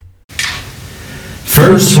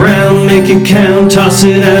First round, make it count, toss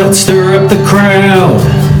it out, stir up the crowd.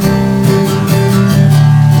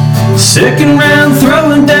 Second round,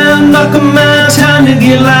 throwing down, knock 'em out, time to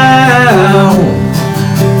get loud.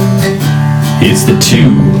 It's the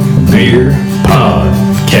Two Beer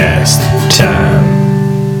Podcast time.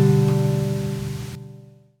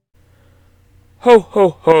 Ho,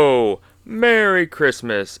 ho, ho! Merry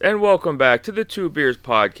Christmas, and welcome back to the Two Beers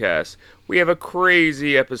Podcast. We have a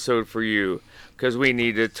crazy episode for you, because we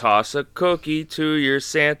need to toss a cookie to your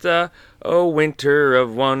Santa. Oh, winter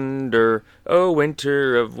of wonder, oh,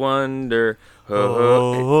 winter of wonder. Ho,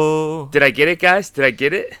 ho. Did I get it, guys? Did I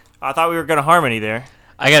get it? I thought we were gonna harmony there.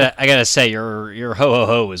 I gotta say, your ho ho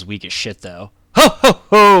ho is weak as shit though. Ho ho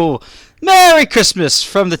ho! Merry Christmas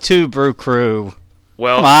from the Two Brew Crew.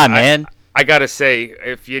 Well, come on, man. I gotta say,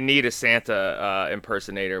 if you need a Santa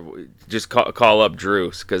impersonator, just call up Drew,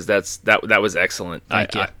 because that was excellent.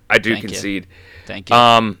 Thank you. I do Thank concede. Thank you.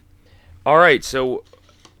 All right, so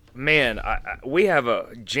man, we have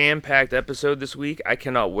a jam-packed episode this week. I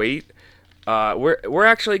cannot wait. We're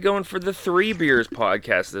actually going for the Three Beers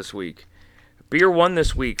Podcast this week. Beer one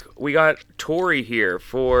this week. We got Tori here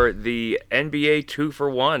for the NBA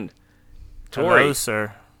 2-for-1. Tori. Hello,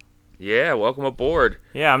 sir. Yeah, welcome aboard.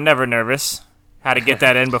 Yeah, I'm never nervous. How to get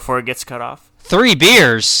that in before it gets cut off. 3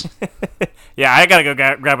 beers. Yeah, I gotta go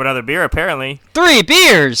grab another beer, apparently. 3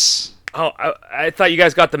 beers. Oh, I thought you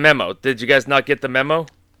guys got the memo. Did you guys not get the memo?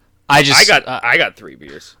 I got 3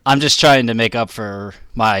 beers. I'm just trying to make up for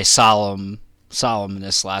my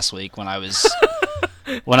solemnness last week when I was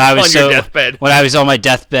when I was on your deathbed. When I was on my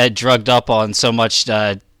deathbed, drugged up on so much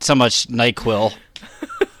NyQuil.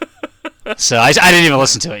 So I didn't even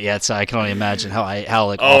listen to it yet, so I can only imagine how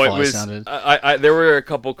awful I sounded. There were a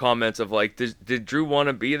couple comments of like, did Drew want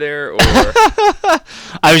to be there, or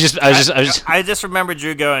I just remember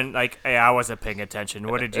Drew going like, "Hey, I wasn't paying attention.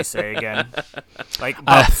 What did you say again?" Like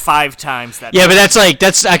about 5 times that. Yeah, but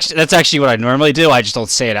that's actually what I normally do. I just don't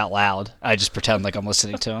say it out loud. I just pretend like I'm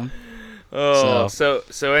listening to him. Oh, so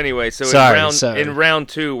anyway, in round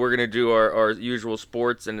 2 we're gonna do our usual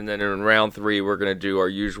sports, and then in round 3 we're gonna do our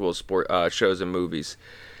usual sport shows and movies.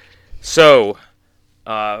 So,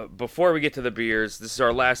 before we get to the beers, this is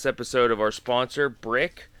our last episode of our sponsor,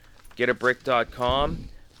 Brick. GetABrick.com.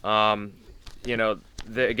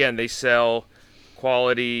 They sell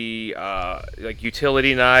quality like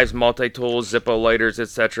utility knives, multi-tools, Zippo lighters,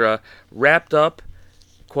 etc. Wrapped up,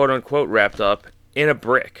 quote unquote, wrapped up in a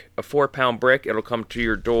brick, a 4-pound brick. It'll come to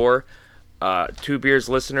your door. Two Beers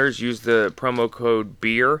listeners, use the promo code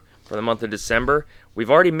BEER for the month of December.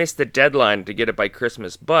 We've already missed the deadline to get it by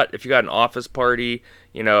Christmas, but if you got an office party,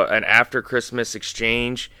 an after Christmas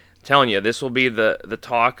exchange, I'm telling you, this will be the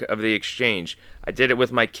talk of the exchange. I did it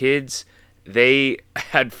with my kids. They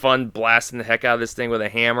had fun blasting the heck out of this thing with a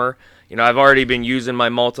hammer. I've already been using my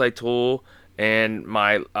multi-tool and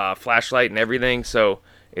my flashlight and everything, so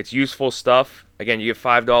it's useful stuff. Again, you get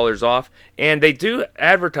 $5 off. And they do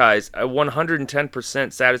advertise a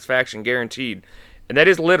 110% satisfaction guaranteed. And that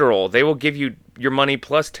is literal. They will give you your money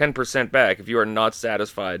plus 10% back if you are not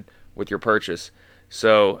satisfied with your purchase.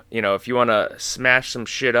 So, if you want to smash some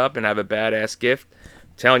shit up and have a badass gift,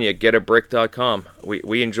 I'm telling you, getabrick.com.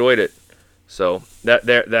 We enjoyed it. So,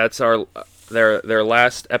 that's their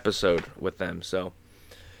last episode with them. So,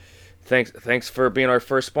 thanks for being our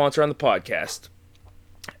first sponsor on the podcast.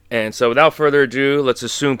 And so without further ado, let's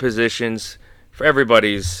assume positions for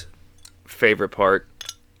everybody's favorite part,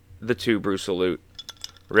 the Two Brew Salute.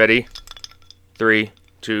 Ready? 3,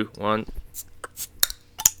 2, 1.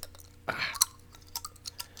 All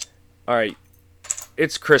right.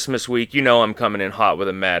 It's Christmas week. I'm coming in hot with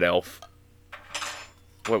a Mad Elf.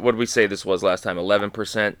 What did we say this was last time?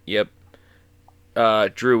 11%? Yep.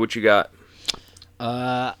 Drew, what you got?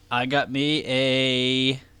 I got me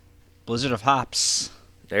a Blizzard of Hops.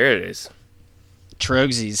 There it is.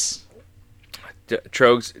 Trogsies.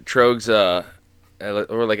 Trogs,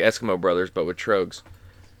 or like Eskimo Brothers, but with Trogs.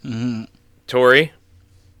 Mm-hmm. Tori?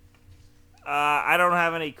 I don't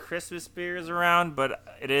have any Christmas beers around, but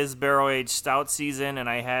it is barrel-aged stout season, and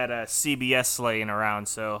I had a CBS laying around,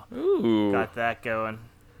 so got that going.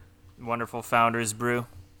 Wonderful Founders Brew.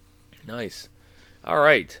 Nice. All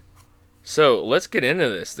right. So let's get into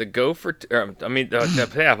this. The 2-for-1.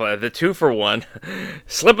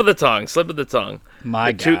 Slip of the tongue.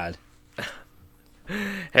 My God.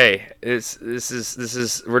 Hey, this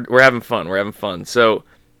is we're having fun. So,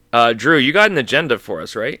 Drew, you got an agenda for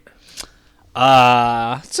us, right?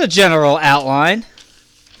 It's a general outline.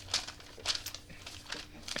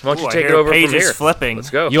 Why don't you take it over from here? Pages flipping.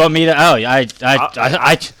 Let's go. You want me to? Oh,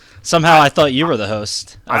 Somehow I thought you were the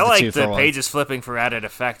host. Of I the like two the for one. pages flipping for added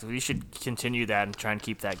effect. We should continue that and try and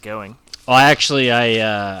keep that going. Oh, actually,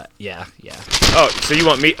 yeah. Oh, so you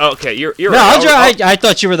want me? Okay, you're No, right. I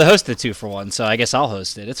thought you were the host of 2 for 1, so I guess I'll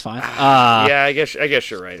host it. It's fine. Yeah, I guess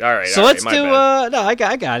you're right. All right. So all right, let's my do. bad. No, I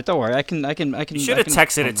got it. Don't worry. I can. You should have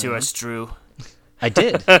texted it to us, Drew. I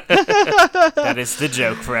did. That is the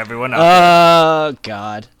joke for everyone else. Oh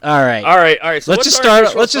God. All right. All right. So let's what's just our start.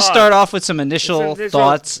 initial Let's just thoughts? start off with some initial Initial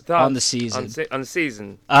thoughts on the season. On the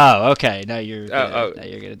season. Oh, okay. Now you're. Oh. Now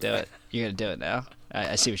you're gonna do it. You're gonna do it now.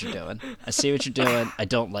 I see what you're doing. I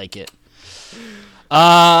don't like it.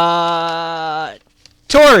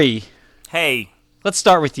 Tori, Hey, let's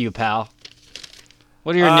start with you, pal.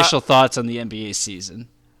 What are your initial thoughts on the NBA season?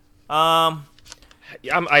 I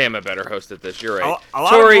am a better host at this. You're right. A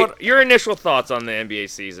lot Tori, of what- your initial thoughts on the NBA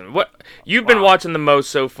season. What you've been watching the most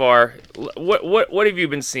so far? What have you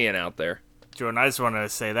been seeing out there? Jordan, I just want to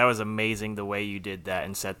say that was amazing the way you did that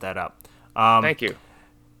and set that up. Thank you.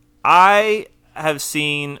 I have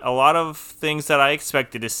seen a lot of things that I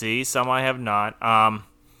expected to see. Some I have not.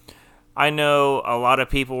 I know a lot of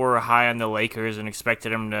people were high on the Lakers and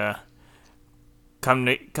expected them to come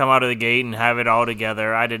out of the gate and have it all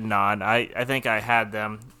together. I did not. I think I had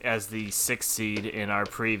them as the 6th seed in our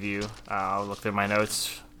preview. I'll look through my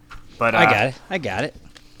notes. But I got it.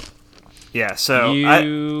 Yeah, so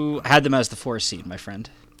You had them as the 4 seed, my friend.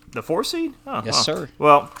 the 4 seed? Oh, Yes, sir.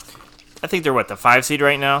 Well, I think they're the 5 seed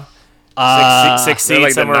right now. Six They're seed like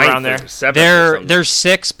the somewhere around ninth there. or seventh or something. They're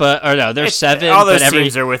 6, they're 7. all those but every,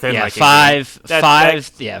 teams are within, yeah, like, a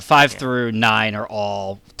five, game. five through 9 are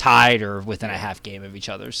all tied or within a half game of each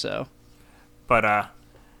other. So, But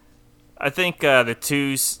I think the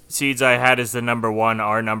 2 seeds I had as the number 1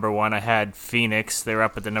 are number 1. I had Phoenix. They were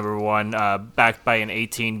up at the number 1, backed by an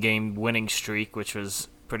 18-game winning streak, which was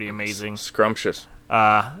pretty amazing. Scrumptious.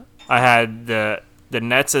 I had the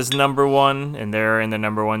Nets as number 1, and they're in the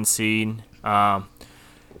number 1 seed.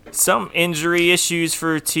 Some injury issues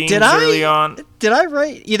for teams early on. Did I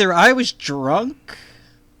write either I was drunk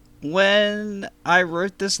when I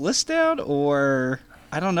wrote this list down, or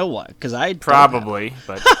I don't know what, because I Probably,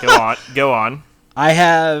 but go on. I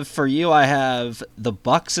have the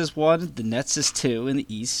Bucks as 1, the Nets as 2 in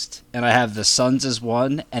the East, and I have the Suns as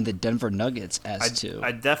 1 and the Denver Nuggets as 2.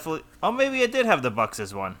 I definitely. Oh, maybe I did have the Bucks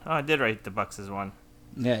as 1. Oh, I did write the Bucks as 1.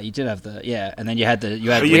 Yeah, you did have and then you had But the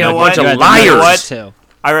you know what? you had the Liars. Nuggets too.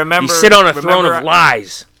 I remember. You sit on a throne of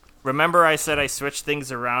lies. Remember, I said I switched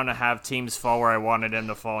things around to have teams fall where I wanted them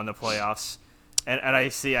to fall in the playoffs, and I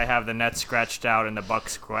see I have the Nets scratched out and the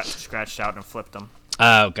Bucks scratched out and flipped them.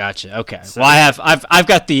 Oh, gotcha. Okay. So- Well, I've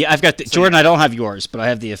got the Jordan. I don't have yours, but I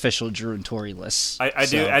have the official Drew and Tory lists. I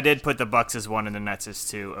So- did put the Bucks as 1 and the Nets as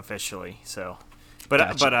 2 officially. So, but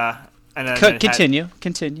Gotcha. and then Continue.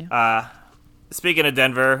 Speaking of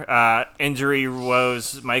Denver, injury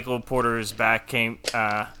woes. Michael Porter's back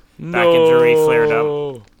back No. injury flared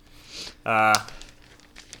up.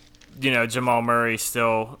 Jamal Murray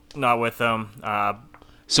still not with them.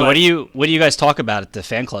 So But- what do you guys talk about at the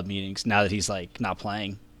fan club meetings now that he's like not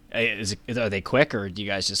playing? Are they quick, or do you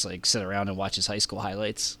guys just like sit around and watch his high school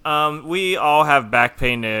highlights? We all have back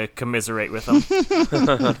pain to commiserate with him.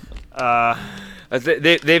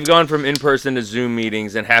 They've gone from in-person to Zoom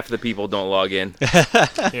meetings, and half the people don't log in.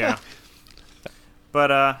 Yeah.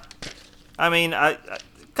 But I mean, a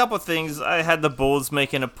couple of things. I had the Bulls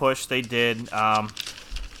making a push. They did.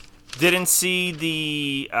 Didn't see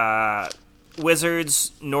the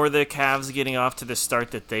Wizards nor the Cavs getting off to the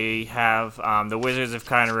start that they have. The Wizards have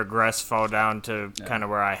kind of regressed, fall down to kind of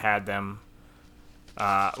where I had them.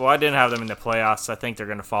 Well, I didn't have them in the playoffs. I think they're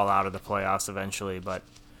going to fall out of the playoffs eventually, but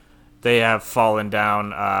they have fallen down.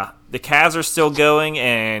 The Cavs are still going,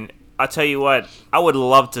 and I'll tell you what, I would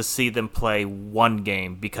love to see them play one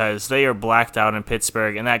game because they are blacked out in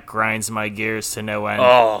Pittsburgh, and that grinds my gears to no end.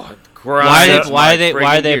 Oh, Why are they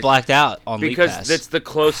freaking blacked out on League Because Pass? that's the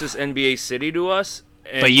closest NBA city to us.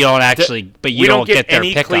 And But you don't actually. But you we don't get their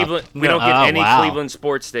any pickup. Cleveland. We don't get any Cleveland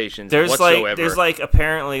sports stations whatsoever. There's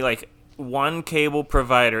apparently one cable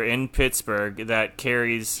provider in Pittsburgh that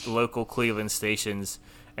carries local Cleveland stations,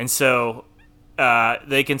 and so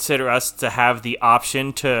they consider us to have the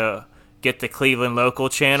option to get the Cleveland local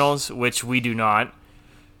channels, which we do not.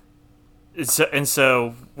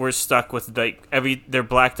 So we're stuck with they're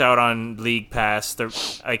blacked out on League Pass.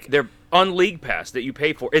 They're on League Pass that you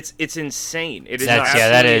pay for. It's insane. It is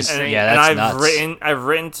That is. insane. Yeah, that's nuts. I've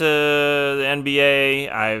written to the NBA.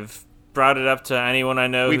 I've brought it up to anyone I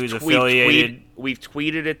know who's affiliated. We've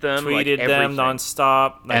tweeted at them. Tweeted like them everything.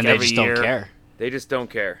 nonstop, and they every just year. don't care. They just don't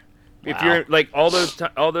care. If Wow. you're like all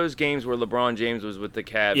those games where LeBron James was with the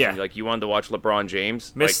Cavs, Yeah. and like you wanted to watch LeBron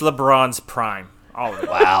James, Miss like, LeBron's prime. All of it.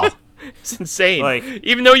 Wow. it's insane. Like-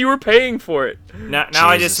 even though you were paying for it. Now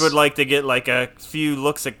I just Jesus. would like to get like a few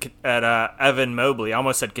looks at Evan Mobley. I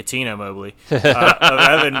almost said Katina Mobley of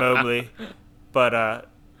Evan Mobley, but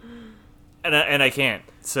and I can't.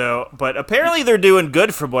 So, but apparently they're doing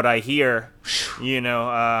good from what I hear.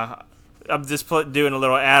 I'm just doing a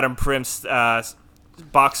little Adam Prim's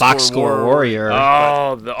box Score warrior.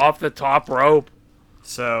 Oh, the off the top rope.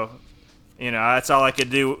 So, that's all I could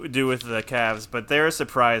do with the Cavs. But they're a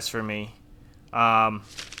surprise for me.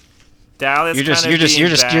 Dallas. You're just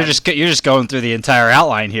bad. you're just going through the entire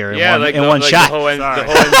outline here in Yeah, one, like in the, one like shot. The whole, Sorry. the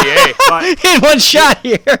whole NBA. But, In one shot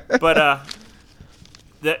here. but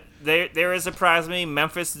there is a surprise me.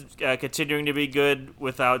 Memphis continuing to be good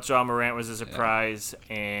without John Morant was a surprise,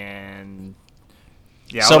 and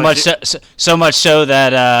yeah, So much so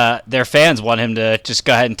that their fans want him to just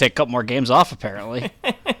go ahead and take a couple more games off. Apparently,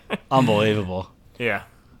 unbelievable. yeah.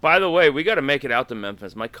 By the way, we got to make it out to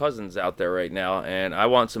Memphis. My cousin's out there right now, and I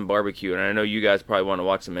want some barbecue, and I know you guys probably want to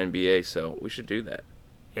watch some NBA, so we should do that.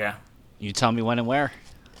 Yeah. You tell me when and where.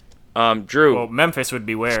 Drew, Well, Memphis would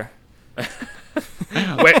be where?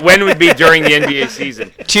 when would be during the NBA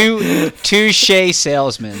season? Touche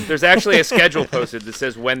salesman. There's actually a schedule posted that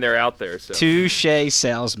says when they're out there. So, Touche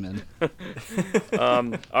salesman.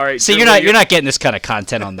 all right. See, Drew, you're not getting this kind of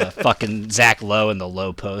content on the fucking Zach Lowe and the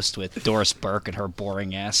Low post with Doris Burke and her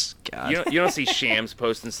boring ass. God, You don't see Shams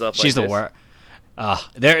posting stuff. she's like the this. worst.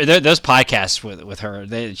 They're those podcasts with her.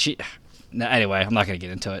 No, anyway, I'm not gonna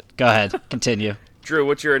get into it. Go ahead, continue. Drew,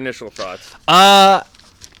 what's your initial thoughts?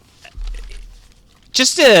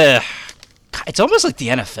 It's almost like the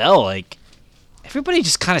NFL. Like everybody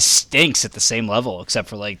just kind of stinks at the same level, except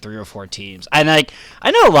for like 3 or 4 teams. And like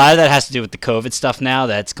I know a lot of that has to do with the COVID stuff now.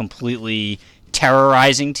 That's completely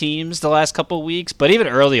terrorizing teams the last couple of weeks. But even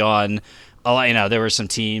early on, there were some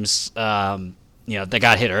teams, that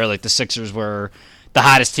got hit early. Like the Sixers were the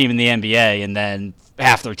hottest team in the NBA, and then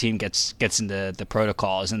half their team gets into the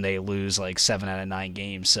protocols and they lose like 7 out of 9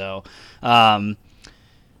 games. So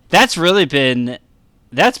that's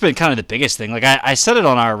been kind of the biggest thing. Like I said it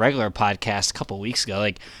on our regular podcast a couple weeks ago.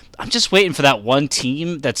 Like I'm just waiting for that one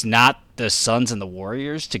team that's not the Suns and the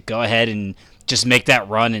Warriors to go ahead and just make that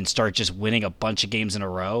run and start just winning a bunch of games in a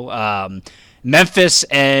row. Memphis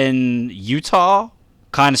and Utah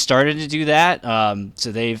kind of started to do that.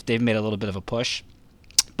 So they've made a little bit of a push.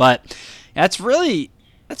 But that's really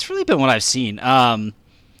been what I've seen.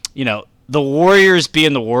 The Warriors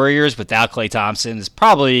being the Warriors without Klay Thompson is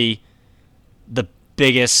probably the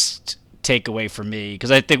biggest takeaway for me,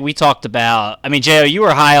 because I think we talked about. I mean, Jo, you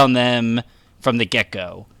were high on them from the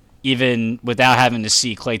get-go, even without having to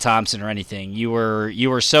see Klay Thompson or anything. You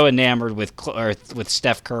were so enamored with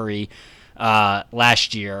Steph Curry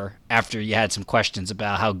last year after you had some questions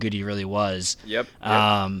about how good he really was. Yep.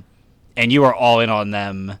 And you were all in on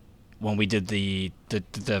them when we did the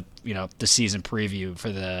season preview for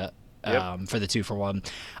the for the 2-for-1.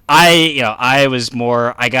 I was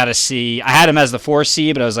more. I got to see. I had him as the 4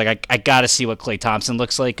 seed, but I was like, I got to see what Klay Thompson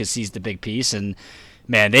looks like because he's the big piece. And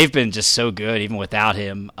man, they've been just so good even without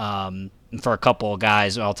him. And for a couple of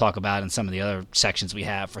guys, I'll talk about in some of the other sections we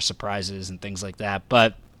have for surprises and things like that.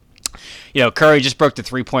 But Curry just broke the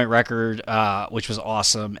 3-point record, which was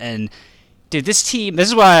awesome. And dude, this team. This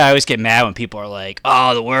is why I always get mad when people are like,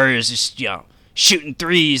 "Oh, the Warriors just shooting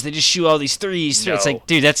threes. They just shoot all these threes." No. It's like,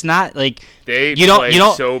 dude, that's not like They you play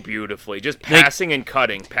don't so beautifully, just passing and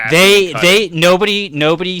cutting.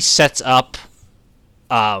 Nobody sets up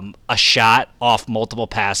a shot off multiple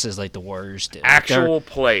passes like the Warriors do. Actual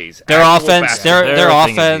plays. Their actual offense, basketball. their They're a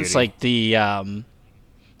thing of offense, beauty.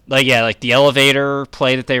 like the elevator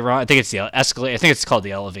play that they run. I think it's the escalator. I think it's called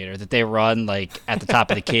the elevator that they run like at the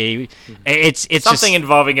top of the key. It's Something just,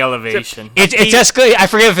 involving elevation. it's escalator. I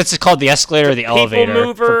forget if it's called the escalator or the elevator People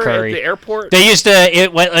mover for at Curry. the airport. They used to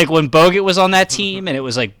it went like when Bogut was on that team, and it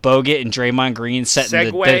was like Bogut and Draymond Green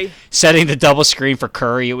setting the double screen for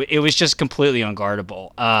Curry. It was just completely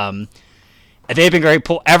unguardable. They've been great.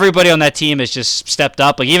 Everybody on that team has just stepped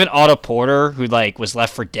up. Like even Otto Porter, who like was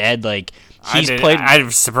left for dead, like he's played. I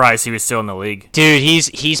was surprised he was still in the league. Dude,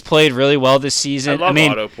 he's played really well this season. I love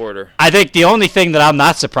mean, Otto Porter. I think the only thing that I'm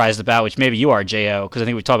not surprised about, which maybe you are, Jo, because I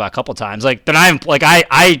think we talked about a couple times, like that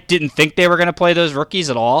I didn't think they were going to play those rookies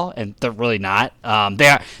at all, and they're really not.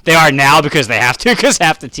 They are now because they have to, because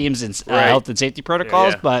half the teams in health and safety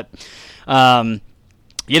protocols. Yeah. But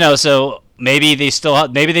so maybe they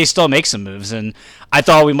still make some moves, and I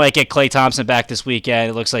thought we might get Klay Thompson back this weekend.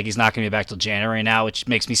 It looks like he's not going to be back till January now, which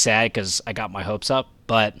makes me sad because I got my hopes up.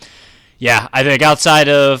 But Yeah, I think outside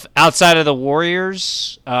of the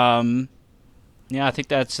Warriors, yeah, I think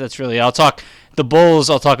that's really. I'll talk the Bulls.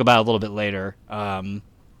 I'll talk about a little bit later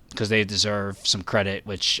because they deserve some credit,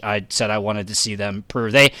 which I said I wanted to see them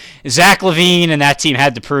prove. Zach LaVine and that team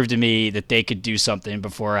had to prove to me that they could do something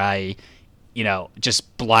before I,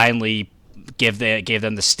 just blindly gave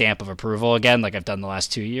them the stamp of approval again, like I've done the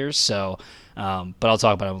last 2 years. So, but I'll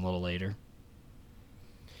talk about them a little later.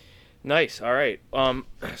 Nice. All right.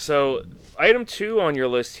 So item 2 on your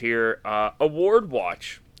list here, award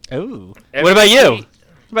watch. Oh. MVP. What about you? What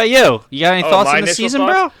about you? You got any thoughts my on the initial season,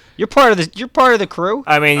 thoughts? bro? You're part of the crew.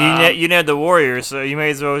 I mean, you know the Warriors, so you may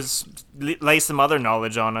as well lay some other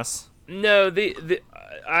knowledge on us. No,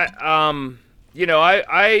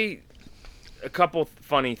 a couple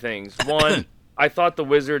funny things. One, I thought the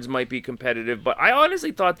Wizards might be competitive, but I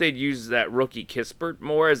honestly thought they'd use that rookie Kispert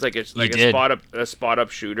more as a spot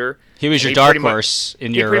up shooter. He was And your dark pretty horse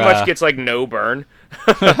in He your. pretty much gets like no burn.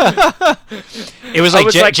 It was like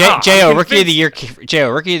was like, Jo I'm rookie of the year. Jo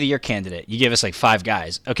rookie of the year candidate. You gave us like 5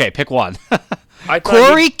 guys. Okay, pick one. I thought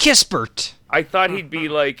Corey Kispert. I thought he'd be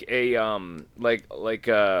like a like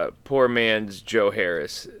a poor man's Joe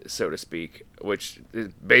Harris, so to speak, which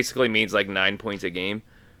basically means like 9 points a game.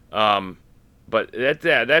 But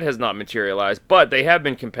that has not materialized. But they have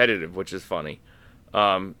been competitive, which is funny.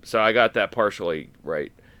 So I got that partially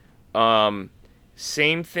right.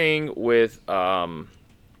 Same thing with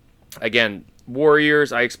again,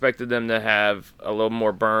 Warriors. I expected them to have a little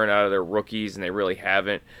more burn out of their rookies, and they really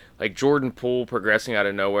haven't. Like Jordan Poole progressing out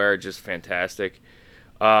of nowhere, just fantastic.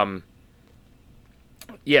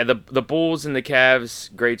 Yeah, the Bulls and the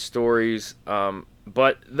Cavs, great stories.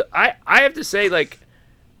 But I have to say, like,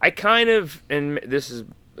 I kind of, and this is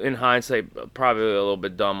in hindsight probably a little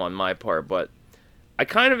bit dumb on my part, but I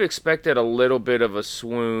kind of expected a little bit of a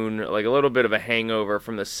swoon, like a little bit of a hangover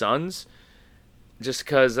from the Suns, just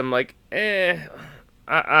because I'm like,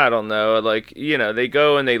 I don't know. Like, they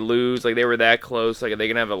go and they lose. Like, they were that close. Like, are they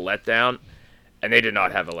going to have a letdown? And they did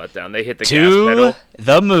not have a letdown. They hit the gas pedal. To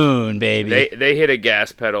the moon, baby. They hit a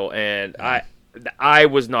gas pedal, and I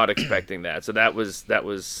was not expecting that. So that was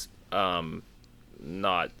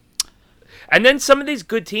not. And then some of these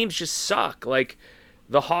good teams just suck. Like,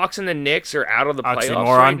 the Hawks and the Knicks are out of the playoffs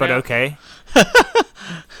Oxymoron, right but now. okay.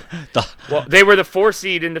 Well, they were the 4th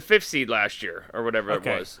seed and the 5th seed last year, or whatever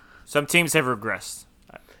Okay. it was. Some teams have regressed.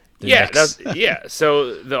 Knicks.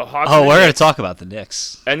 So the Hawks. Oh, and we're the gonna Knicks, talk about the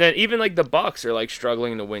Knicks. and then even like the Bucks are like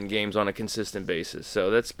struggling to win games on a consistent basis.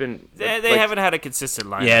 So that's been They haven't had a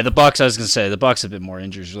consistent line. Yeah, the Bucks. I was gonna say the Bucks have been more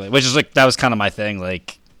injuries related, which is like that was kind of my thing.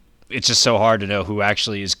 Like, it's just so hard to know who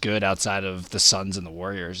actually is good outside of the Suns and the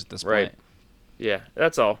Warriors at this point. Right. Yeah,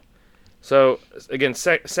 that's all. So again,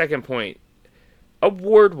 second point,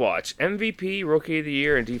 award watch: MVP, Rookie of the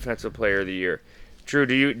Year, and Defensive Player of the Year. Drew,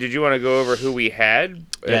 did you want to go over who we had?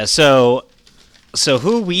 Yeah. So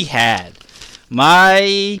who we had?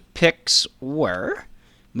 My picks were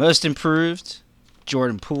most improved,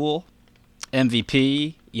 Jordan Poole,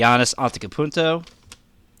 MVP, Giannis Antetokounmpo.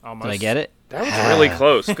 Almost. Did I get it? That was really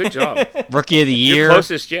close. Good job. Rookie of the You're Year,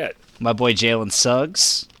 closest yet. my boy Jalen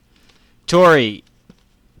Suggs. Tori,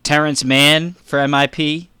 Terrence Mann for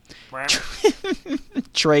MIP.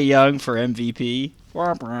 Trae Young for MVP.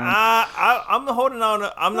 I'm holding on.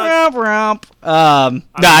 I'm not. I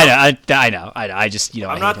know. I just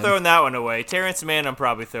I'm not throwing that one away. Terrence Mann, I'm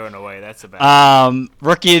probably throwing away. That's a bad.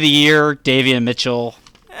 Rookie of the Year, Davion Mitchell.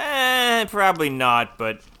 Probably not,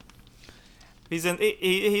 but he's in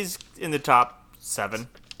the top 7.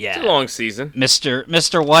 Yeah. It's a long season.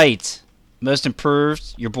 Mr. White, most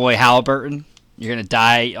improved. Your boy Halliburton. You're gonna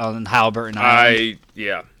die on Halliburton Island.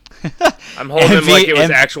 I'm holding him like it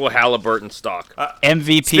was actual Halliburton stock.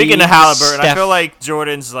 MVP. Speaking of Halliburton, I Steph- feel like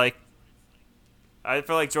Jordan's like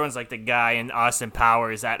the guy in Austin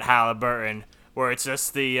Powers at Halliburton, where it's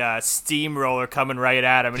just the steamroller coming right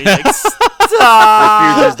at him, and he's like,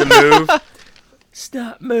 "Stop!" Refuses to move.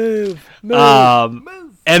 Stop, move.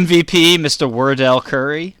 MVP, Mr. Wardell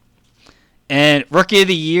Curry. And Rookie of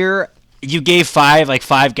the Year, you gave 5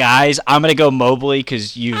 guys. I'm gonna go Mobley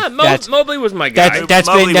because Mobley was my guy.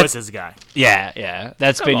 Mobley was his guy. Yeah.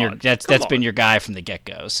 That's been on, been your guy from the get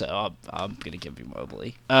go. So I'm gonna give you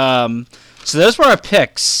Mobley. So those were our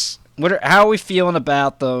picks. How are we feeling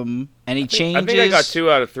about them? Any changes? I think I got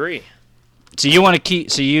 2 out of 3. So you want to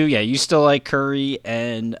keep? So you still like Curry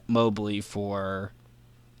and Mobley for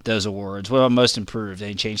those awards? What about most improved?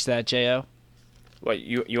 Any change to that, Jo? What,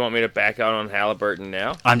 you want me to back out on Halliburton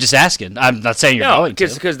now? I'm just asking. I'm not saying you're No, going to.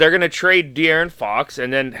 because they're going to trade De'Aaron Fox,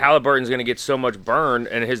 and then Halliburton's going to get so much burn,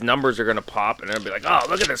 and his numbers are going to pop, and they'll be like, oh,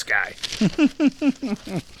 look at this guy.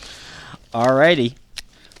 Alrighty.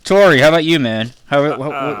 Tori, how about you, man? What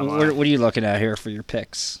my. are you looking at here for your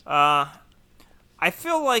picks? I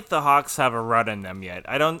feel like the Hawks have a run in them yet.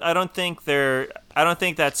 I don't think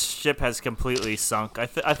that ship has completely sunk. I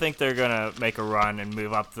think they're gonna make a run and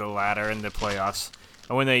move up the ladder in the playoffs.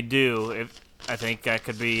 And when they do, I think that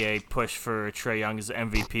could be a push for Trae Young's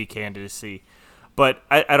MVP candidacy. But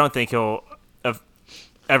I don't think he'll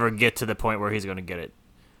ever get to the point where he's gonna get it.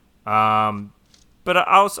 But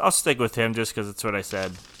I'll stick with him just because it's what I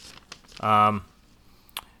said.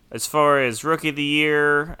 As far as Rookie of the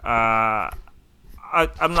Year,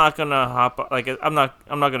 I'm not gonna I'm not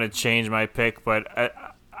gonna change my pick, but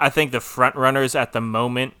I think the front runners at the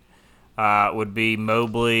moment would be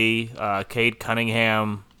Mobley, Cade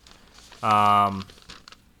Cunningham. God,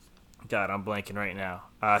 I'm blanking right now.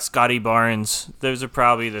 Scotty Barnes. Those are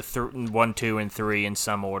probably the 1, 2, and 3 in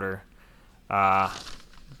some order.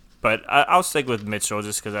 But I'll stick with Mitchell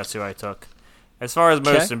just because that's who I took. As far as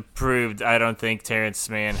most improved, I don't think Terrence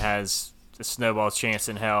Mann has a snowball chance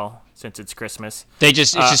in hell since it's Christmas.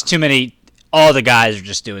 It's just too many. All the guys are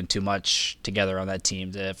just doing too much together on that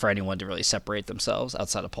team for anyone to really separate themselves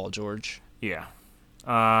outside of Paul George. Yeah.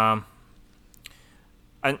 I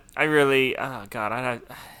really,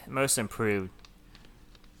 most improved.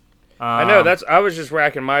 I know I was just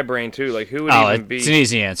racking my brain too. Like who would even be? It's an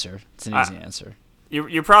easy answer.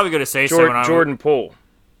 You're probably going to say someone. Jordan Poole.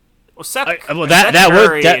 Well, Seth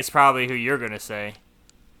Curry is probably who you're going to say.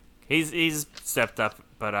 He's stepped up,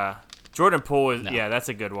 but Jordan Poole is that's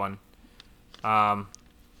a good one. God,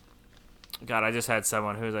 I just had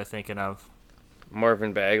someone. Who was I thinking of?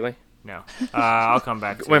 Marvin Bagley. No, I'll come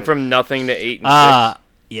back to Went it. from nothing to 8 and 6.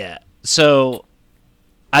 Yeah. So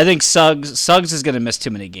I think Suggs is going to miss too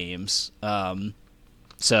many games.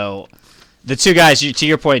 So the two guys, to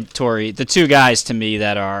your point, Tori, the two guys to me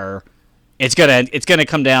that are, it's gonna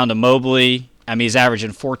come down to Mobley. I mean, he's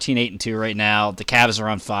averaging 14, 8, and 2 right now. The Cavs are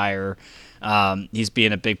on fire. He's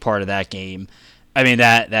being a big part of that game. I mean,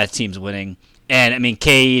 that team's winning. And I mean,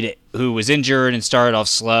 Cade, who was injured and started off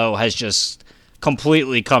slow, has just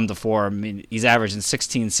completely come to form. I mean, he's averaging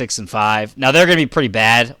 16, 6, and 5. Now they're gonna be pretty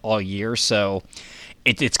bad all year, so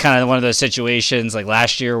it's kind of one of those situations like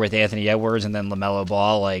last year with Anthony Edwards and then LaMelo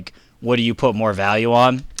Ball. Like, what do you put more value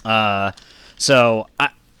on? So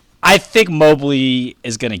I think Mobley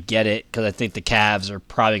is going to get it because I think the Cavs are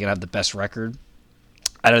probably going to have the best record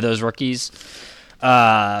out of those rookies.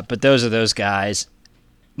 But those are those guys.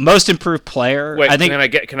 Most improved player. Wait, I think.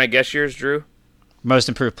 Can I guess yours, Drew? Most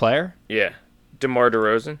improved player? Yeah, DeMar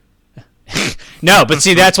DeRozan. No, but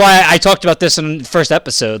see, that's why I talked about this in the first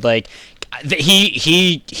episode. Like,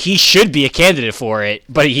 he should be a candidate for it,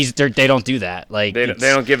 but they don't do that. Like they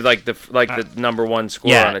don't give the number one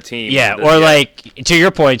scorer on a team. Yeah, like to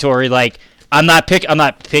your point, Tori. Like I'm not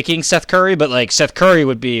picking Seth Curry, but like Seth Curry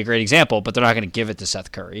would be a great example. But they're not going to give it to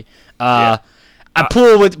Seth Curry.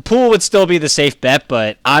 Poole would still be the safe bet,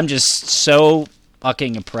 but I'm just so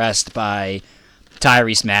fucking impressed by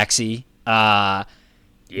Tyrese Maxey. Gone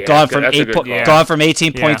from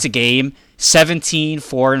 18 points a game, 17,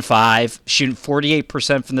 4, and 5, shooting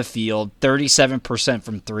 48% from the field, 37%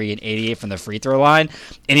 from 3, and 88 from the free throw line.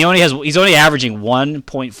 And he's only averaging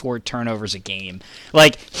 1.4 turnovers a game.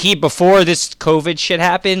 Like before this COVID shit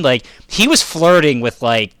happened, like he was flirting with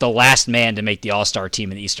like the last man to make the All-Star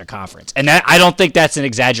team in the Eastern Conference. And I don't think that's an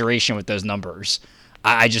exaggeration with those numbers.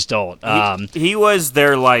 I just don't. He was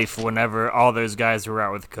their life whenever all those guys were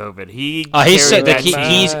out with COVID. He's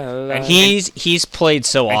played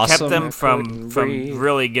so awesome. Kept them from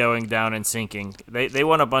really going down and sinking. They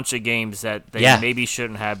won a bunch of games that they maybe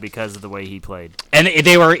shouldn't have because of the way he played. And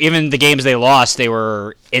they were, even the games they lost, they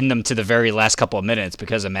were in them to the very last couple of minutes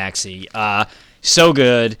because of Maxey. So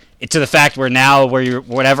good. To the fact where now,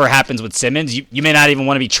 whatever happens with Simmons, you may not even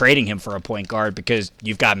want to be trading him for a point guard because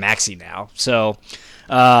you've got Maxey now. So.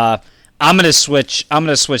 I'm gonna switch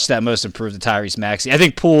that most improved to Tyrese Maxey. I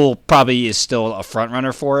think Poole probably is still a front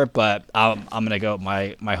runner for it, but I'm gonna go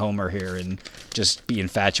with my homer here and just be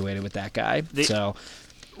infatuated with that guy. So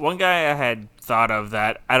one guy I had thought of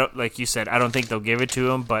that I don't, like you said, I don't think they'll give it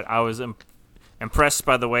to him, but I was impressed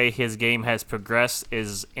by the way his game has progressed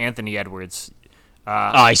is Anthony Edwards.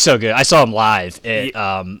 He's so good. I saw him live.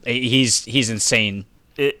 He's insane.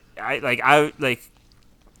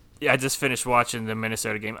 I just finished watching the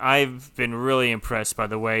Minnesota game. I've been really impressed by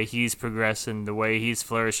the way he's progressing, the way he's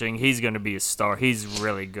flourishing. He's going to be a star. He's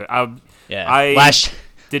really good. I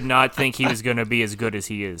did not think he was going to be as good as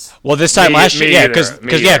he is. Well, this time last year,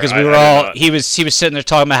 because we were all he was sitting there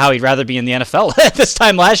talking about how he'd rather be in the NFL this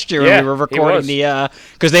time last year when we were recording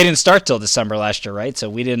because they didn't start till December last year, right? So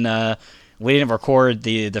we didn't we didn't record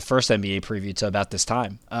the first NBA preview till about this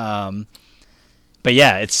time. But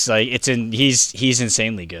yeah, it's like he's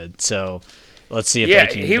insanely good. So let's see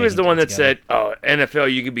if he was the one that said, "Oh,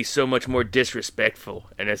 NFL, you could be so much more disrespectful,"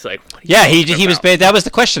 and it's like, he was. That was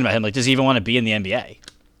the question about him. Like, does he even want to be in the NBA?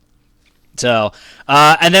 So,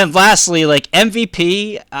 and then lastly, like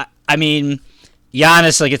MVP. I mean,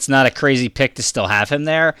 Giannis. Like, it's not a crazy pick to still have him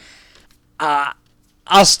there.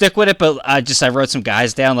 I'll stick with it, but I wrote some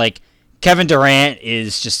guys down. Like Kevin Durant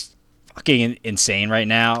is just fucking insane right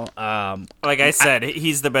now. Like I said,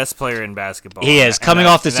 he's the best player in basketball. He is coming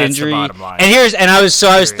off this injury. I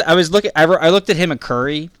looked at him and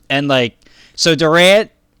Curry, and like, so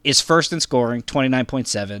Durant is first in scoring,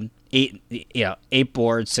 29.7, 8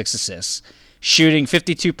 boards, 6 assists, shooting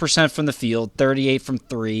 52% from the field, 38 from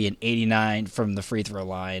 3, and 89 from the free throw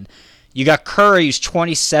line. You got Curry, who's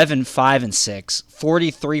 27, 5, and 6,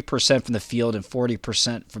 43% from the field and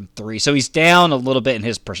 40% from 3. So he's down a little bit in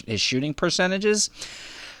his shooting percentages.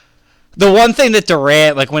 The one thing that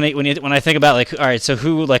Durant, like when I think about, like, all right, so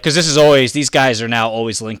who, like, because this is always, these guys are now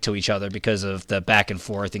always linked to each other because of the back and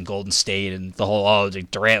forth in Golden State and the whole,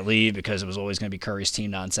 did Durant leave because it was always going to be Curry's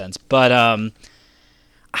team nonsense. But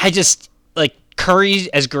I just, like,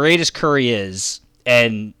 Curry, as great as Curry is,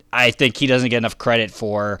 and I think he doesn't get enough credit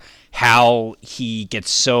for how he gets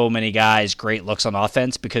so many guys great looks on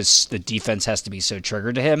offense because the defense has to be so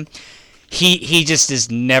triggered to him. He just is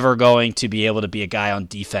never going to be able to be a guy on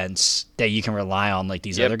defense that you can rely on like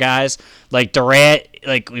these other guys. Like Durant,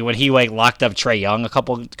 like when he like locked up Trae Young a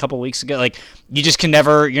couple weeks ago, like you're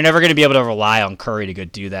never going to be able to rely on Curry to go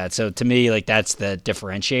do that. So to me, like that's the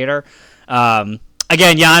differentiator.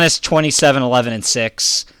 Again, Giannis 27, 11, and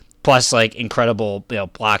 6 plus like incredible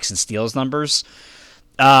blocks and steals numbers.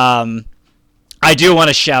 I do want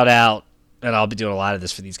to shout out, and I'll be doing a lot of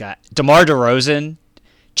this for these guys, DeMar DeRozan,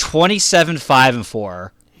 27, 5, and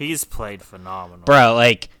 4. He's played phenomenal. Bro,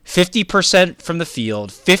 like 50% from the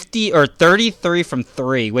field, 50 or 33 from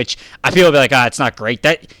 3, which people will be like, it's not great.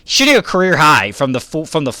 That shooting a career high from the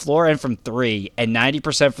floor and from 3, and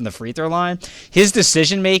 90% from the free throw line. His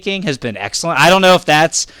decision making has been excellent. I don't know if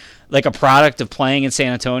that's like a product of playing in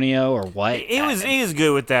San Antonio or what. He was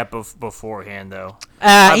good with that beforehand, though.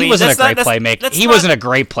 He wasn't a great playmaker. He wasn't a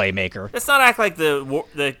great playmaker. Let's not act like the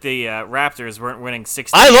Raptors weren't winning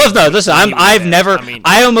 16. I love that. Listen,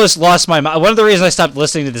 I almost lost my mind. One of the reasons I stopped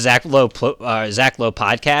listening to the Zach Lowe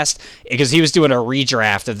podcast because he was doing a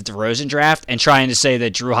redraft of the DeRozan draft and trying to say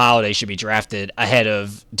that Drew Holiday should be drafted ahead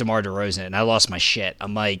of DeMar DeRozan, and I lost my shit.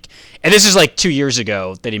 I'm like, and this is like 2 years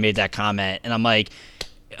ago that he made that comment, and I'm like,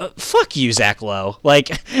 fuck you, Zach Lowe. Like,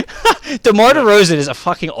 DeMar DeRozan is a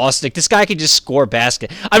fucking awesome. This guy can just score basket.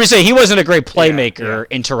 I'm just saying he wasn't a great playmaker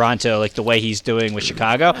in Toronto, like the way he's doing with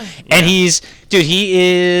Chicago. And he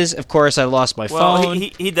is. Of course, I lost my phone. Well,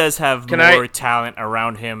 he does have more talent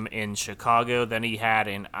around him in Chicago than he had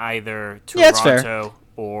in either Toronto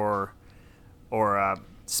or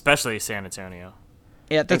especially San Antonio.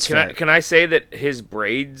 Yeah, that's fair. Can I say that his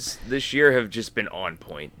braids this year have just been on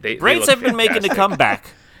point? Braids have been making a comeback.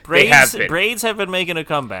 Braids have been making a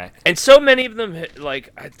comeback. And so many of them,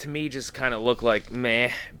 like, to me, just kind of look like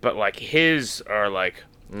meh, but, like, his are, like,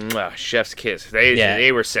 chef's kiss.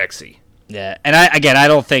 They were sexy. Yeah, and I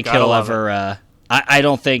don't think he'll ever... I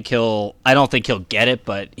don't think he'll get it,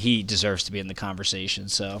 but he deserves to be in the conversation,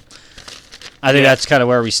 so... I think that's kind of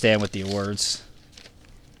where we stand with the awards.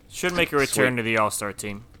 Should make a return to the All-Star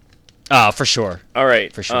team. Oh, for sure. All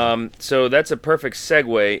right. For sure. So that's a perfect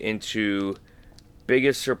segue into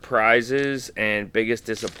biggest surprises and biggest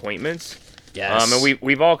disappointments. Yes. And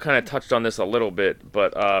we've all kind of touched on this a little bit,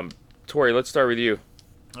 but Tori, let's start with you.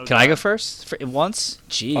 Okay. Can I go first once?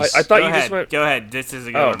 Jeez. I thought just went. Go ahead. This is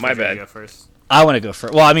a good one. My bad. Go first. I want to go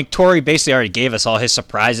first. Well, I mean, Tori basically already gave us all his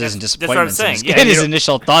surprises and disappointments. That's what I'm saying. And his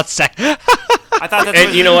initial thoughts. I thought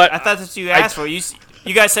that's you know what? I thought that's what you asked for. You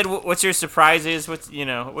guys said, "What's your surprises? What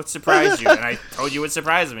surprised you?" And I told you what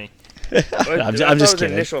surprised me. I'm just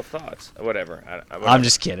kidding. Initial thoughts, whatever. I'm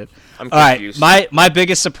just kidding. I'm confused. All right, my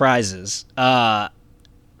biggest surprises.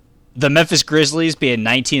 The Memphis Grizzlies being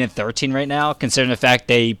 19 and 13 right now, considering the fact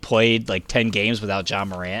they played like 10 games without John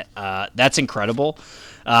Morant. That's incredible.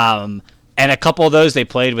 And a couple of those they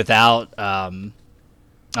played without.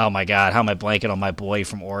 Oh my God, how am I blanking on my boy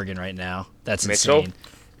from Oregon right now? That's Mitchell? insane.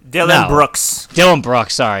 Dylan Brooks. Dylan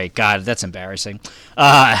Brooks, sorry. God, that's embarrassing.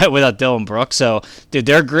 Without Dylan Brooks. So, dude,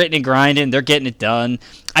 they're gritting and grinding. They're getting it done.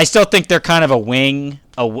 I still think they're kind of a wing,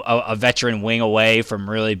 a veteran wing away from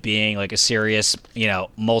really being like a serious,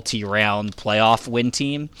 multi-round playoff win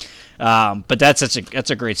team. But that's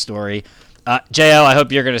a great story. JL, I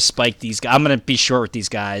hope you're going to spike these guys. I'm going to be short with these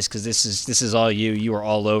guys because this is all you. You were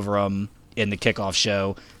all over them in the kickoff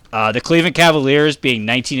show. The Cleveland Cavaliers being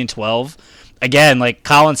 19-12. Again, like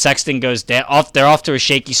Colin Sexton goes down. They're off to a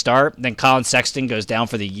shaky start. Then Colin Sexton goes down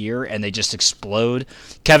for the year, and they just explode.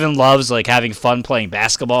 Kevin Love's like having fun playing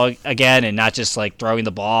basketball again, and not just like throwing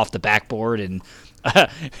the ball off the backboard and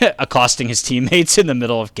accosting his teammates in the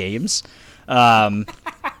middle of games. Oh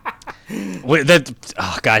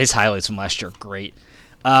God, his highlights from last year are great.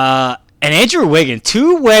 And Andrew Wiggins,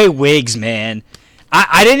 two-way Wigs, man.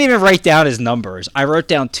 I didn't even write down his numbers. I wrote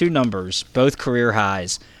down two numbers, both career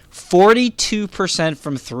highs. 42%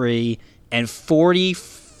 from three and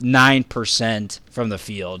 49% from the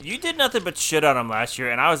field. You did nothing but shit on him last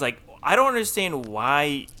year, and I was like, I don't understand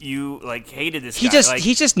why you like hated this guy.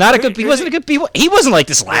 He's just not a good. He wasn't a good. He wasn't like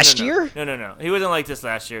this last year. No. He wasn't like this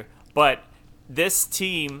last year. But this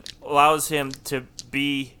team allows him to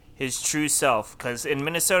be his true self. Because in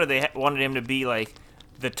Minnesota, they wanted him to be like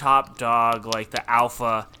the top dog, like the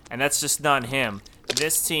alpha, and that's just not him.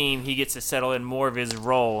 This team, he gets to settle in more of his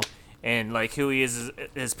role and like who he is,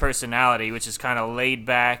 his personality, which is kind of laid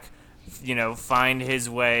back. Find his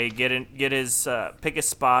way, get his pick his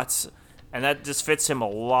spots, and that just fits him a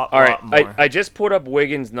lot more. I just put up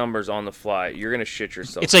Wiggins' numbers on the fly. You're gonna shit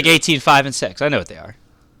yourself. It's like 18, 5, and 6. I know what they are.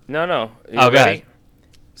 No. You ready? Ahead.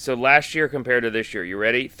 So last year compared to this year, you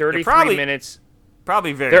ready? 33 minutes.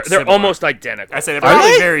 Probably very. They're almost identical. I say they're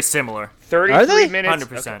probably very similar. 33 minutes.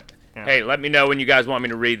 100%. Okay. Yeah. Hey, let me know when you guys want me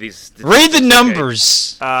to read these. Read the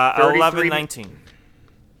numbers. 11-19.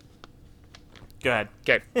 Go ahead.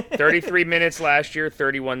 Okay, 33 minutes last year,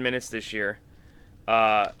 31 minutes this year.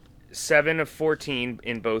 7 of 14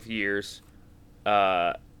 in both years.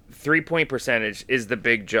 3-point percentage is the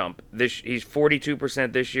big jump. He's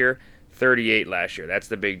 42% this year, 38 last year. That's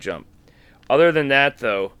the big jump. Other than that,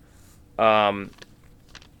 though,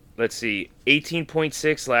 let's see,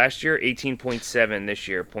 18.6 last year, 18.7 this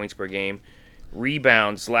year, points per game.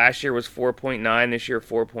 Rebounds, last year was 4.9, this year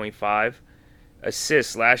 4.5.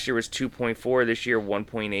 Assists, last year was 2.4, this year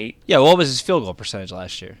 1.8. Yeah, what was his field goal percentage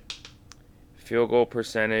last year? Field goal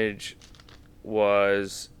percentage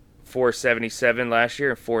was 477 last year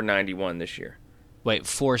and 491 this year. Wait,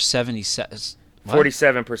 477?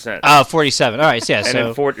 47%. Oh, 47. All right, yeah. And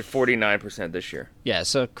then 49% this year. Yeah,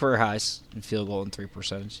 so career highs in field goal and 3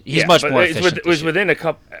 percentage. He's much more efficient. It was within a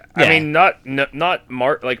couple. Yeah. I mean, not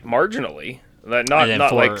marginally.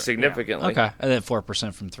 Not like significantly. Okay, and then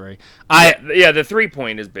 4% from three. The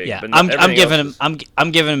 3-point is big. Yeah, but I'm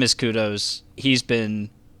giving him his kudos. He's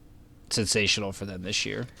been sensational for them this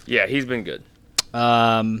year. Yeah, he's been good.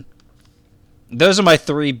 Those are my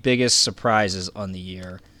three biggest surprises on the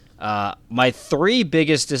year. My three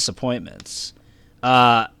biggest disappointments.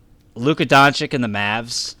 Luka Doncic and the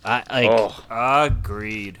Mavs.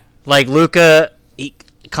 Agreed. Like Luka, he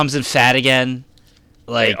comes in fat again.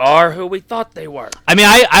 Like, they are who we thought they were. I mean,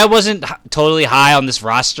 I wasn't totally high on this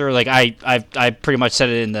roster. Like I pretty much said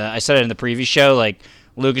it in the previous show. Like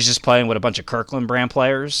Luka's just playing with a bunch of Kirkland brand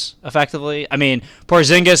players, effectively. I mean,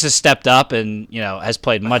 Porzingis has stepped up and has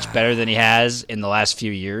played much better than he has in the last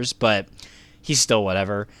few years, but he's still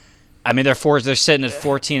whatever. I mean, they're sitting at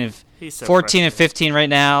 14 and 15 right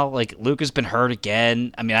now. Like Luka's been hurt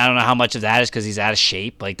again. I mean, I don't know how much of that is because he's out of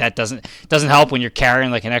shape. Like that doesn't help when you're carrying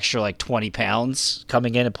like an extra like 20 pounds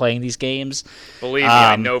coming in and playing these games. Believe me,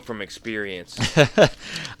 I know from experience.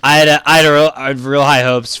 I had real high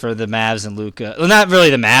hopes for the Mavs and Luka. Well, not really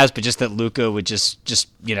the Mavs, but just that Luka would just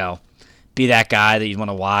be that guy that you'd want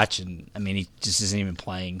to watch. And I mean, he just isn't even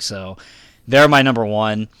playing. So they're my number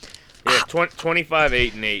one. Yeah,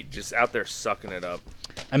 25-8-8, just out there sucking it up.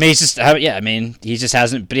 I mean, he just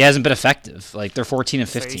hasn't been effective. Like they're 14 and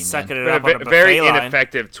 15. He's sucking it But up on a very buffet line.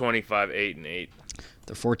 ineffective 25-8-8.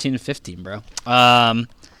 They're 14 and 15, bro. Yeah,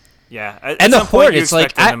 and the Hornets,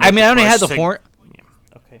 like I only had the Hornets.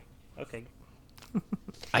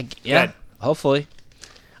 Okay. Hopefully.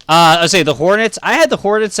 I would say the Hornets. I had the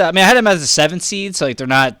Hornets. I mean, I had them as a 7th seed, so like they're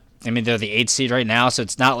not. I mean, they're the 8th seed right now, so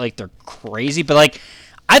it's not like they're crazy, but like.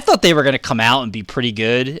 I thought they were going to come out and be pretty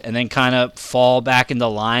good and then kind of fall back into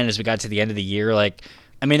line as we got to the end of the year. Like,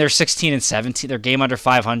 I mean, they're 16 and 17. They're game under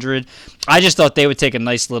 500. I just thought they would take a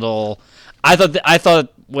nice little. I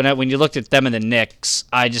thought when you looked at them and the Knicks,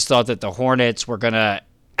 I just thought that the Hornets were going to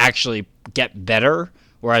actually get better,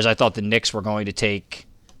 whereas I thought the Knicks were going to take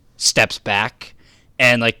steps back.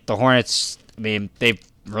 And like the Hornets, I mean, they've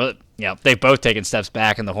both taken steps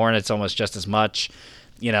back, and the Hornets almost just as much.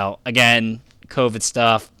 Again. COVID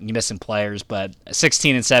stuff, you missing players, but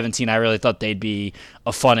 16 and 17, I really thought they'd be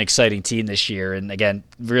a fun, exciting team this year, and again,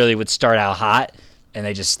 really would start out hot, and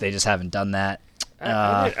they just haven't done that.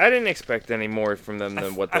 I didn't expect any more from them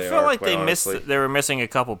than what they are. I feel like quite they honestly. They were missing a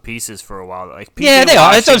couple pieces for a while. Like Yeah, PJ they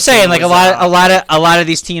are. That's what I'm saying. Like Washington a lot of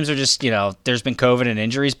these teams are just, there's been COVID and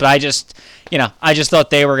injuries, but I just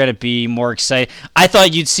thought they were going to be more excited. I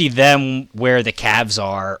thought you'd see them where the Cavs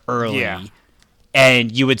are early. Yeah.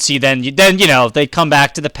 And you would see then they'd come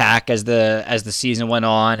back to the pack as the season went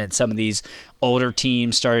on, and some of these older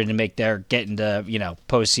teams started to get into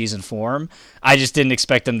postseason form. I just didn't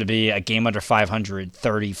expect them to be a game under 500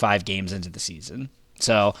 35 games into the season.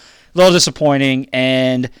 So a little disappointing.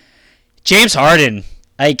 And James Harden,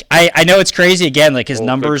 like I know it's crazy again. Like his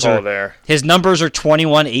numbers are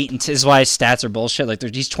 21-8, and this is why his stats are bullshit. Like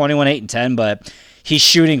he's 21-8-10, but he's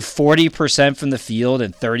shooting 40% from the field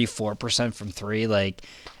and 34% from three. Like,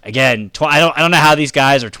 again, I don't know how these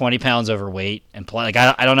guys are 20 pounds overweight and play. Like,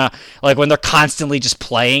 I don't know. Like when they're constantly just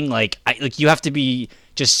playing, like you have to be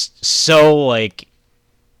just so like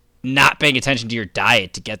not paying attention to your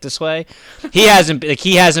diet to get this way. He hasn't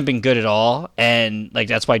been good at all, and like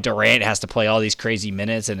that's why Durant has to play all these crazy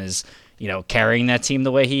minutes and is carrying that team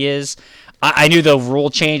the way he is. I knew the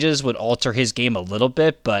rule changes would alter his game a little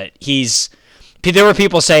bit, but there were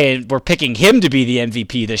people saying we're picking him to be the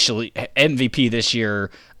MVP this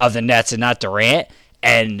year of the Nets and not Durant,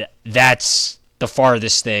 and that's the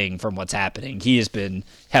farthest thing from what's happening. He has been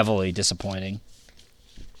heavily disappointing.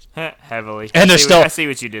 Heavily. And I see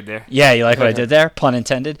what you did there. Yeah, you like what I did there? Pun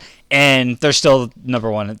intended. And they're still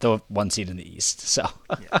the one seed in the East. So,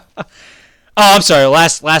 oh, I'm sorry.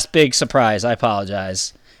 Last big surprise. I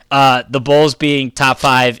apologize. The Bulls being top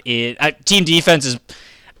 5 in team defense is.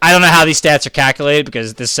 I don't know how these stats are calculated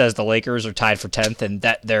because this says the Lakers are tied for 10th and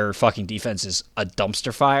that their fucking defense is a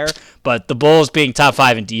dumpster fire. But the Bulls being top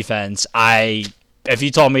 5 in defense, if you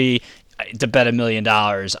told me to bet $1 million,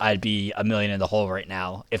 I'd be $1 million in the hole right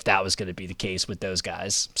now if that was going to be the case with those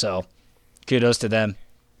guys. So kudos to them.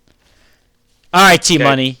 All right,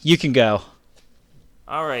 T-Money, you can go.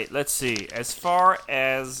 All right, let's see. As far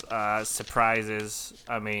as surprises,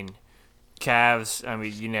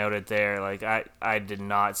 Cavs, you nailed it there. Like I did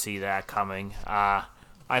not see that coming. I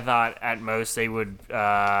thought at most they would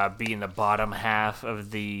be in the bottom half of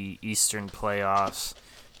the Eastern playoffs.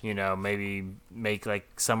 Maybe make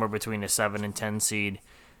like somewhere between a 7 and 10 seed.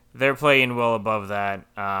 They're playing well above that.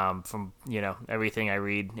 From everything I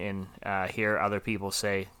read and hear other people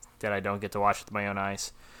say that I don't get to watch with my own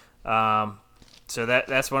eyes. So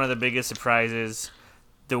that's one of the biggest surprises.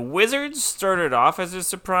 The Wizards started off as a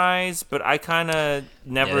surprise, but I kind of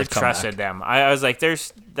never trusted them. I was like,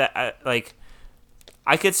 there's that.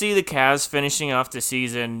 I could see the Cavs finishing off the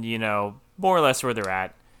season, more or less where they're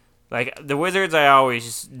at. Like the Wizards, I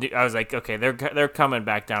was like, okay, they're coming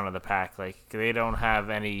back down to the pack. Like they don't have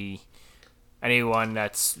anyone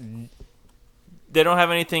that's. They don't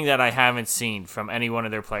have anything that I haven't seen from any one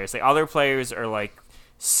of their players. Like other players are like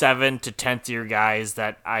 7th to 10th tier guys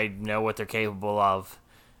that I know what they're capable of.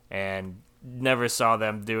 And never saw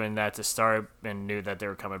them doing that to start and knew that they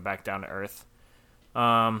were coming back down to earth.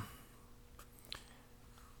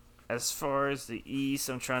 As far as the East,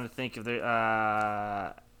 I'm trying to think of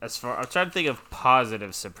I'm trying to think of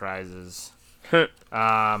positive surprises. There's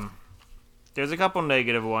a couple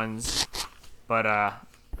negative ones, but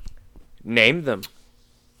name them.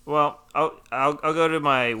 Well, I'll go to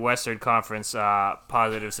my Western Conference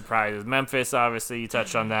positive surprises. Memphis, obviously, you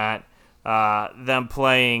touched on that. Them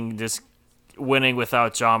playing, just winning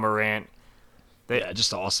without Ja Morant.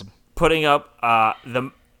 Just awesome. Putting up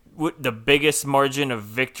the biggest margin of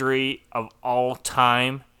victory of all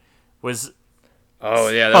time was. Oh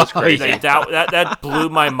yeah, that was crazy. That blew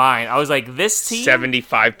my mind. I was like, this team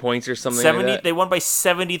 75 points or something. 70. Like that. They won by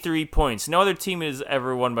 73 points. No other team has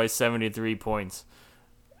ever won by 73 points,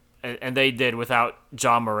 and they did without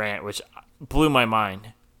Ja Morant, which blew my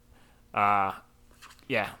mind. Yeah.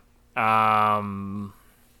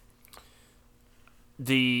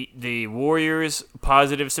 The Warriors,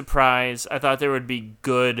 positive surprise. I thought they would be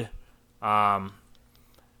good.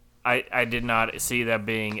 I did not see them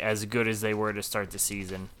being as good as they were to start the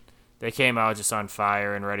season. They came out just on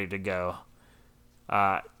fire and ready to go.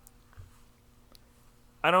 I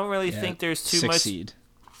don't really think there's too much. Seed.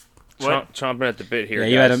 Chomping at the bit here. Yeah,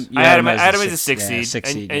 you had him. I had him as a 6 seed.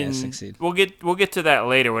 6 seed. And 6 seed. We'll get to that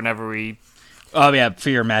later whenever we. Oh yeah, for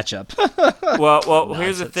your matchup. Well,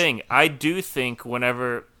 here's the thing. I do think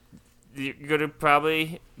whenever you're gonna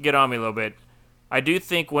probably get on me a little bit. I do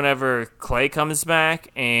think whenever Clay comes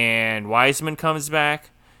back and Wiseman comes back,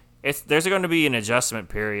 there's going to be an adjustment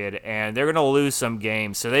period, and they're going to lose some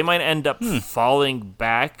games, so they might end up falling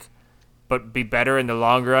back but be better in the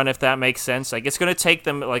long run, if that makes sense. Like, it's going to take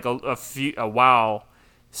them like a while,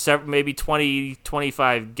 maybe 20,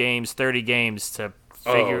 25 games, 30 games to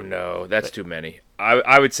figure. Oh no, that's too many.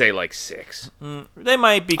 I would say like 6. They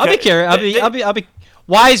might be. I'll be curious. I'll be.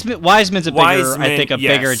 Wiseman's a bigger, I think,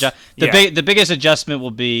 bigger adjustment. The biggest adjustment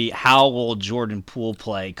will be how will Jordan Poole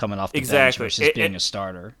play coming off the bench versus being a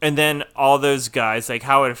starter. And then all those guys, like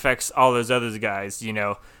how it affects all those other guys, you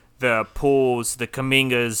know, the Pools, the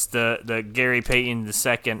Kumingas, the Gary Payton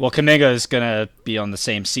II. Well, Kuminga is gonna be on the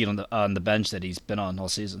same seat on the bench that he's been on all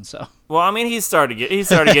season. So. Well, I mean, he's starting to get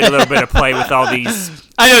a little bit of play with all these.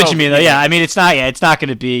 I know what you mean, though. Yeah, I mean, it's not going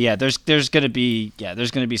to be. Yeah, there's going to be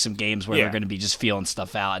some games where they're going to be just feeling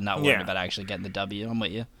stuff out and not worrying about actually getting the W. I'm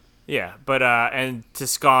with you. Yeah, but and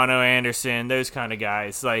Toscano, Anderson, those kind of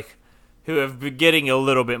guys, like who have been getting a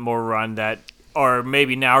little bit more run that are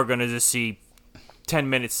maybe now are going to just see 10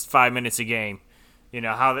 minutes, 5 minutes a game. You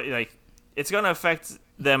know how it's going to affect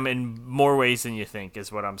them in more ways than you think,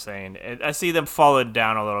 is what I'm saying. I see them falling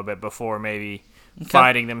down a little bit before maybe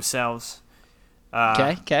finding themselves.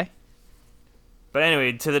 Okay. But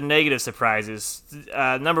anyway, to the negative surprises,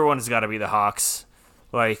 number one has got to be the Hawks.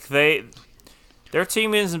 Like their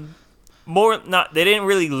team is they didn't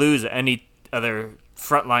really lose any other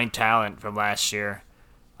frontline talent from last year.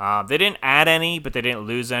 They didn't add any, but they didn't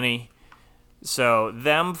lose any. So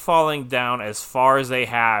them falling down as far as they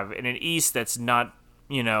have in an East that's not,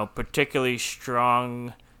 you know, particularly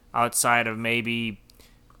strong outside of maybe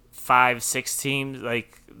 5-6 teams,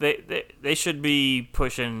 like they should be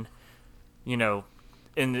pushing, you know,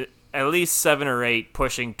 at least 7 or 8,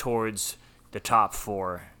 pushing towards the top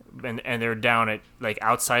 4, and they're down at like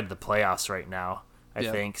outside the playoffs right now. I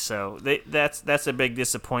think so. That's a big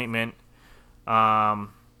disappointment.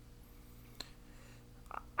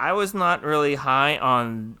 I was not really high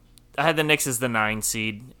on. I had the Knicks as the 9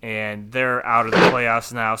 seed, and they're out of the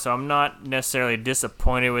playoffs now, so I'm not necessarily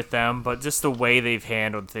disappointed with them, but just the way they've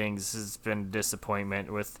handled things has been a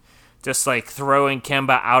disappointment, with just like throwing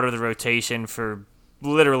Kemba out of the rotation for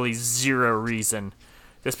literally zero reason.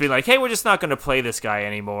 Just be like, hey, we're just not going to play this guy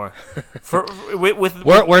anymore.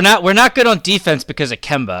 We're not good on defense because of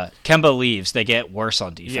Kemba. Kemba leaves, they get worse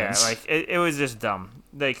on defense. Yeah, like it was just dumb.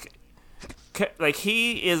 Like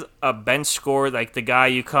he is a bench scorer, like the guy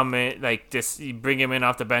you come in, like just you bring him in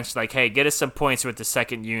off the bench, like, hey, get us some points with the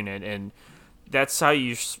second unit, and that's how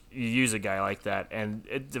you use a guy like that. And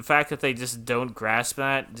the fact that they just don't grasp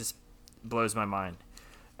that just blows my mind.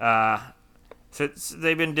 So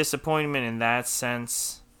they've been disappointment in that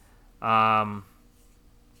sense. One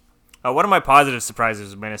of my positive surprises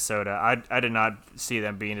was Minnesota. I did not see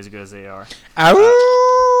them being as good as they are.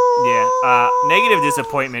 Yeah. Negative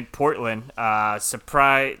disappointment, Portland. Not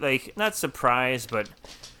surprised, but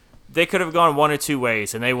they could have gone one or two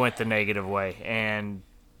ways, and they went the negative way. And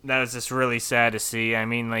that was just really sad to see. I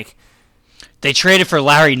mean, like... They traded for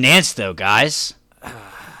Larry Nance, though, guys.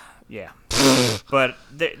 Yeah. But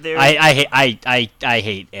they're... I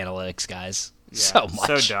hate analytics, guys. Yeah, so much.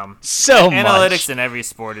 So dumb. So much. Analytics in every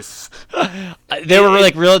sport is... They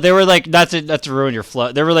were like not to ruin your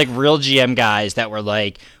flow. There were like real GM guys that were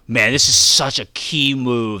like, man, this is such a key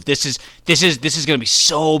move. This is gonna be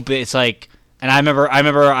so big. It's like, and I remember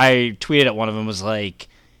I tweeted at one of them, was like,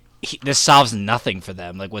 this solves nothing for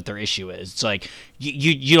them. Like what their issue is. It's like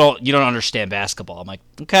you don't understand basketball. I'm like,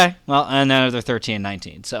 okay, well, and then they're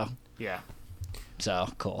 13-19. So yeah. So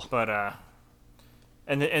cool. But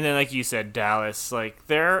and then like you said, Dallas, like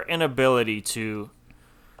their inability to.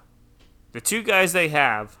 The two guys they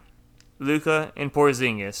have, Luka and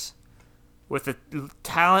Porzingis, with the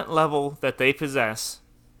talent level that they possess,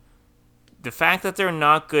 the fact that they're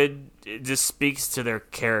not good, it just speaks to their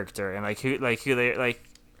character and who they.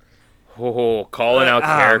 Oh, calling out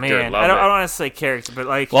character. Man. Love I don't it. want to say character, but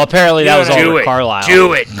like. Well, apparently that was all over Carlisle.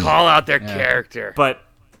 Do it. Call out their character. But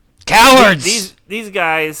cowards. These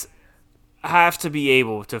guys have to be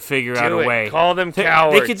able to figure out a way. Call them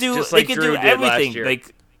cowards. They could do. Just like they could Drew do did everything. last year.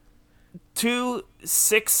 Like 2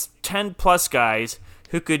 6 10+ guys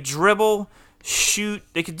who could dribble, shoot.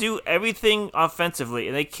 They could do everything offensively,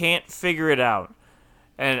 and they can't figure it out.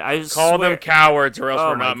 And I just call swear, them cowards, or else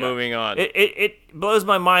oh we're my not God. moving on. It blows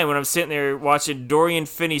my mind when I'm sitting there watching Dorian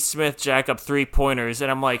Finney-Smith jack up 3-pointers, and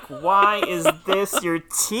I'm like, why is this your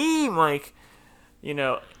team? Like, you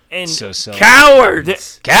know, and So silly.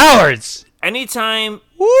 Cowards. Cowards. anytime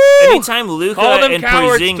Call Luka them and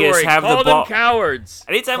cowards, Porzingis Tori. have Call the them ball, cowards.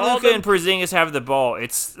 anytime Call Luka them- and Porzingis have the ball,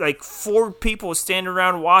 it's like 4 people standing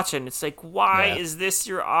around watching. It's like, why Yeah. is this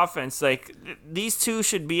your offense? Like these two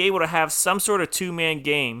should be able to have some sort of 2-man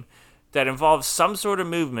game that involves some sort of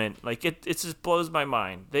movement, like it just blows my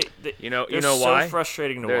mind. They're why? so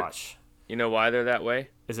frustrating to watch. You know why they're that way?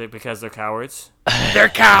 Is it because they're cowards? They're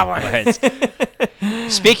cowards.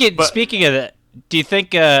 Speaking of that, do you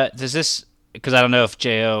think does this? Because I don't know if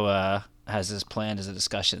Jo has this planned as a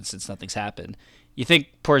discussion since nothing's happened. You think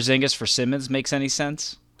Porzingis for Simmons makes any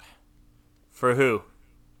sense? For who?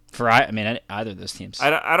 For either of those teams.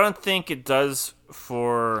 I don't think it does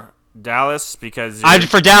for Dallas because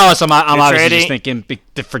for Dallas, I'm obviously trading, just thinking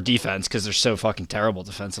for defense because they're so fucking terrible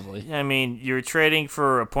defensively. I mean, you're trading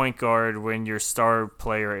for a point guard when your star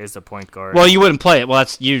player is a point guard. Well, you wouldn't play it. Well,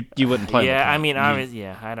 that's you wouldn't play. Yeah, it. I mean, I don't.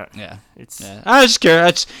 Yeah, it's. Yeah. I was just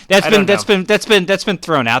curious. That's been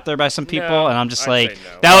thrown out there by some people, and I'm just like,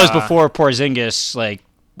 no. that was before Porzingis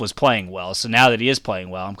was playing well. So now that he is playing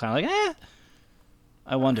well, I'm kind of like,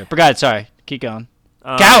 I wonder. But God, sorry, keep going.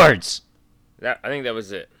 Cowards. I think that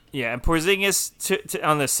was it. Yeah, and Porzingis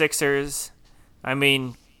on the Sixers, I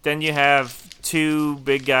mean, then you have two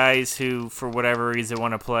big guys who, for whatever reason,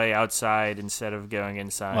 want to play outside instead of going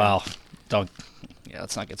inside. Well,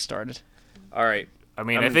 let's not get started. All right. I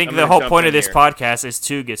mean, I think the whole point of this podcast is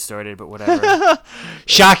to get started, but whatever.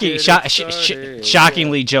 Shockingly,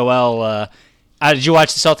 Joel, did you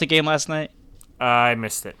watch the Celtic game last night? I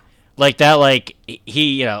missed it. Like that,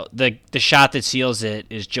 he, the shot that seals it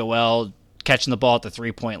is Joel catching the ball at the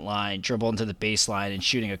 3-point line, dribbling to the baseline, and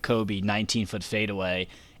shooting a Kobe 19-foot fadeaway.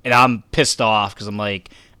 And I'm pissed off because I'm like,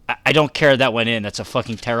 I don't care that went in. That's a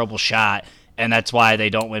fucking terrible shot, and that's why they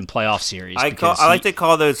don't win playoff series. I like to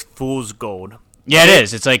call those fool's gold. Yeah, it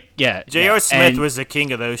is. It's like, yeah. J.R. Smith was the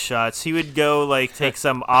king of those shots. He would go, take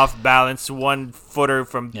some off-balance 1-footer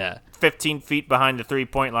from 15 feet behind the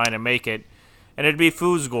 3-point line and make it, and it'd be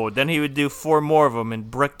fool's gold. Then he would do 4 more of them and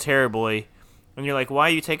brick terribly. And you're like, why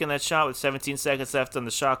are you taking that shot with 17 seconds left on the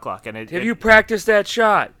shot clock? And have you practiced that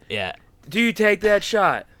shot? Yeah. Do you take that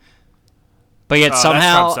shot? But yet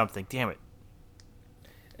somehow that's from something. Damn it.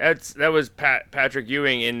 That was Patrick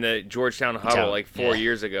Ewing in the Georgetown huddle 4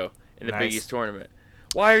 years ago in the Big East tournament.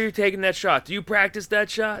 Why are you taking that shot? Do you practice that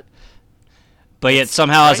shot? But yet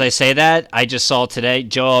somehow, as I say that, I just saw today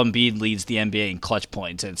Joel Embiid leads the NBA in clutch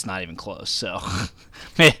points, and it's not even close. So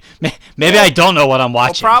maybe I don't know what I'm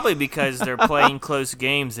watching. Well, probably because they're playing close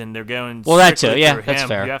games and they're going. Well, that too. Yeah, through that's him.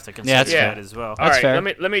 fair. You have to consider that as well. All right, fair.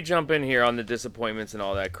 let me jump in here on the disappointments and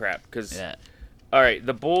all that crap because. Yeah. All right,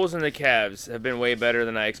 the Bulls and the Cavs have been way better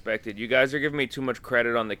than I expected. You guys are giving me too much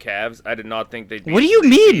credit on the Cavs. I did not think they'd be. What do you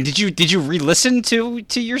mean? Did you re-listen to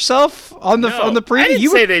yourself on the preview? I didn't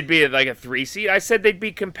say they'd be a 3 seed. I said they'd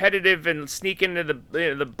be competitive and sneak into the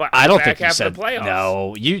I don't back think you half said of the playoffs.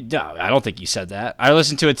 No, I don't think you said that. I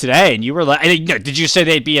listened to it today, and you were like, did you say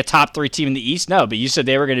they'd be a top 3 team in the East? No, but you said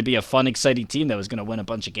they were going to be a fun, exciting team that was going to win a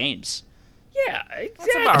bunch of games. Yeah,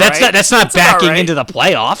 exactly. That's not backing into the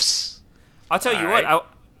playoffs. I'll tell you what.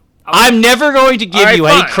 I'm never going to give you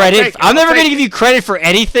any credit. I'm never going to give you credit for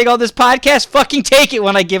anything on this podcast. Fucking take it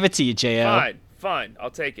when I give it to you, J.O. Fine.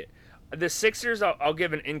 I'll take it. The Sixers, I'll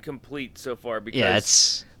give an incomplete so far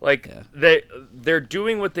because they're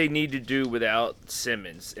doing what they need to do without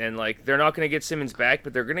Simmons, and they're not going to get Simmons back,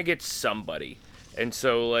 but they're going to get somebody, and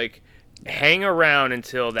so hang around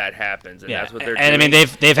until that happens, and that's what they're doing. And I mean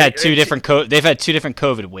they've had two different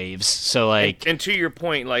COVID waves, so and to your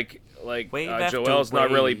point, Joel's not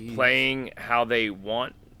really playing how they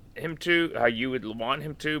want him to, how you would want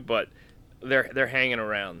him to, but they're hanging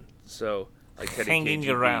around. So hanging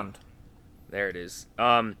around. There it is.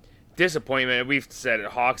 Disappointment. We've said it.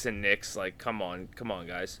 Hawks and Knicks. Come on,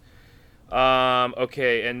 guys.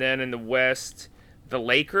 Okay, and then in the West, the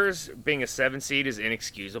Lakers being a 7 seed is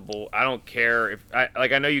inexcusable. I don't care if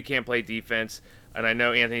I know you can't play defense, and I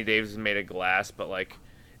know Anthony Davis has made a glass, but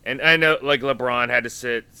and I know LeBron had to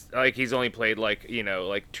sit he's only played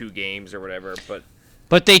 2 games or whatever,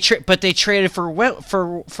 but they traded for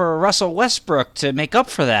Russell Westbrook to make up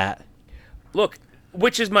for that. Look,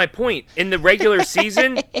 which is my point. In the regular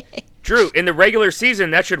season, Drew,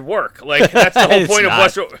 that should work. That's the whole point of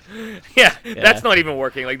Westbrook. Yeah, that's not even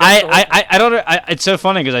working. I don't know. It's so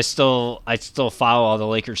funny because I still follow all the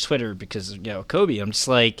Lakers Twitter because Kobe. I'm just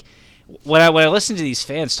when I listen to these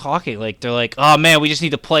fans talking, they're like, "Oh man, we just need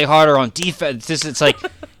to play harder on defense." It's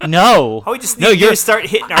no. We just need to start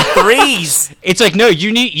hitting our threes. It's no,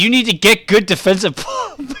 you need to get good defensive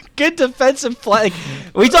play.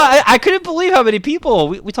 I couldn't believe how many people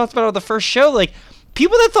we talked about it on the first show.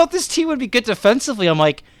 People that thought this team would be good defensively. I'm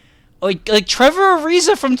like Trevor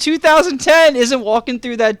Ariza from 2010 isn't walking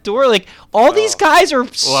through that door. All these guys are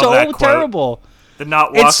so terrible. The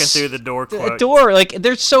not walking through the door quote.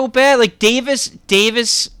 They're so bad. Davis,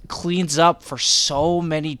 cleans up for so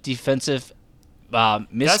many defensive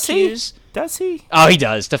miscues. Does he? Oh, he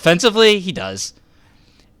does. Defensively, he does.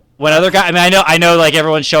 When other guys, I mean, I know, like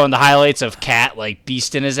everyone's showing the highlights of Cat like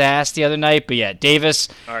beasting his ass the other night, but yeah, Davis.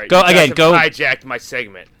 All right, go you guys again. have Go hijacked my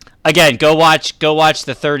segment. again. Go watch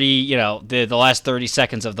the 30. You know, the last 30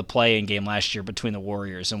 seconds of the play-in game last year between the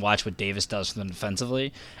Warriors, and watch what Davis does for them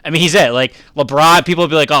defensively. I mean, he's it. Like LeBron, people will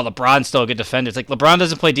be like, "Oh, LeBron's still a good defender." It's like LeBron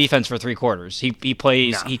doesn't play defense for 3 quarters. He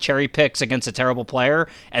plays. No. He cherry picks against a terrible player,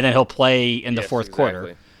 and then he'll play in the Yes, fourth exactly.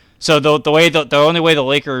 quarter. So the only way the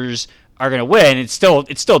Lakers are going to win, it's still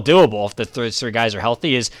doable if the three guys are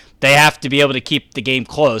healthy, is they have to be able to keep the game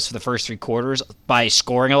close for the first 3 quarters by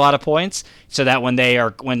scoring a lot of points, so that when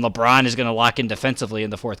LeBron is going to lock in defensively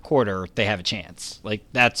in the fourth quarter, they have a chance. Like,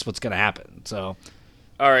 that's what's going to happen. So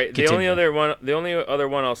All right. The only Continue. other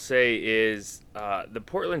one I'll say is the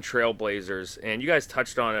Portland Trailblazers, and you guys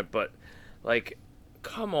touched on it, but like,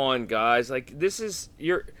 come on, guys! Like,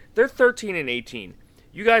 they're 13 and 18.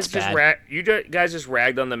 You guys just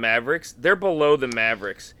ragged on the Mavericks. They're below the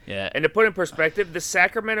Mavericks. Yeah. And to put in perspective, the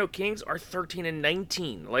Sacramento Kings are 13 and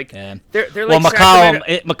 19. Like, Yeah. they're well, like Sacramento.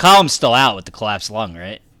 McCollum's still out with the collapsed lung,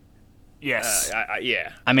 right? Yes.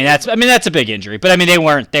 Yeah. I mean that's a big injury, but I mean they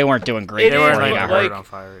weren't doing great It they is, before weren't he like got like- hurt. on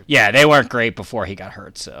fire. Yeah, they weren't great before he got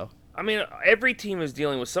hurt. So I mean, every team is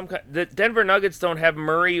dealing with some kind. The Denver Nuggets don't have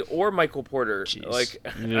Murray or Michael Porter. Jeez. Like,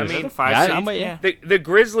 I Yeah. mean, The 5 Yeah, seed. I'm with you. Yeah. the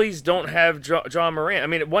Grizzlies don't have John Morant. I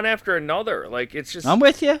mean, one after another. Like, it's just I'm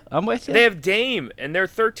with you. they have Dame, and they're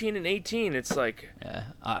 13 and 18. It's like, Yeah,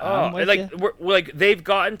 oh, I'm with like you. we're like they've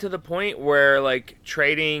gotten to the point where like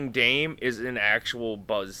trading Dame is an actual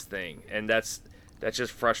buzz thing, and that's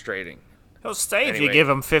just frustrating. He'll stay if Anyway. you give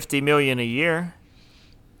him $50 million a year.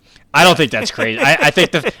 I don't think that's crazy. I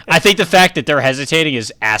think the fact that they're hesitating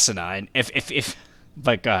is asinine. If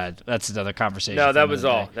but God, that's another conversation. No, for that another was day.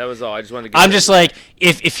 all. That was all. I just wanted to. Get I'm that just in. like,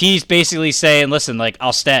 if he's basically saying, listen, like,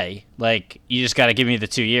 I'll stay. Like, you just got to give me the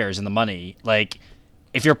 2 years and the money. Like,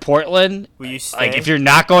 if you're Portland, Will you stay? like, if you're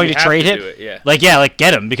not going You to have trade to him, do it, yeah. like,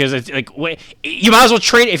 get him, because it's like, you might as well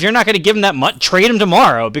trade. If you're not going to give him that much, trade him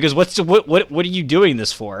tomorrow. Because what are you doing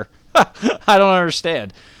this for? I don't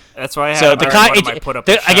understand. That's why I So had the one of my put up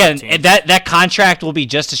again, teams. that contract will be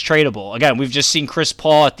just as tradable. Again, we've just seen Chris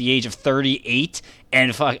Paul at the age of 38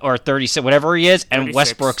 or 36, whatever he is, and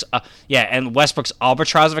 36. Westbrook's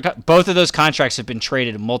albatross of a both of those contracts have been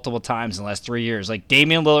traded multiple times in the last 3 years. Like,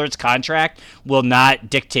 Damian Lillard's contract will not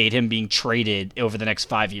dictate him being traded over the next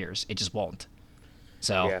 5 years. It just won't.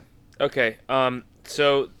 So Yeah. Okay.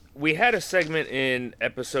 So we had a segment in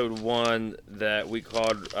episode 1 that we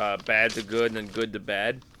called "Bad to Good" and then "Good to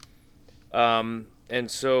Bad," and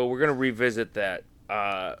so we're gonna revisit that.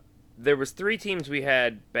 There was 3 teams we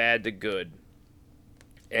had bad to good,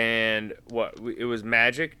 and it was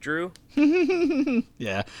Magic, Drew.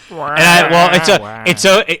 yeah.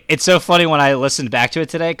 It's so funny when I listened back to it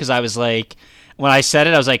today, because I was like, when I said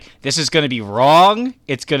it, I was like, this is going to be wrong.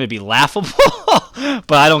 It's going to be laughable,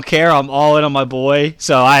 but I don't care. I'm all in on my boy.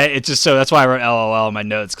 So that's why I wrote LOL in my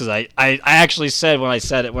notes, because I actually said when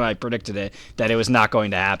I predicted it that it was not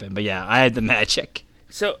going to happen. But yeah, I had the Magic.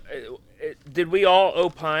 So, did we all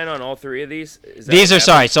opine on all 3 of these? Is that These what are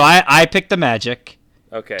sorry. happened? So I picked the Magic.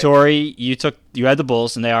 Okay. Tori, you had the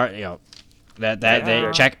Bulls, and they are,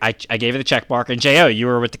 they check. I gave it the check mark, and Jo, you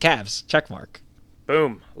were with the Cavs, check mark.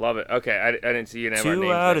 Boom. Love it. Okay. I didn't see you name our names.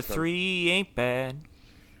 2 out of next time. 3 ain't bad.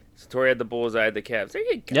 So Tori had the Bulls. I had the Cavs. There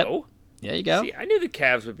you go. Yep. There you go. See, I knew the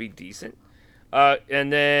Cavs would be decent.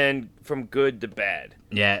 And then from good to bad.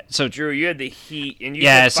 Yeah. So Drew, you had the Heat, and you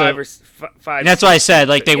Yeah, had so- 5. And that's why I said,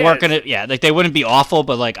 like, they weren't Yes. gonna, like, they wouldn't be awful,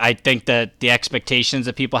 but like, I think that the expectations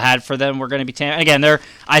that people had for them were gonna be and again,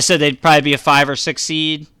 I said they'd probably be a 5 or 6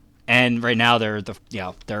 seed, and right now they're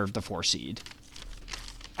the 4 seed.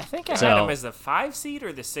 I think I So- had him as the 5 seed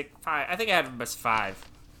or the 6. 5. I think I had him as 5.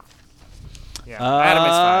 Yeah, I had him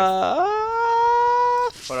as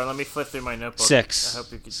 5. Hold on, let me flip through my notebook. 6. I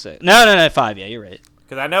hope you can. 6. No, 5. Yeah, you're right.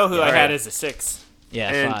 Because I know who I Alright. had as a 6. Yeah,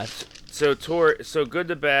 And 5. so so good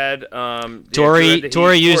to bad. Tori you had the Heat. used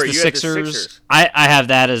Tori, the you had the Sixers. I have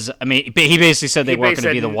that as, I mean, he basically said they He weren't going to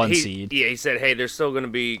basically be the said 1 he- seed. Yeah, he said, hey, they're still going to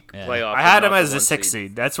be playoff. I had but him not as the a 1 6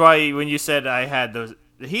 seed. That's why when you said I had the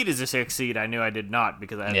Heat as a 6 seed, I knew I did not,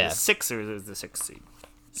 because I had Yeah. the Sixers as the 6 seed.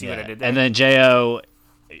 See what I Yeah. did there? And then Jo,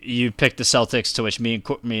 you picked the Celtics, to which me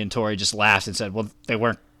and Tori just laughed and said, well, they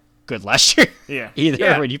weren't good last year. Yeah. Either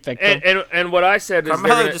Yeah. when you picked them. And what I said is they're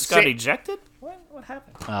Carmelo gonna- just got sa- ejected? What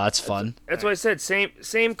happened? That's fun. That's what I said.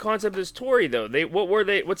 Same concept as Tory though.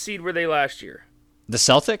 What seed were they last year? The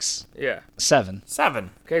Celtics? Yeah. 7.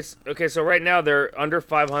 7. Okay. So right now they're under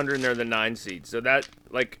 500 and they're the 9 seed. So that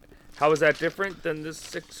how is that different than the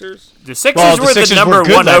Sixers? The Sixers were the number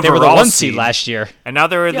good, 1 overall they were the 1 seed seed last year. and now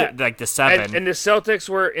they're in the 7. And the Celtics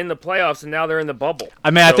were in the playoffs and now they're in the bubble. I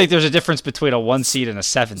mean, I think there's a difference between a 1 seed and a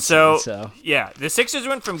 7 So, seed. So yeah, the Sixers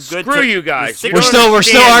went from good Screw to... you guys. the You we're Sixers- don't still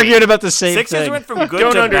understand arguing me. about the same Sixers thing. went from good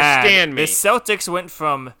Don't to understand bad. me. The Celtics went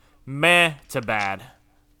from meh to bad.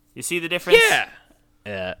 You see the difference? Yeah.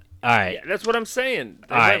 Yeah. All right. Yeah, that's what I'm saying.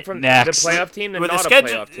 They All went right, from next. the playoff team to With not the a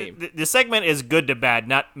schedule, playoff team. the segment is good to bad,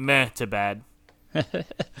 not meh to bad.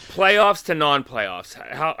 Playoffs to non-playoffs.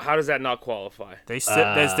 How does that not qualify? They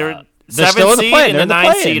they're They're 7 still in the seed play-in. and They're the in the 9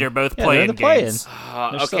 play-in. seed are both Yeah, they're in playing the play-in. games.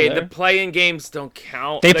 They're still Okay, there. the play-in games don't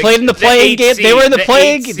count. They Like, played in the playing 8 game. They were in the seed,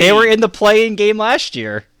 playing. 8 They were seed. in the playing game last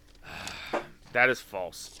year. That is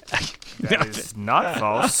false. That is not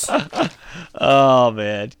false. Oh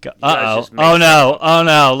man. guys Uh just oh. made Oh no. Oh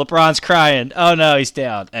no. LeBron's crying. Oh no, he's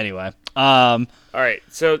down. Anyway. All right,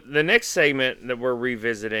 so the next segment that we're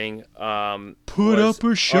revisiting. Put was up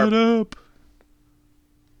or shut our- up.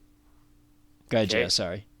 Go ahead, Okay. Joe.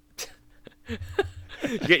 Sorry.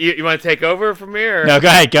 You want to take over from here? or- No, go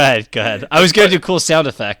ahead. I was gonna do cool sound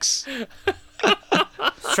effects.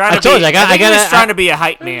 Trying to told be, you, I think he gotta- was trying to be a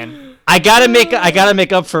hype man. I gotta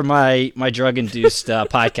make up for my drug induced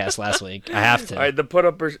podcast last week. I have to. All right, the put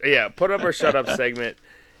up or shut up segment.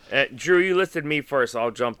 Drew, you listed me first.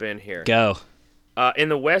 I'll jump in here. Go. In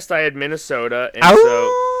the West, I had Minnesota, and Ow!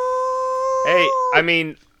 so hey, I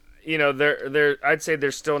mean, they're I'd say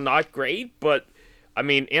they're still not great, but I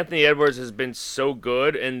mean, Anthony Edwards has been so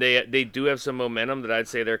good, and they do have some momentum that I'd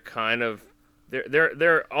say they're kind of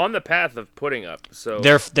they're on the path of putting up. So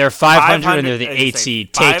They're 500 and they're the I'd 8 say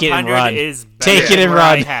seed. Take it and 500 run. is Take better it and than where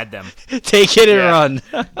I run. had them. Take it and Yeah. run.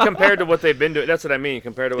 compared to what they've been doing, that's what I mean.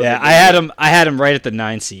 Compared to what Yeah, they've been I had him right at the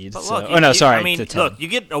 9 seed. But So. look, Oh no, sorry. I mean, to 10. look, you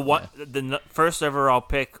get the first overall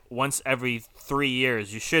pick once every 3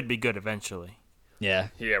 years. You should be good eventually. Yeah.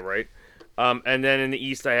 Yeah, right. And then in the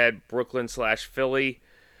East, I had Brooklyn/Philly.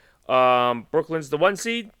 Brooklyn's the 1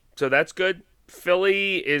 seed, so that's good.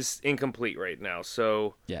 Philly is incomplete right now,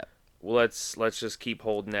 so Yeah. let's just keep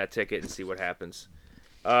holding that ticket and see what happens.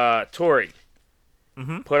 Tori,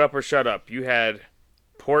 put up or shut up. You had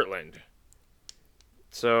Portland,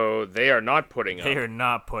 so they are not putting up. They are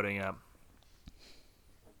not putting up.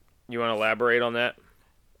 You want to elaborate on that?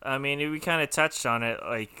 I mean, we kind of touched on it.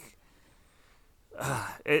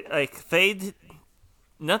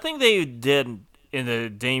 Nothing they did in the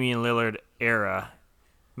Damian Lillard era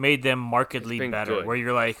made them markedly It's been better. good. Where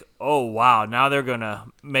you're like, oh wow, now they're gonna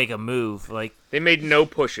make a move. Like They made no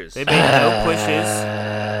pushes. they made no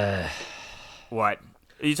pushes. What?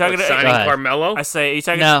 Are you talking What, about? signing Go ahead. Carmelo? I say, you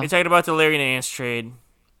talking? No. You talking about the Larry Nance trade?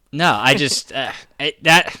 No, I just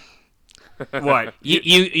that What?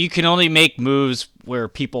 you can only make moves where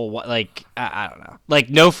people like I don't know. Like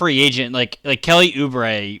no free agent like Kelly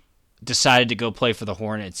Oubre decided to go play for the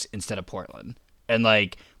Hornets instead of Portland. And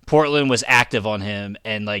like Portland was active on him,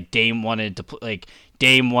 and like Dame wanted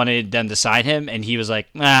them to sign him, and he was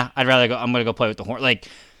like, "Nah, I'd rather go. I'm gonna go play with the Hornets." Like,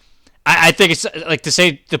 I think it's like to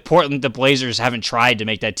say the Blazers haven't tried to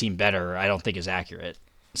make that team better. I don't think is accurate.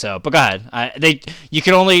 So, but go ahead. You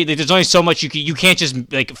can only there's only so much you can't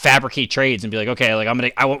just like fabricate trades and be like, okay, like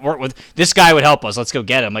I want work with this guy would help us. Let's go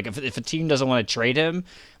get him. Like if a team doesn't want to trade him,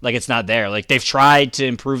 like it's not there. Like they've tried to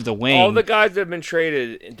improve the wing. All the guys that have been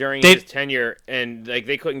traded during his tenure, and like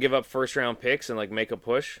they couldn't give up first round picks and like make a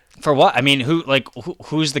push. For what? I mean,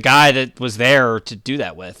 who's the guy that was there to do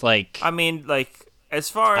that with? Like, I mean, like as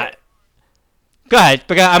far. go ahead,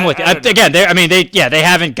 but I'm with you. I don't know. Again, they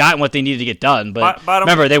haven't gotten what they needed to get done. But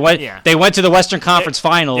remember, they went to the Western Conference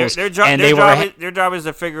Finals, and their job is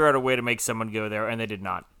to figure out a way to make someone go there, and they did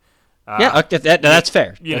not. That's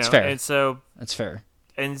fair. That's fair. And so that's fair.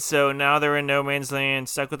 And so now they're in no man's land,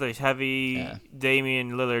 stuck with a heavy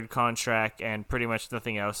Damian Lillard contract and pretty much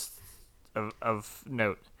nothing else of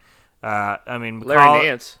note. I mean, Larry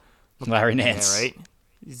Nance. Larry Nance, yeah, right?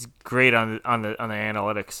 He's great on the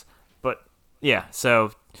analytics, but yeah.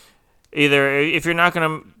 So either if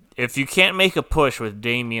you can't make a push with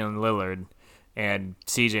Damian Lillard and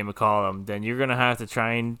CJ McCollum, then you're gonna have to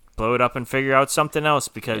try and blow it up and figure out something else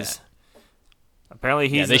because. Apparently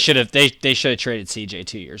he's. Yeah, they should have traded CJ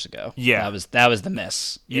 2 years ago. Yeah, that was the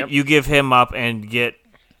miss. You give him up and get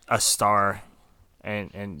a star,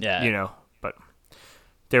 and but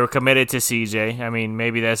they were committed to CJ. I mean,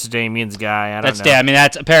 maybe that's Damian's guy. I don't know. Yeah, I mean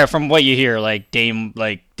that's apparent from what you hear. Like Dame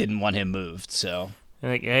didn't want him moved, so.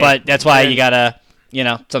 Like, hey, but that's why you gotta.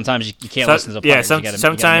 sometimes you can't listen to the players.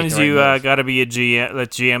 Sometimes you got to be a GM. Let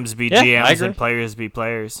GMs be GMs and players be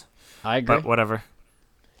players. I agree. But whatever.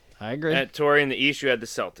 I agree. At Tori, in the East, you had the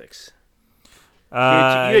Celtics. You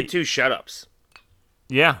had 2 shut-ups.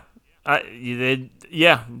 Yeah. They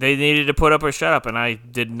needed to put up or shut up, and I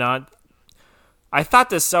did not. I thought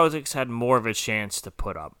the Celtics had more of a chance to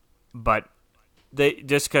put up, but they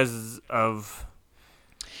just because of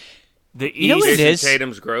the East. You know what it is?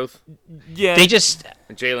 Tatum's growth. Yeah, they just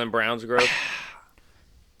Jaylen Brown's growth.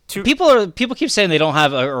 People keep saying they don't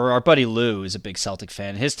have, or our buddy Lou is a big Celtic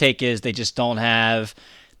fan. His take is they just don't have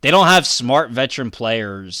smart veteran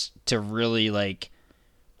players to really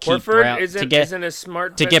Horford isn't a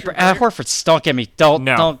smart veteran player? Horford,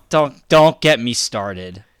 don't get me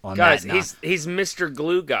started on guys, that. he's Mr.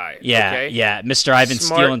 Glue Guy. Yeah, okay? yeah, Mr. I've been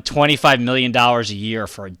stealing $25 million a year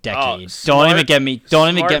for a decade. Don't even get me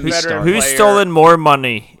started. Who's stolen more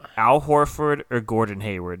money, Al Horford or Gordon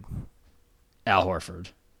Hayward? Al Horford.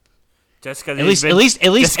 Just because at least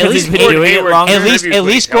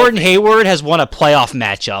Gordon Hayward has won a playoff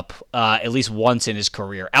matchup at least once in his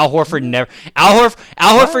career. Al Horford never. Al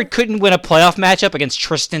Horford couldn't win a playoff matchup against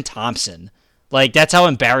Tristan Thompson. That's how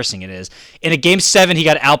embarrassing it is. In a Game 7, he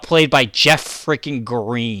got outplayed by Jeff freaking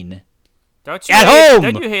Green. Don't you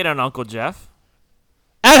hate on Uncle Jeff?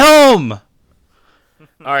 At home. All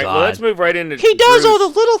right, well, let's move right into. He does all the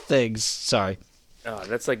little things. Sorry. Oh,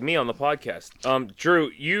 that's like me on the podcast.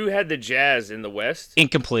 Drew, you had the Jazz in the West.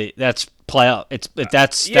 Incomplete. That's playoff.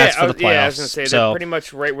 That's for the playoffs. Yeah, I was gonna say they're pretty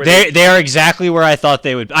much right where they are exactly where I thought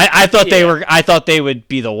they would. I thought they would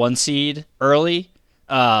be the 1 seed early.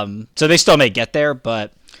 So they still may get there,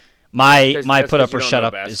 but my put up or shut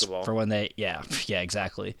up is for when they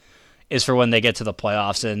exactly is for when they get to the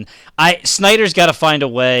playoffs. And Snyder's got to find a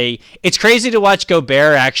way. It's crazy to watch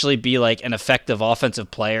Gobert actually be an effective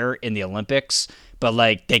offensive player in the Olympics, but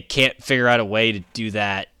they can't figure out a way to do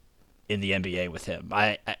that in the NBA with him.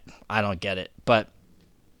 I don't get it, but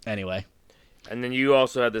anyway. And then you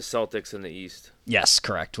also had the Celtics in the East. Yes,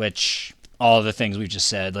 correct. Which all of the things we've just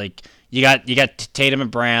said, you got Tatum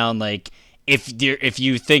and Brown. If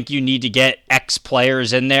you think you need to get X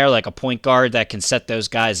players in there, like a point guard that can set those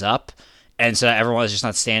guys up, and so everyone's just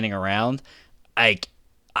not standing around,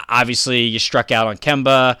 obviously you struck out on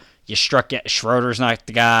Kemba. Schroeder's not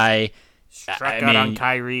the guy. Struck out on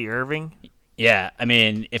Kyrie Irving. Yeah, I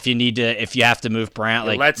mean, if you have to move Brown,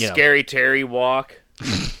 let Scary Terry walk.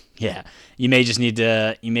 Yeah, you may just need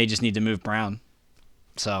to move Brown.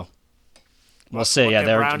 So we'll see. Yeah,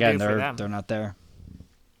 they're not there.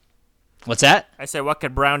 What's that? I said, what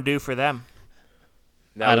could Brown do for them?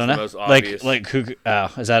 I don't know. Most obvious. Who?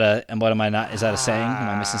 Is that a? And what am I not? Is that a saying? Am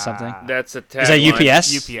I missing something? That's a tagline. Is that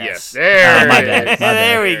UPS? UPS. Yes. There. My bad.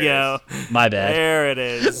 There we go. My bad. There it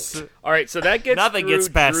is. All right, so that gets nothing gets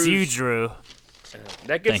past you, Drew.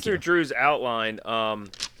 That gets through Drew's outline.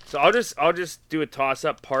 So I'll just do a toss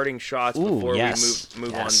up, parting shots before we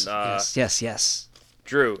move on. Yes.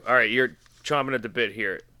 Drew, all right, you're chomping at the bit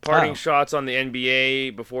here. Parting shots on the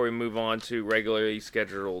NBA before we move on to regularly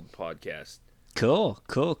scheduled podcast. Cool.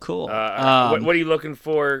 What are you looking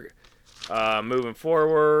for moving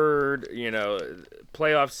forward?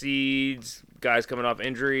 Playoff seeds, guys coming off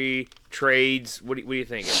injury, trades. What are you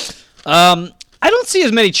thinking? I don't see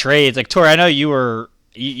as many trades. Tori, I know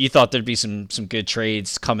you thought there'd be some good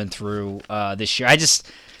trades coming through this year. I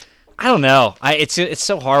don't know. It's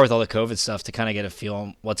so hard with all the COVID stuff to kind of get a feel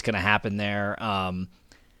on what's going to happen there.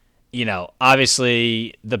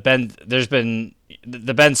 Obviously the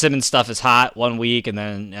Ben Simmons stuff is hot 1 week, and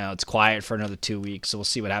then it's quiet for another 2 weeks. So we'll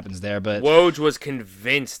see what happens there. But Woj was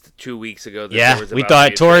convinced 2 weeks ago. That we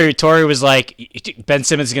thought Tori was like, Ben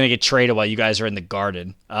Simmons is going to get traded while you guys are in the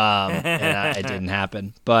Garden, and it didn't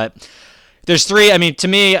happen. But there's three. I mean, to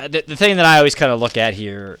me, the thing that I always kind of look at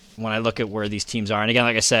here when I look at where these teams are, and again,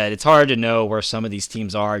 like I said, it's hard to know where some of these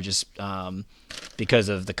teams are just because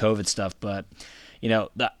of the COVID stuff. But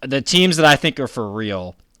the teams that I think are for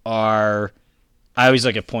real are. I always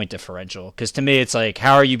look at point differential because to me it's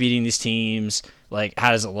how are you beating these teams?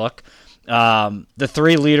 How does it look? The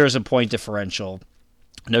three leaders in point differential,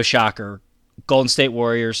 no shocker, Golden State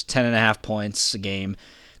Warriors 10.5 points a game,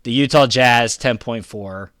 the Utah Jazz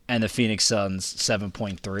 10.4, and the Phoenix Suns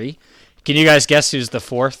 7.3. Can you guys guess who's the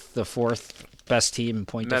fourth best team in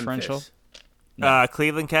point differential?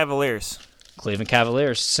 Cleveland Cavaliers. Cleveland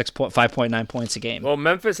Cavaliers 5.9 points a game. Well,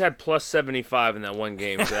 Memphis had plus 75 in that one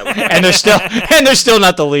game, so that was and they're still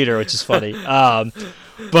not the leader, which is funny.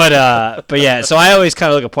 But yeah, so I always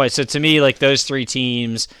kind of look at points. So to me, those three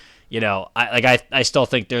teams, I still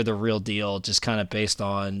think they're the real deal, just kind of based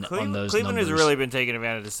on those Cleveland numbers. has really been taking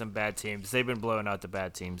advantage of some bad teams. They've been blowing out the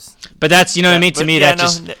bad teams. But that's, you know what I mean? To me, that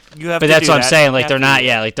just. You have But to that's do what I'm that. saying. You Like have they're to not. do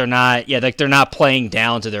Yeah, that. like they're not. Yeah, like they're not playing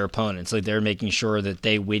down to their opponents. Like they're making sure that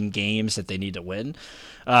they win games that they need to win.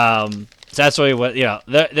 So that's really what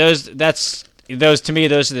those to me.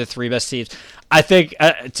 Those are the three best teams. I think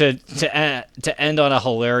to end on a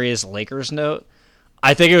hilarious Lakers note.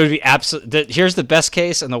 I think it would be absolute. Here's the best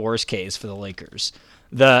case and the worst case for the Lakers.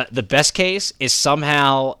 The best case is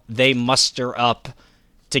somehow they muster up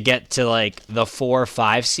to get to like the 4 or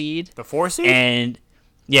 5 seed. The 4 seed? And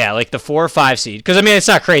yeah, like the 4 or 5 seed. Because I mean, it's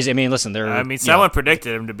not crazy. I mean, listen, someone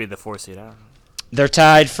predicted him to be the 4 seed. I don't know. They're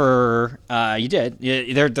tied for. You did.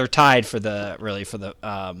 Yeah, they're tied for the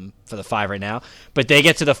 5 right now. But they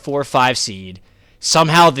get to the 4 or 5 seed.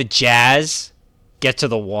 Somehow the Jazz get to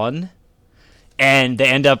the 1. And they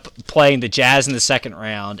end up playing the Jazz in the second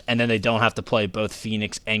round, and then they don't have to play both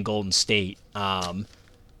Phoenix and Golden State to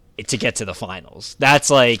get to the finals. That's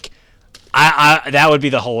like, that would be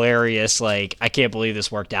the hilarious. Like, I can't believe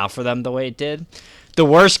this worked out for them the way it did. The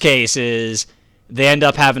worst case is they end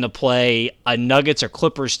up having to play a Nuggets or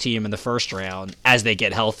Clippers team in the first round as they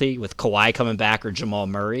get healthy, with Kawhi coming back or Jamal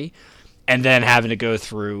Murray, and then having to go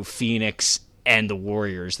through Phoenix and the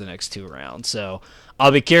Warriors the next 2 rounds. So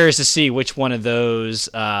I'll be curious to see which one of those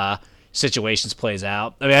situations plays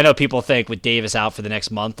out. I mean, I know people think with Davis out for the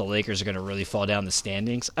next month, the Lakers are going to really fall down the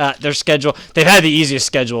standings. Their schedule, they've had one of the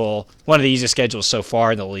easiest schedules so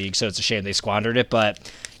far in the league, so it's a shame they squandered it.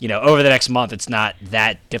 But, over the next month, it's not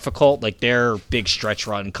that difficult. Like, their big stretch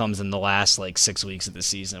run comes in the last, 6 weeks of the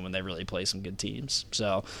season when they really play some good teams.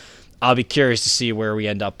 So I'll be curious to see where we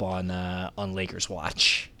end up on Lakers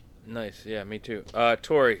watch. Nice. Yeah, me too.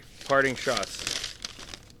 Tori, parting shots.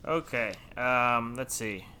 Okay, let's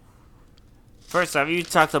see. First off, you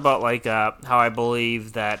talked about how I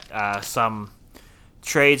believe that some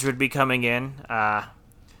trades would be coming in.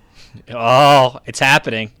 It's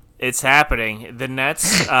happening. It's happening. The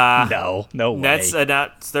Nets. No way. Nets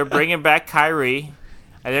announced they're bringing back Kyrie.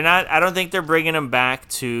 I don't think they're bringing him back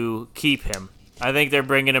to keep him. I think they're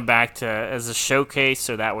bringing him back as a showcase,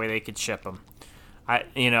 so that way they could ship him.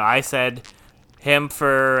 I said him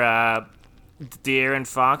for De'Aaron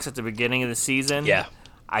Fox at the beginning of the season. Yeah,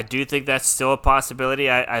 I do think that's still a possibility.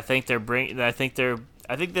 I think they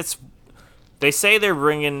say they're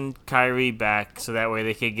bringing Kyrie back so that way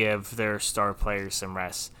they could give their star players some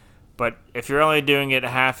rest. But if you're only doing it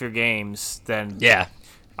half your games, then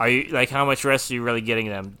are you how much rest are you really getting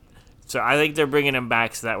them? So I think they're bringing him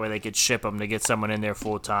back so that way they could ship him to get someone in there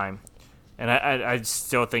full time. And I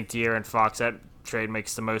still think De'Aaron Fox, that trade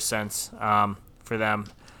makes the most sense for them.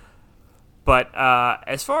 But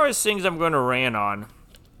as far as things I'm going to rant on,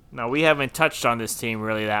 now we haven't touched on this team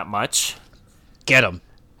really that much. Get him.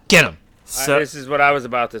 So, this is what I was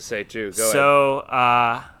about to say too. Go ahead.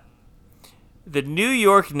 So the New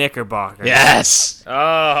York Knickerbockers. Yes.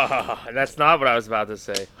 Oh, that's not what I was about to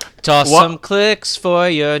say. Toss some clicks for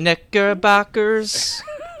your Knickerbockers.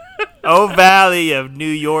 Oh, Valley of New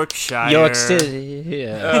Yorkshire. York City.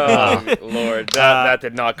 Yeah. Oh, Lord. That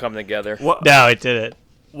did not come together. No, it didn't.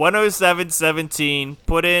 107.17.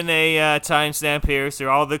 Put in a timestamp here so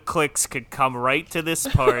all the clicks could come right to this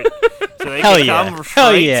part. So they can come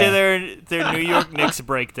straight to their New York Knicks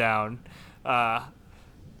breakdown.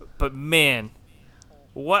 But man,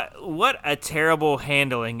 what a terrible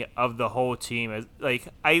handling of the whole team.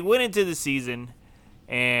 I went into the season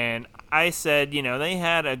and I said, they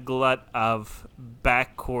had a glut of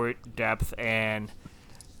backcourt depth, and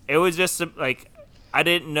it was just I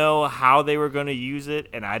didn't know how they were going to use it,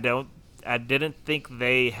 and I didn't think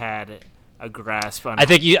they had a grasp on. I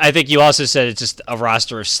think you also said it's just a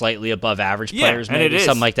roster of slightly above average players, and maybe it is.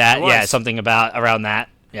 something like that. It was. Yeah, something around that.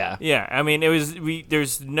 Yeah. Yeah, I mean,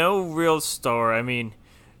 there's no real star. I mean,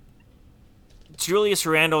 Julius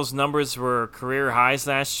Randle's numbers were career highs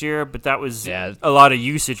last year, but that was a lot of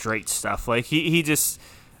usage rate stuff. He just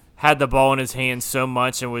had the ball in his hands so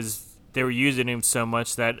much, and they were using him so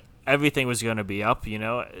much that everything was going to be up,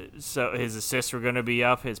 So his assists were going to be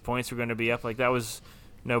up, his points were going to be up. That was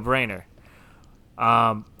no-brainer.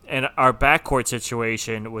 And our backcourt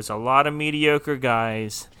situation was a lot of mediocre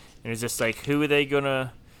guys, and it's just who are they going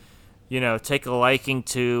to, take a liking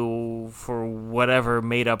to for whatever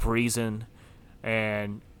made-up reason.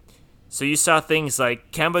 And so you saw things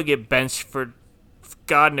like Kemba get benched for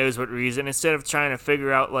God knows what reason, instead of trying to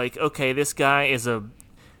figure out, okay, this guy is a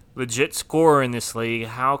legit scorer in this league.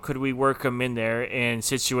 How could we work him in there in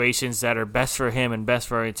situations that are best for him and best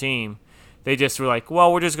for our team? They just were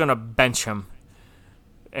we're just going to bench him.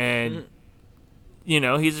 And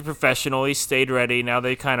he's a professional. He stayed ready. Now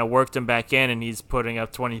they kind of worked him back in, and he's putting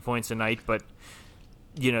up 20 points a night. But,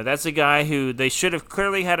 that's a guy who they should have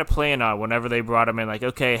clearly had a plan on whenever they brought him in. Like,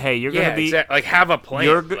 okay, hey, you're going to be like have a plan.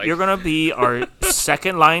 You're going to be our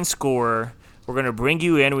second line scorer. We're going to bring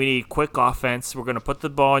you in. We need quick offense. We're going to put the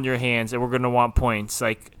ball in your hands, and we're going to want points.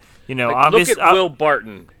 Like, obviously, look at Will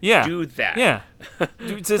Barton. Yeah, do that. Yeah,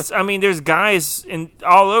 there's guys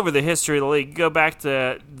all over the history of the league. Go back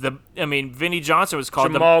to Vinnie Johnson was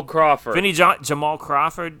called Jamal Crawford. Jamal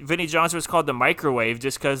Crawford. Vinnie Johnson was called the microwave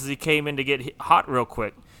just because he came in to get hot real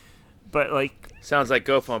quick. But sounds like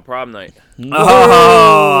Go on prom night.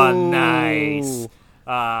 Oh, nice.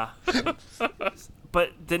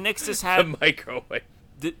 But the Knicks just had the microwave.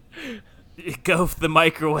 Go for the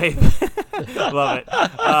microwave. Love it.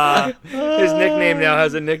 His nickname now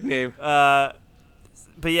has a nickname. But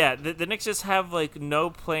yeah, the Knicks just have no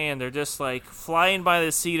plan. They're just flying by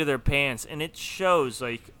the seat of their pants, and it shows.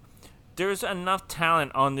 There's enough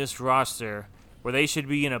talent on this roster where they should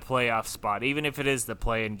be in a playoff spot, even if it is the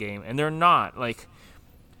play-in game, and they're not.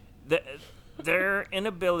 Their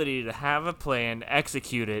inability to have a plan,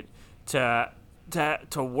 execute it, to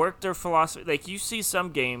work their philosophy. You see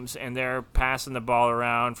some games and they're passing the ball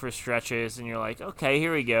around for stretches and you're like, okay,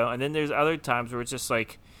 here we go. And then there's other times where it's just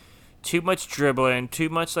too much dribbling, too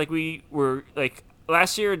much we were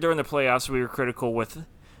last year during the playoffs we were critical with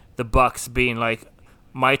the Bucks being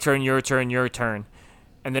my turn, your turn, your turn.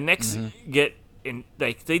 And the Knicks get in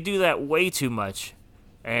they do that way too much.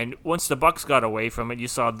 And once the Bucks got away from it, you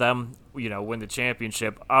saw them, win the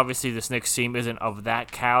championship. Obviously this Knicks team isn't of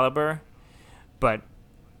that caliber. But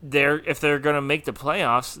if they're going to make the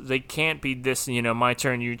playoffs, they can't be this, my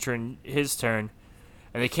turn, your turn, his turn.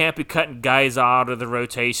 And they can't be cutting guys out of the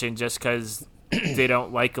rotation just because they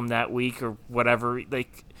don't like them that week or whatever.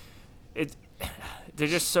 They're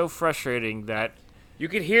just so frustrating that... You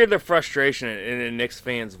could hear the frustration in a Knicks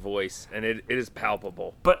fan's voice, and it is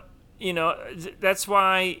palpable. But, that's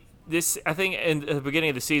why I think in the beginning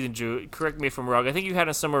of the season, Drew, correct me if I'm wrong, I think you had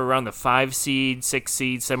him somewhere around the 5 seed, 6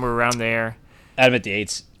 seed, somewhere around there. I had him at the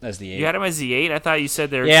 8s. As the 8. You had him as the 8? I thought you said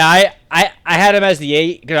there. Yeah, I had him as the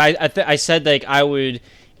 8 because I said I would,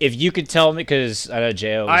 if you could tell me, because I know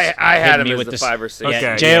Jo was I had him me as with the 5 or 6.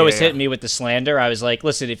 Yeah, Jo was hitting me with the slander. I was like,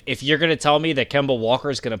 listen, if you're gonna tell me that Kemba Walker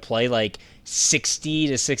is gonna play 60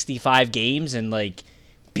 to 65 games and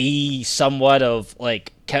be somewhat of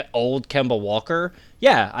old Kemba Walker,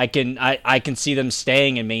 yeah, I can see them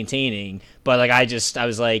staying and maintaining. But I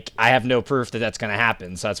was like, I have no proof that that's gonna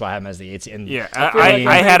happen, so that's why I have him as the 8. And yeah,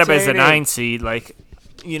 I had him as the 9 seed. Yeah,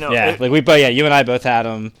 you and I both had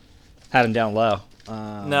him down low.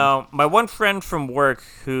 No, my one friend from work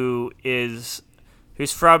who's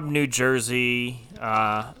from New Jersey,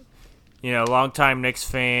 longtime Knicks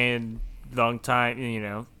fan, went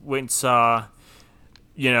and saw,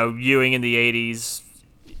 Ewing in the 80s,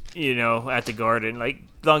 at the Garden,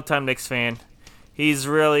 longtime Knicks fan. He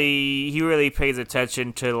really pays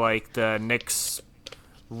attention to the Knicks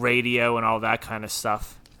radio and all that kind of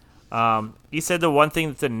stuff. He said the one thing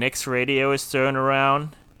that the Knicks radio is throwing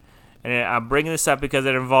around, and I'm bringing this up because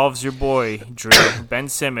it involves your boy Drew Ben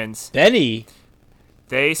Simmons. Benny.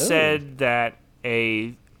 They said that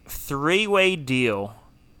a 3-way deal.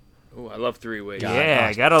 Oh, I love 3-way.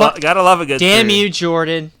 Yeah, gotta love a good. Damn 3. you,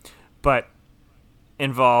 Jordan. But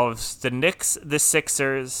involves the Knicks, the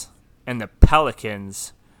Sixers, and the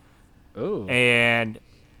Pelicans. Ooh. And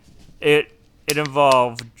it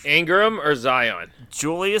involved Ingram or Zion?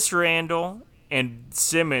 Julius Randle and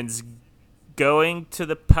Simmons going to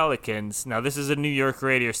the Pelicans. Now, this is a New York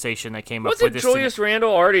radio station that came up with this. Wasn't Julius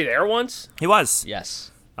Randle already there once? He was.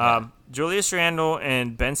 Yes. Julius Randle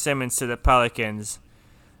and Ben Simmons to the Pelicans,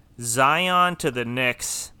 Zion to the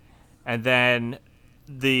Knicks, and then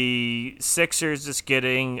the Sixers just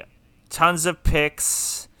getting tons of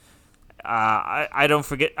picks. I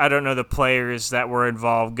don't know the players that were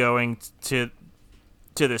involved going to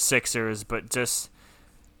the Sixers, but just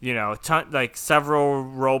several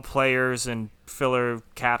role players and filler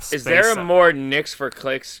cap space. Is there a more Knicks for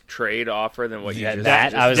clicks trade offer than what you just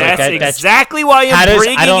that? I was that's like, exactly why I'm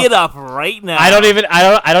bringing it up right now. I don't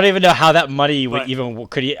even know how that money would I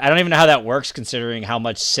don't even know how that works considering how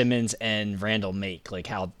much Simmons and Randall make,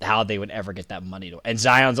 how they would ever get that money and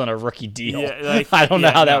Zion's on a rookie deal. Yeah, I don't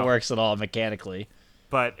know how that works at all mechanically.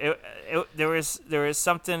 But there was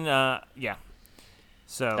something.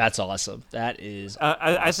 So that's awesome. That is. Awesome.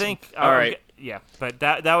 I think. All right. Yeah, but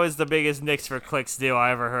that was the biggest Knicks for clicks deal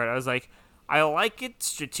I ever heard. I was like, I like it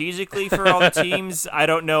strategically for all the teams. I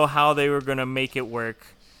don't know how they were gonna make it work,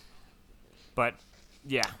 but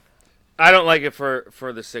yeah. I don't like it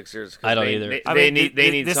for the Sixers. 'Cause I don't they, either. They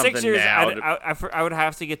need the something Sixers, now. I would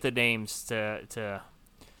have to get the names to.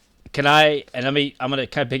 Can I? And I'm gonna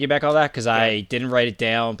kind of piggyback on that because I didn't write it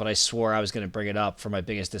down, but I swore I was gonna bring it up for my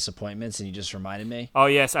biggest disappointments, and you just reminded me. Oh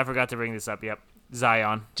yes, I forgot to bring this up. Yep,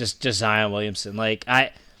 Zion. Just Zion Williamson. Like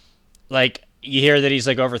you hear that he's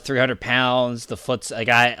like over 300 pounds. The foot's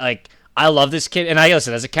I love this kid, and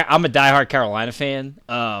listen I'm a diehard Carolina fan.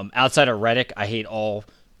 Outside of Redick, I hate all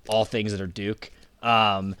things that are Duke.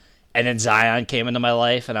 And then Zion came into my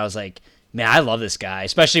life, and I was like, man, I love this guy,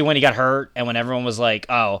 especially when he got hurt and when everyone was like,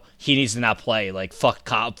 oh, he needs to not play. Like,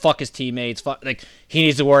 fuck his teammates. He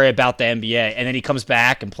needs to worry about the NBA. And then he comes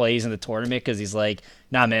back and plays in the tournament because he's like,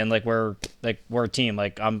 nah, man, we're a team. I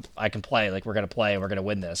can play. We're going to play and we're going to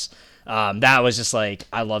win this. That was just I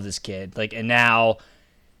love this kid. And now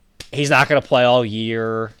he's not going to play all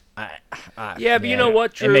year. But you know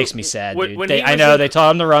what, Drew? It makes me sad, dude. I know they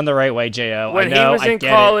taught him to run the right way, Jo. When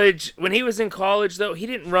he was in college, though, he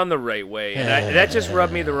didn't run the right way, and that just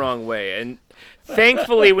rubbed me the wrong way. And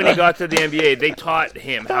thankfully, when he got to the NBA, they taught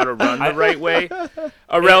him how to run the right way,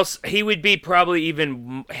 or else he would be probably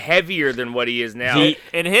even heavier than what he is now.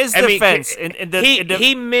 In his defense,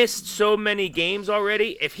 he missed so many games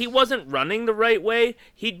already. If he wasn't running the right way,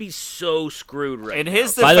 he'd be so screwed right now. In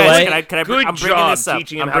his defense, by the way, I'm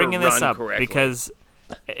bringing this up because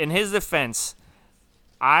in his defense,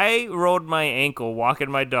 I rolled my ankle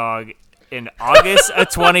walking my dog in August of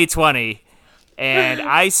 2020. And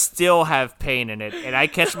I still have pain in it. And I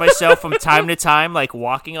catch myself from time to time,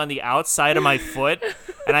 walking on the outside of my foot.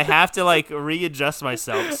 And I have to, readjust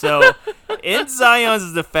myself. So, in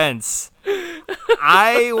Zion's defense,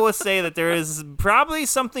 I will say that there is probably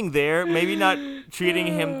something there. Maybe not teaching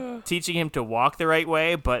him to walk the right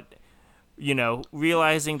way, but,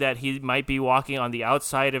 realizing that he might be walking on the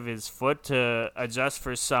outside of his foot to adjust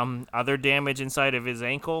for some other damage inside of his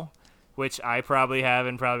ankle, which I probably have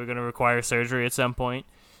and probably going to require surgery at some point.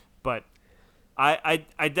 But I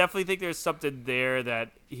definitely think there's something there that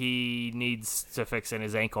he needs to fix in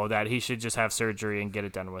his ankle that he should just have surgery and get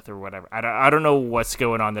it done with or whatever. I don't know what's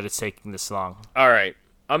going on that it's taking this long. All right.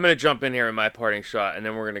 I'm going to jump in here in my parting shot, and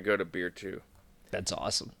then we're going to go to beer 2. That's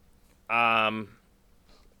awesome. A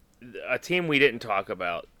team we didn't talk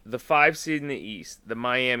about. The 5 seed in the East, the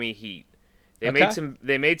Miami Heat. They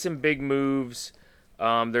made some big moves.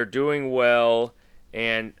 They're doing well,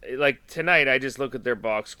 and tonight I just look at their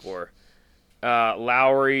box score.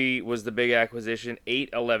 Lowry was the big acquisition, 8,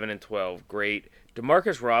 11, and 12, great.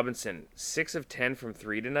 DeMarcus Robinson, 6 of 10 from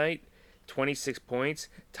 3 tonight, 26 points.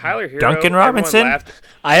 Tyler Hero, Duncan Robinson.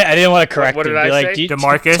 I didn't want to correct what him. What did I say?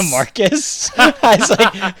 DeMarcus. I was like,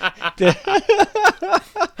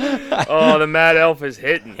 oh, the Mad Elf is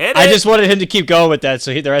hitting. I just wanted him to keep going with that,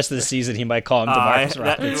 so the rest of the season he might call him DeMarcus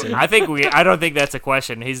Robinson. I don't think that's a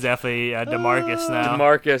question. He's definitely DeMarcus now.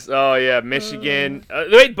 DeMarcus. Oh yeah, Michigan.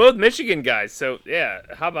 Wait, both Michigan guys. So yeah,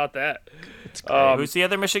 how about that? Who's the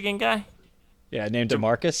other Michigan guy? Yeah, named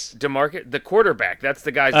DeMarcus. DeMarcus, the quarterback. That's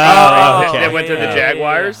the guy that went to the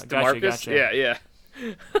Jaguars. DeMarcus. Yeah.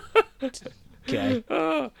 Okay.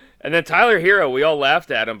 And then Tyler Hero, we all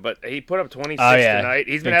laughed at him, but he put up 26 tonight.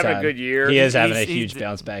 He's been having a good year. He is having a huge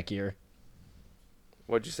bounce back year.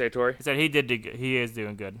 What'd you say, Tori? He said he is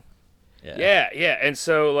doing good. Yeah. And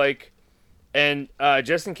so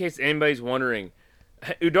just in case anybody's wondering,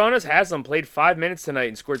 Udonis Haslem played 5 minutes tonight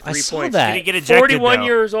and scored 3 points. Did he get ejected, 41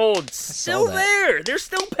 years old, still there. They're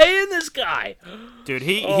still paying this guy. Dude,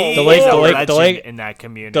 he's a legend in that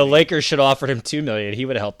community. The Lakers should have offered him $2 million. He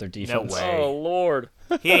would have helped their defense. No way. Oh Lord.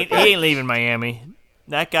 He ain't leaving Miami.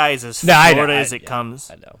 That guy is as Florida as it comes.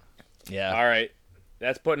 I know. Yeah. All right.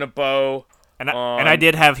 That's putting a bow. And I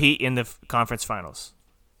did have Heat in the conference finals.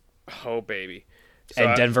 Oh baby. So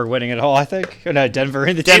and Denver winning it all, I think. Or no, Denver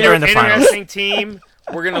in the finals. Interesting team.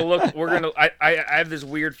 I have this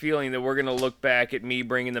weird feeling that we're gonna look back at me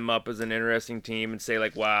bringing them up as an interesting team and say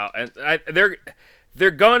wow, and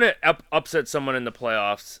they're gonna upset someone in the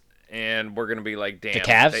playoffs, and we're gonna be like, damn. The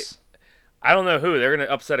Cavs. I don't know who. They're gonna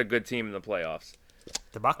upset a good team in the playoffs.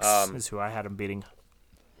 The Bucks is who I had them beating.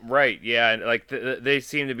 Right. Yeah. And they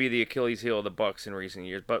seem to be the Achilles heel of the Bucks in recent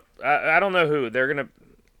years, but I don't know who they're gonna.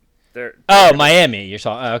 Miami. You're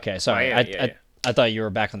talking. Okay, sorry. Miami, I thought you were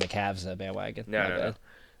back on the Cavs bandwagon. No.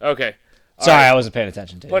 Okay. Sorry, I wasn't paying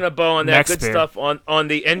attention to you. Putting a bow on that. Next good beer. stuff on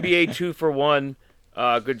the NBA 2-for-1.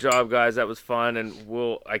 Good job, guys. That was fun, and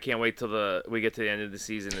I can't wait till we get to the end of the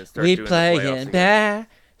season and start doing the playoffs again.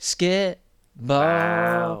 Basketball.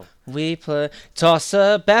 Wow. We toss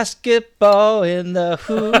a basketball in the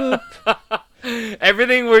hoop.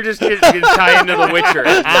 Everything we're just going to tie into The Witcher.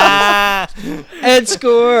 And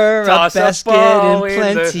score Toss a a basket ball and in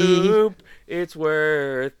the plenty. hoop. It's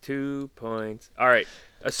worth 2 points. All right.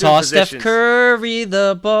 Assume Toss Steph positions. Curry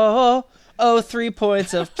the ball. Oh, 3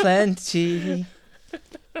 points of plenty.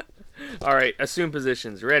 All right. Assume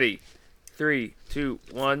positions. Ready? 3, 2,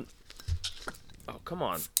 1. Oh, come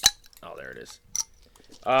on. Oh, there it is.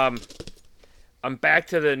 I'm back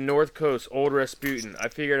to the North Coast, Old Rasputin. I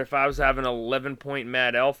figured if I was having an 11-point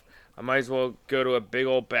Mad Elf, I might as well go to a big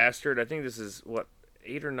old bastard. I think this is,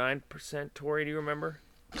 8 or 9%, Tori, do you remember?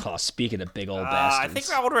 Oh, speaking of big old I bastards.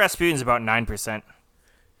 think Old Rasputin's about 9%.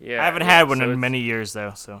 Yeah. I haven't had one so in it's many years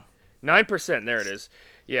though. So 9%, there it is.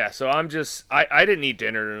 Yeah, so I'm just, I didn't eat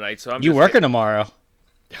dinner tonight, so I'm You just... working tomorrow?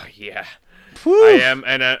 Yeah. Whew. I am,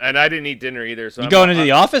 and I didn't eat dinner either. So You I'm, going into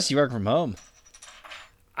the office? You work from home.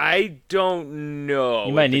 I don't know.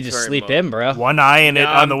 You might at the need to current sleep moment. in, bro. one eye in it No,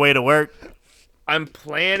 on the way to work. I'm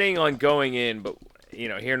planning on going in, but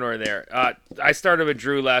here nor there. I started with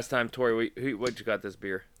Drew last time. Tori, what you got this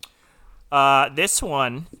beer? This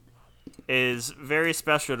one is very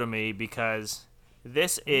special to me because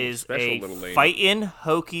this is special a little lady. Fightin'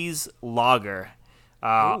 Hokies lager.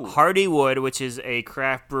 Hardywood, which is a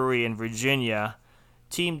craft brewery in Virginia,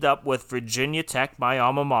 teamed up with Virginia Tech, my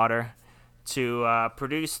alma mater, to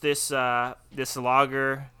produce this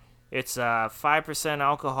lager. It's 5%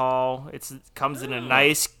 alcohol. It comes in a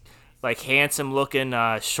nice, handsome looking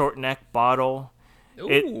short neck bottle.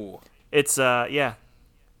 Ooh. It's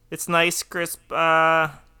it's nice, crisp.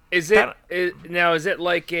 Is it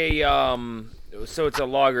like a so it's a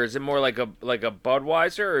lager? Is it more like a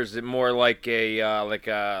Budweiser, or is it more like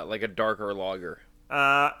a darker lager?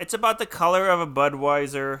 It's about the color of a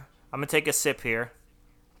Budweiser. I'm gonna take a sip here.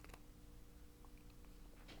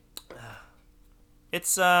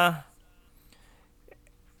 It's the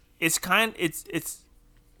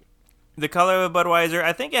color of a Budweiser.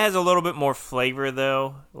 I think it has a little bit more flavor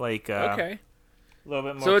though. Okay. A little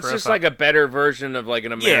bit more. So it's just like a better version of like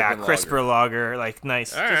an American lager. crisper lager,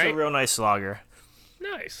 nice, All just right. a real nice lager.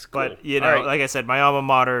 Nice. Cool. But All right. like I said, my alma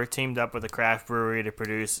mater teamed up with a craft brewery to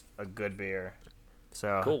produce a good beer.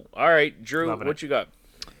 So Cool. All right, Drew, Loving what it. you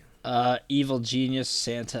got? Evil genius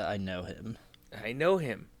Santa, I know him. I know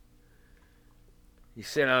him. He's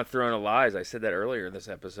sitting out throwing of lies. I said that earlier in this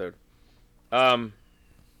episode.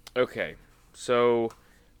 Okay. So,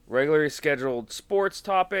 regularly scheduled sports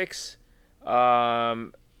topics.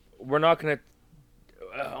 We're not going to...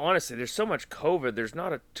 honestly, there's so much COVID. There's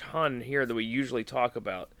not a ton here that we usually talk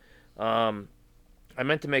about. I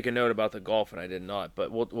meant to make a note about the golf, and I did not, but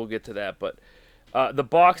we'll get to that. But the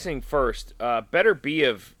boxing first. Better be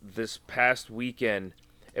of this past weekend.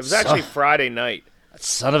 It was actually Friday night. That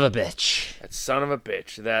son of a bitch. That son of a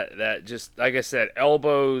bitch. That just, like I said,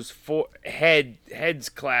 elbows, heads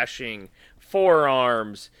clashing,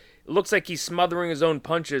 forearms. It looks like he's smothering his own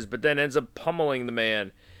punches, but then ends up pummeling the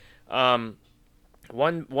man. Won by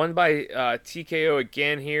TKO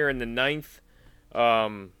again here in the 9th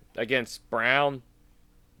against Brown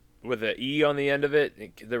with an E on the end of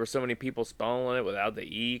it. There were so many people spelling it without the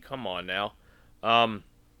E. Come on now.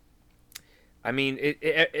 I mean,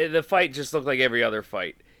 the fight just looked like every other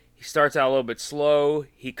fight. He starts out a little bit slow.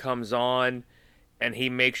 He comes on, and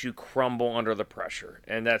he makes you crumble under the pressure.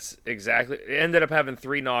 And that's exactly... It ended up having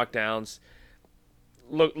 3 knockdowns.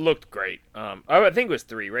 Looked great. I think it was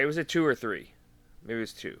 3, right? Was it 2 or 3? Maybe it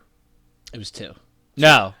was 2. It was 2.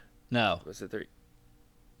 No. Was it 3?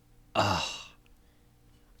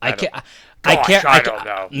 I can't. I don't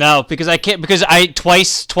know. No, because I can't. Because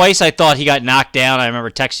twice I thought he got knocked down. I remember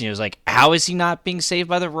texting you. I was like, "How is he not being saved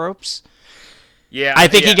by the ropes?" Yeah, I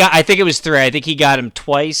think he got. I think it was 3. I think he got him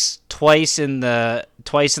twice in the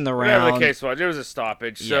Whatever round. the case was, it was a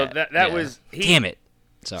stoppage. So that was... Damn it!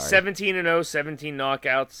 Sorry. 17-0, 17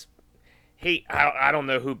 knockouts. Hey, I don't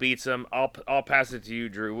know who beats him. I'll pass it to you,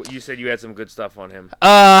 Drew. You said you had some good stuff on him.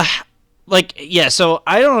 So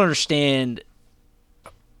I don't understand.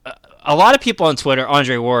 A lot of people on Twitter,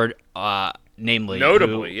 Andre Ward, namely,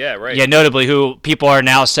 Notably, yeah, right. Yeah, notably, who people are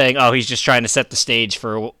now saying, oh, he's just trying to set the stage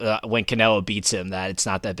for when Canelo beats him, that it's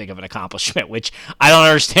not that big of an accomplishment, which I don't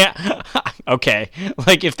understand. Okay,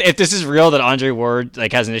 if this is real that Andre Ward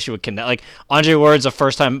has an issue with Canelo, Andre Ward's a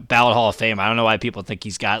first-time ballot Hall of Fame. I don't know why people think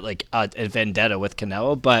he's got a vendetta with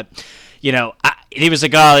Canelo, but he was a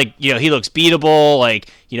guy he looks beatable,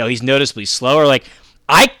 he's noticeably slower,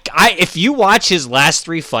 if you watch his last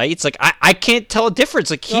 3 fights, I can't tell a difference.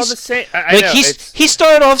 He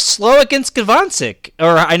started off slow against Gavancic,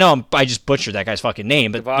 or I know I just butchered that guy's fucking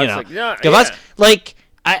name, but Gavancic, Gavancic,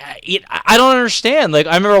 I don't understand. Like,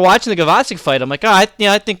 I remember watching the Gavacic fight. I'm like, I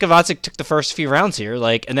think Gavacic took the first few rounds here.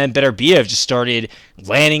 Like, and then Beterbiev just started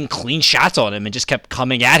landing clean shots on him and just kept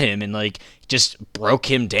coming at him and like just broke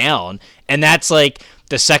him down. And that's like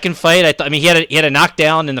the second fight. I mean, he had a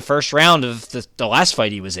knockdown in the first round of the last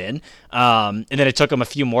fight he was in. And then it took him a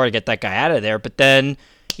few more to get that guy out of there. But then,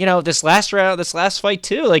 this last fight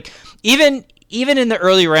too. Like, even in the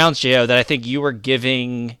early rounds, Jo, that I think you were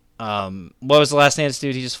giving. What was the last name of this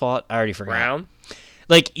dude he just fought? I already forgot. Brown.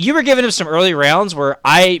 Like, you were giving him some early rounds where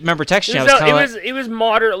I remember texting you. It was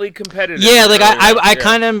moderately competitive. Yeah, like I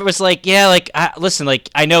kind of was like, yeah, like listen, like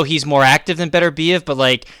I know he's more active than Beterbiev, but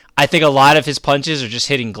like I think a lot of his punches are just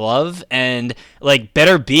hitting glove, and like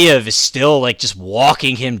Beterbiev is still like just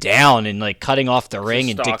walking him down and like cutting off the ring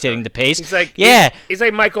and dictating the pace. He's like, yeah, he's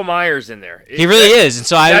like Michael Myers in there. He really is, and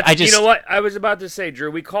so I just, you know what I was about to say,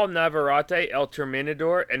 Drew. We call Navarrete El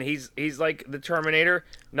Terminador, and he's like the Terminator,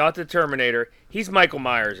 not the Terminator. He's Michael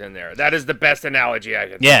Myers in there. That is the best analogy I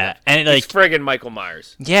can. Yeah, and like he's friggin' Michael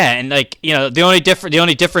Myers. Yeah, and like the only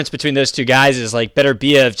difference between those two guys is like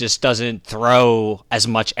Beterbiev just doesn't throw as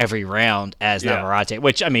much every round as Navarrete.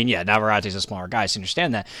 Which I mean, Navarrete's a smaller guy, so I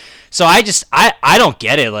understand that. So I don't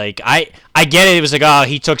get it. Like I get it. It was like, oh,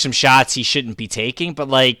 he took some shots he shouldn't be taking, but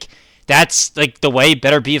like. That's like the way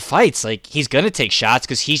Beterbiev fights. Like he's gonna take shots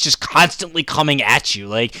because he's just constantly coming at you.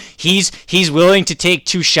 Like he's willing to take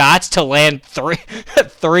 2 shots to land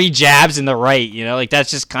three jabs in the right. Like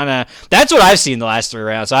that's just that's what I've seen the last 3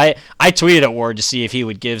 rounds. I tweeted at Ward to see if he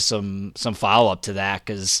would give some follow up to that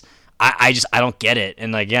because I don't get it.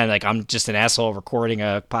 And again, like I'm just an asshole recording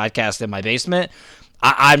a podcast in my basement.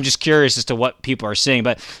 I'm just curious as to what people are seeing.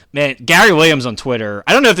 But, man, Gary Williams on Twitter,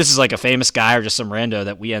 I don't know if this is like a famous guy or just some rando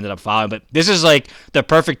that we ended up following, but this is like the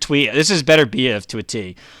perfect tweet. This is Beterbiev to a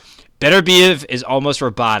T. Beterbiev is almost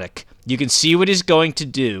robotic. You can see what he's going to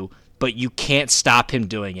do, but you can't stop him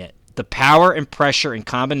doing it. The power and pressure and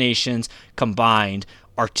combinations combined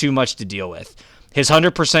are too much to deal with. His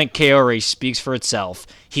 100% KO rate speaks for itself.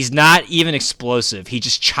 He's not even explosive. He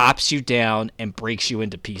just chops you down and breaks you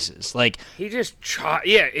into pieces. Like he just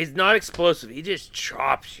he's not explosive. He just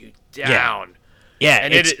chops you down. Yeah,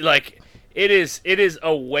 and it is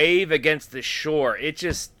a wave against the shore.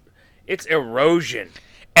 It's erosion.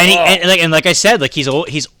 And like I said, like he's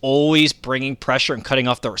always bringing pressure and cutting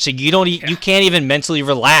off so you can't even mentally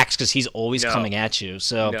relax because he's always coming at you.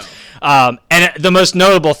 So, and the most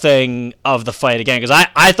notable thing of the fight again, because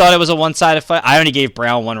I thought it was a one-sided fight. I only gave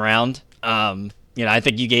Brown 1 round. I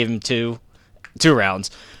think you gave him two rounds.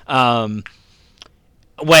 When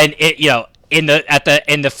it in the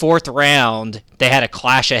 4th round they had a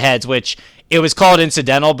clash of heads, which. It was called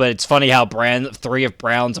incidental, but it's funny how 3 of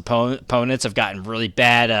Brown's opponents have gotten really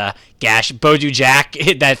bad gash. Boju Jack,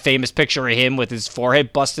 that famous picture of him with his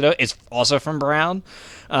forehead busted out, is also from Brown.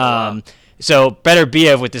 So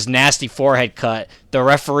Beterbiev with this nasty forehead cut, the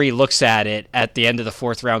referee looks at it at the end of the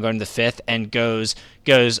 4th round going to the 5th and goes,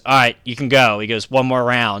 all right, you can go. He goes, 1 more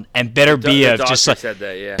round. And Beterbiev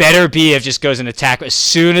Beterbiev just goes and attack. As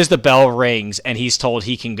soon as the bell rings and he's told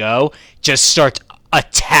he can go, just starts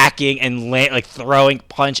attacking and throwing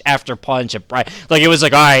punch after punch at Brian. Like it was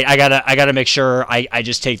like, all right, I gotta make sure I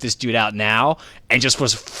just take this dude out now, and just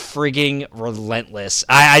was frigging relentless.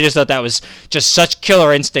 I just thought that was just such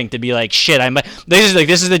killer instinct to be like, shit. This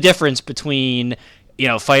is the difference between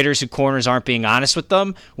fighters who corners aren't being honest with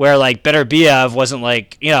them, where like Beterbiev wasn't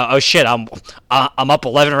like, oh shit, I'm up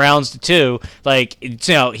 11 rounds to 2. Like,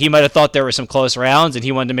 he might have thought there were some close rounds and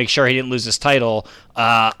he wanted to make sure he didn't lose his title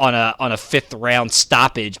on a 5th round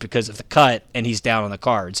stoppage because of the cut, and he's down on the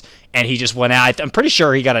cards. And he just went out. I'm pretty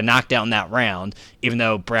sure he got a knockdown that round, even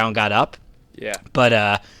though Brown got up. Yeah.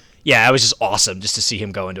 But yeah, it was just awesome just to see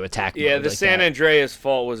him go into attack mode. Yeah, the like San that. Andreas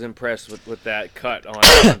fault was impressed with that cut on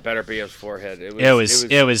Beterbiev's forehead. It was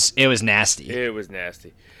nasty. It was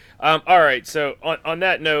nasty. All right, so on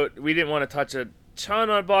that note, we didn't want to touch a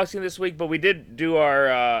ton on boxing this week, but we did do our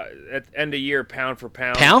at end of year pound for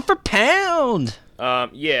pound. Pound for pound.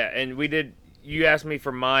 Yeah, and we did. You asked me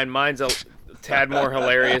for mine. Mine's a tad more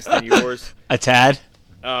hilarious than yours. A tad.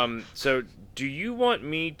 So do you want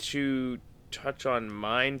me to touch on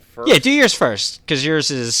mine first? Yeah, do yours first, because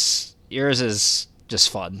yours is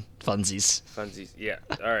just funsies. Yeah.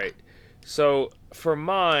 All right. So for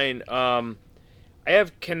mine, I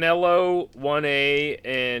have Canelo 1A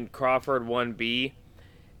and Crawford 1B,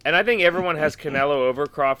 and I think everyone has Canelo over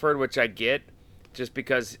Crawford, which I get, just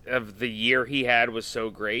because of the year he had was so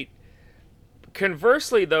great.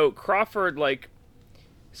 Conversely, though, Crawford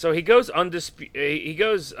so he goes undisputed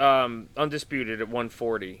at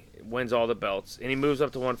 140. Wins all the belts, and he moves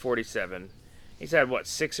up to 147. He's had what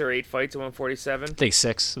 6 or 8 fights at 147. I think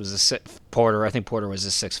 6. It was Porter. I think Porter was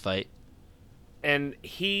his 6th fight. And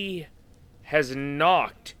he has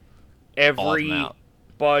knocked All of them out.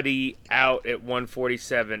 everybody out at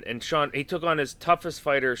 147. And he took on his toughest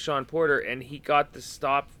fighter, Sean Porter, and he got the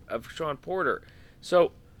stop of Sean Porter.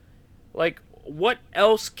 So, like, what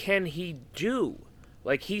else can he do?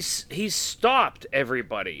 Like, he's stopped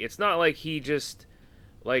everybody. It's not like he just,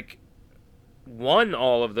 like, won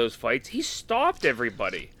all of those fights. He stopped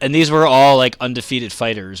everybody. And these were all like undefeated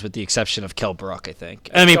fighters, with the exception of Kell Brook, I think.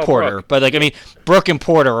 I mean Kell Porter, Brook. but Brook and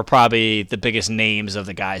Porter were probably the biggest names of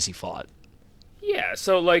the guys he fought. Yeah,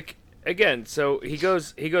 so like again, so he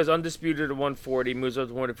goes undisputed at 140, moves up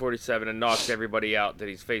to 147, and knocks everybody out that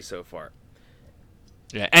he's faced so far.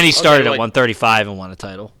 Yeah, and he started like- at 135 and won a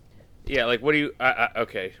title. Yeah, like what do you?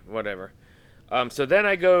 Okay, whatever. So then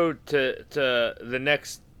I go to the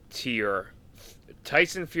next tier: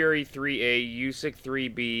 Tyson Fury 3A, Usyk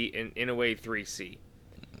 3B, and Inoue 3C.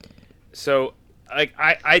 So like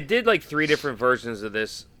I did like 3 different versions of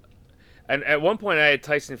this, and at one point I had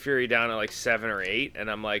Tyson Fury down at like 7 or 8, and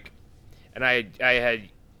I'm like, and I had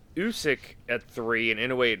Usyk at 3 and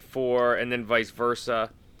Inoue at 4, and then vice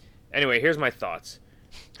versa. Anyway, here's my thoughts.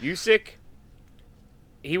 Usyk,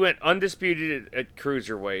 he went undisputed at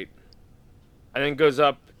cruiserweight, and then goes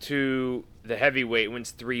up to the heavyweight,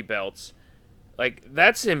 wins 3 belts. Like,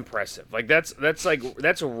 that's impressive. Like, that's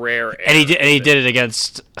rare. And he did it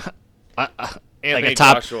against like Anthony a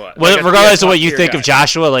top. Joshua. Well, Like regardless of what top you tier think guy. of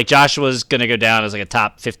Joshua, like Joshua's gonna go down as like a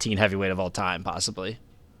top 15 heavyweight of all time, possibly.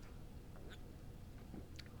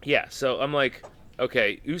 Yeah, so I'm like,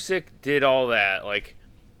 okay, Usyk did all that. Like,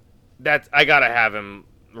 that's, I gotta have him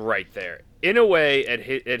right there. In a way, at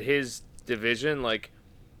his division, like,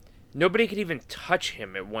 nobody could even touch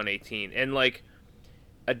him at 118. And, like,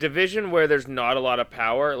 a division where there's not a lot of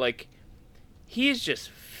power, like, he's just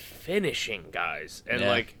finishing guys. And, Yeah.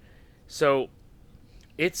 like, so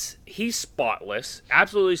he's spotless,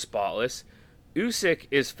 absolutely spotless. Usyk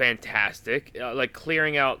is fantastic, like,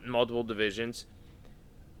 clearing out multiple divisions.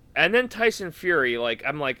 And then Tyson Fury, like,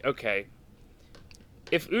 I'm like, okay,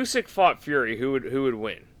 if Usyk fought Fury, who would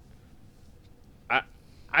win?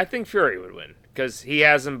 I think Fury would win, because he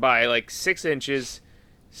has him by like 6 inches,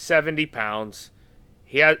 70 pounds.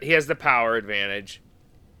 He has the power advantage.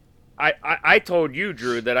 I told you,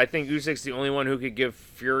 Drew, that I think Usyk's the only one who could give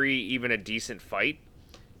Fury even a decent fight,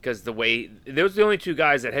 because those are the only 2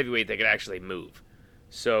 guys at heavyweight that could actually move.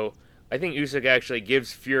 So I think Usyk actually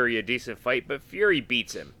gives Fury a decent fight, but Fury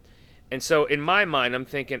beats him. And so in my mind, I'm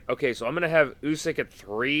thinking, okay, so I'm going to have Usyk at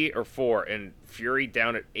 3 or 4 and Fury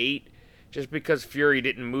down at 8, just because Fury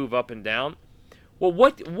didn't move up and down. Well,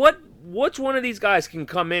 what's one of these guys can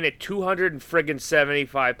come in at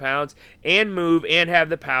 275 pounds and move and have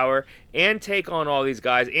the power and take on all these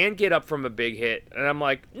guys and get up from a big hit? And I'm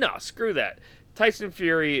like, no, screw that. Tyson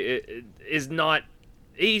Fury is not.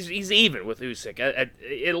 He's even with Usyk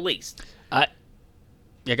at least.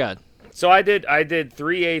 Yeah, go ahead. So I did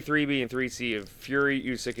 3A, 3B, and 3C of Fury,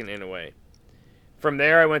 Usyk, and Inoue. From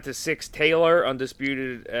there, I went to 6 Taylor,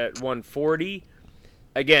 undisputed at 140.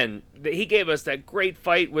 Again, he gave us that great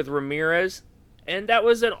fight with Ramirez, and that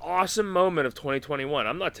was an awesome moment of 2021.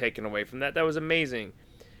 I'm not taking away from that. That was amazing.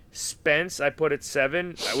 Spence, I put at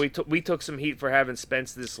 7. We took some heat for having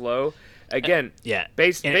Spence this low. Again, Yeah,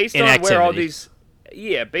 based on inactivity. where all these,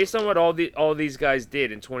 based on what all these guys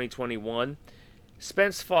did in 2021.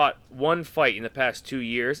 Spence fought 1 fight in the past 2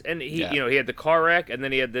 years, and he had the car wreck, and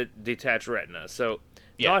then he had the detached retina. So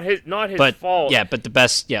not his fault. Yeah,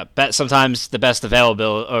 but sometimes the best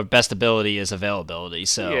availability or best ability is availability.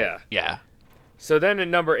 So yeah. So then at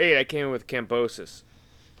number 8, I came in with Kambosos.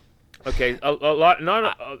 Okay, a lot.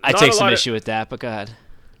 I take some issue with that, but go ahead.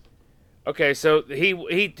 Okay, so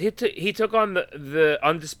he took on the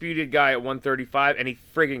undisputed guy at 135, and he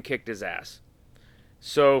friggin' kicked his ass.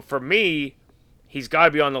 So for me, he's got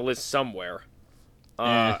to be on the list somewhere.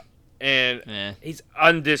 And he's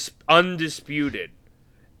undisputed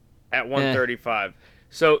at 135.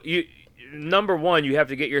 So number 1, you have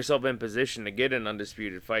to get yourself in position to get an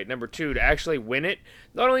undisputed fight. Number 2, to actually win it.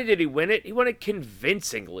 Not only did he win it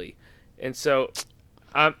convincingly. And so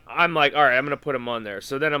I'm like, all right, I'm going to put him on there.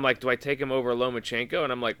 So then I'm like, do I take him over Lomachenko?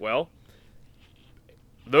 And I'm like, well,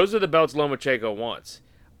 those are the belts Lomachenko wants.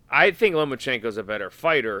 I think Lomachenko's a better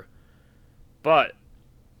fighter, but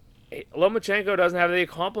Lomachenko doesn't have the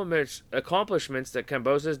accomplishments that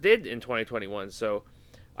Kambosos did in 2021. So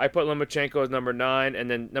I put Lomachenko as number 9,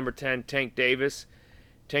 and then number 10, Tank Davis.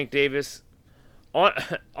 Tank Davis,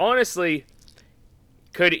 honestly,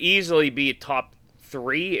 could easily be top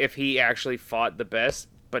 3 if he actually fought the best.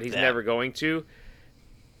 but he's never going to.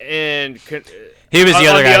 And he was the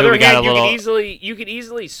other guy who we got a little. You could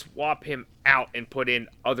easily swap him out and put in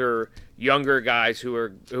other younger guys who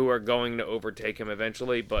are going to overtake him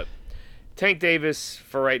eventually. But Tank Davis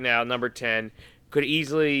for right now, number 10, could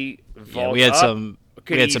easily vault up. We had some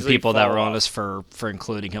people that were on off. us for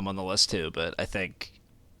including him on the list too, but I think,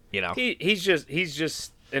 he's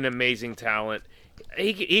just an amazing talent.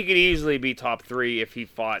 He could easily be top 3 if he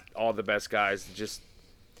fought all the best guys.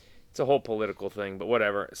 It's a whole political thing, but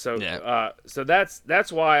whatever. So so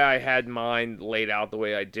that's why I had mine laid out the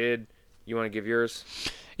way I did. You want to give yours?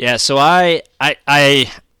 Yeah. So while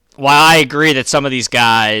I agree that some of these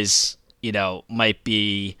guys, might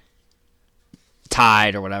be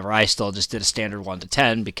tied or whatever, I still just did a standard 1 to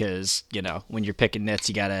 10 because when you're picking nits,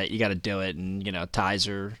 you gotta do it, and ties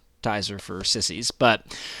are for sissies. But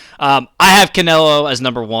I have Canelo as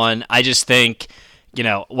number 1. I just think,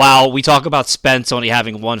 while we talk about Spence only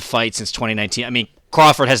having 1 fight since 2019, I mean,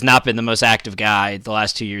 Crawford has not been the most active guy the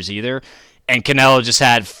last 2 years either, and Canelo just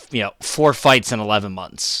had 4 fights in 11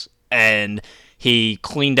 months, and he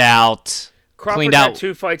cleaned out. Crawford had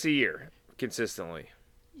 2 fights a year consistently.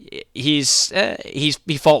 He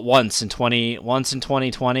fought once in 2020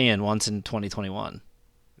 and once in 2021.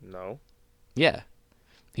 No. Yeah.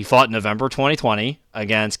 He fought in November 2020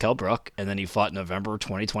 against Kell Brook, and then he fought November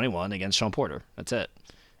 2021 against Sean Porter. That's it.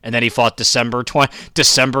 And then he fought December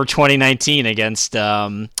 2019 against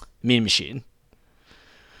Mean Machine.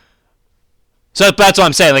 So that's what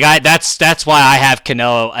I'm saying. Like that's why I have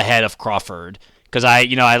Canelo ahead of Crawford, because I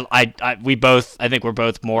think we're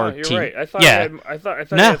both more. Oh, you're team. right. I thought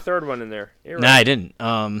No. you had a third one in there. You're right. No, I didn't.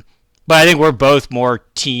 But I think we're both more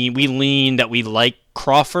team. We lean that we like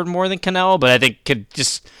Crawford more than Canelo, but I think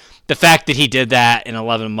just the fact that he did that in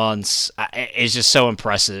 11 months is just so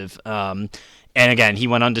impressive. And again, he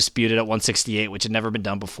went undisputed at 168, which had never been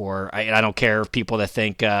done before. I don't care if people that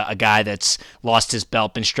think a guy that's lost his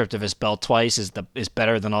belt, been stripped of his belt twice, is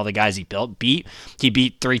better than all the guys he beat. He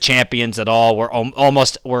beat 3 champions that all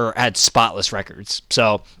had spotless records.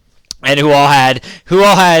 So. And who all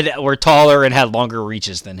were taller and had longer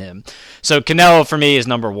reaches than him. So Canelo for me is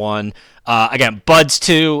number 1. Again, Bud's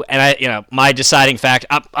 2, and my deciding fact.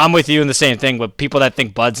 I'm with you in the same thing. But people that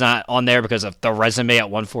think Bud's not on there because of the resume at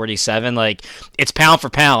 147, like, it's pound for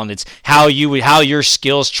pound. It's how your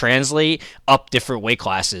skills translate up different weight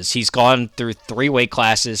classes. He's gone through 3 weight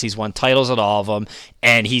classes. He's won titles at all of them,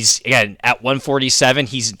 and he's again at 147.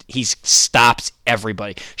 He's stopped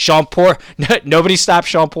everybody. Sean Porter, nobody stopped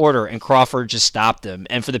Sean Porter, and Crawford just stopped him.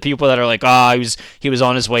 And for the people that are like, he was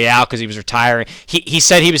on his way out because he was retiring. He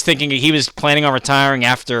said he was thinking he was planning on retiring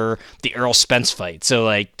after the Errol Spence fight. So,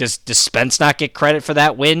 like, does Spence not get credit for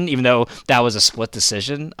that win, even though that was a split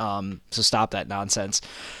decision? So stop that nonsense.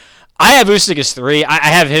 I have Usyk as 3. I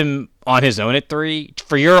have him on his own at 3.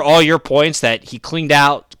 For all your points that he cleaned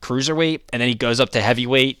out cruiserweight, and then he goes up to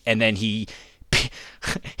heavyweight, and then he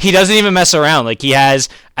doesn't even mess around. Like, he has,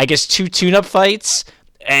 I guess, 2 tune-up fights,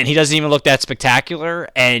 and he doesn't even look that spectacular.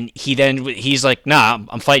 And he's like, nah,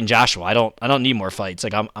 I'm fighting Joshua. I don't need more fights.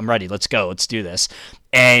 Like, I'm ready. Let's go. Let's do this.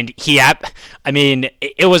 And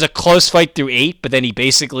it was a close fight through 8, but then he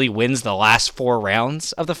basically wins the last 4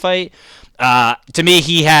 rounds of the fight. To me,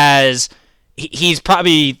 he's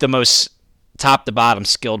probably the most top to bottom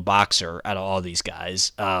skilled boxer out of all these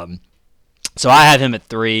guys. So I have him at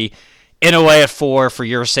 3. Inoue at 4 for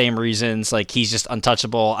your same reasons. Like, he's just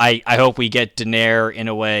untouchable. I hope we get Donaire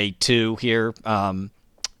Inoue 2 here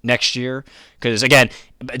next year, because again,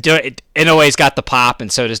 Inoue's got the pop,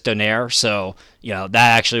 and so does Donaire. So that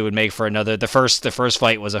actually would make for another. The first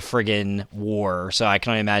fight was a friggin' war. So I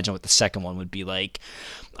can only imagine what the second one would be like.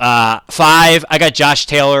 5, I got Josh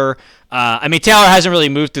Taylor. Taylor hasn't really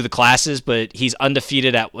moved through the classes, but he's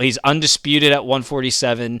undisputed at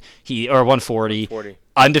 147. 140.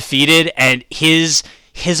 Undefeated, and his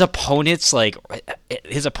opponents, like,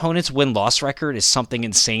 his opponent's win-loss record is something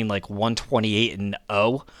insane, like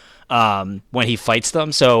 128-0 when he fights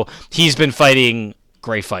them. So he's been fighting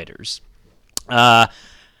great fighters.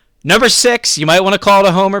 Number 6, you might want to call it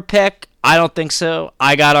a homer pick. I don't think so.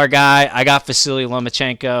 I got our guy. I got Vasily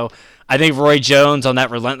Lomachenko. I think Roy Jones on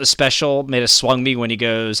that Relentless special made a swung me when he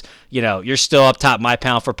goes, you're still up top my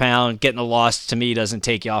pound for pound. Getting a loss to me doesn't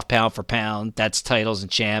take you off pound for pound. That's titles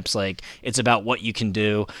and champs. Like, it's about what you can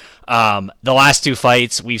do. The last 2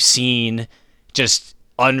 fights, we've seen just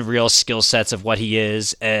unreal skill sets of what he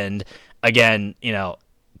is. And again,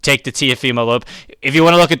 take the Teofimo Lopez. If you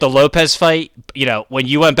want to look at the Lopez fight, when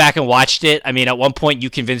you went back and watched it, at one point you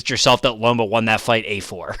convinced yourself that Loma won that fight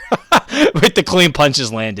A4 with the clean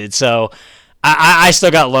punches landed. So I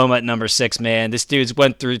still got Loma at number 6, man. This dude's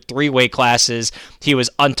went through 3 weight classes. He was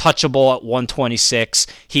untouchable at 126.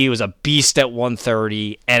 He was a beast at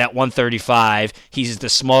 130, and at 135, he's the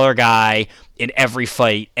smaller guy in every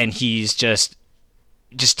fight, and he's just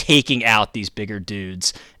taking out these bigger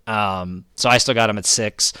dudes. So I still got him at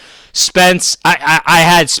 6. Spence, I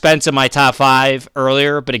had Spence in my top 5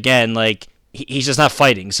 earlier, but again, like, he's just not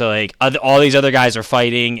fighting. So, like, all these other guys are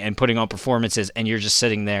fighting and putting on performances, and you're just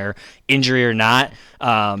sitting there, injury or not.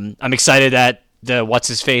 I'm excited that the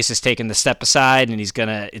what's-his-face has taken the step aside, and it's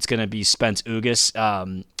gonna be Spence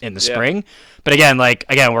Ugas in the spring. But again,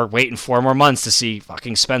 we're waiting 4 more months to see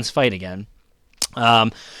fucking Spence fight again.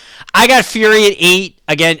 I got Fury at 8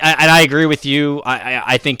 again, and I agree with you.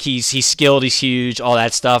 I think he's skilled, he's huge, all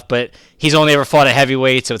that stuff, but he's only ever fought at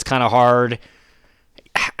heavyweight, so it's kind of hard.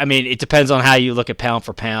 I mean, it depends on how you look at pound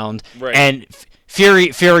for pound. Right. And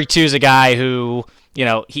Fury 2 is a guy who, you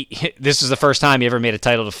know, this was the first time he ever made a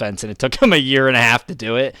title defense, and it took him a year and a half to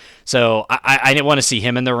do it. So I didn't want to see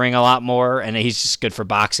him in the ring a lot more, and he's just good for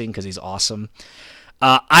boxing because he's awesome.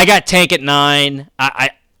 I got Tank at 9. I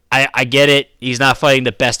get it. He's not fighting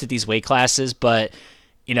the best at these weight classes, but,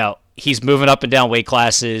 you know, he's moving up and down weight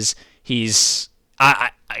classes. He's,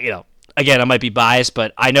 again, I might be biased,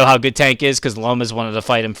 but I know how good Tank is because Loma's wanted to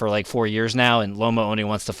fight him for like 4 years now, and Loma only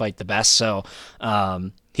wants to fight the best. So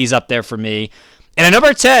he's up there for me. And at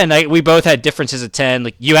number 10, we both had differences at 10.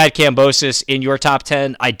 Like, you had Kambosos in your top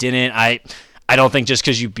 10. I didn't. I don't think just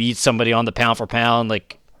because you beat somebody on the pound for pound,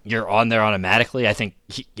 like, you're on there automatically. I think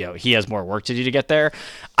he has more work to do to get there.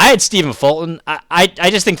 I had Stephen Fulton. I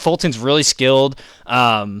just think Fulton's really skilled.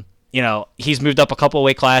 He's moved up a couple of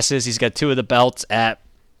weight classes. He's got 2 of the belts at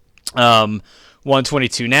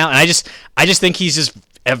 122 now, and I just think he's just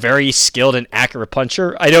a very skilled and accurate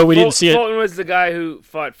puncher. I know we didn't see it. Fulton was the guy who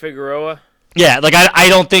fought Figueroa. Yeah, like I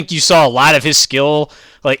don't think you saw a lot of his skill.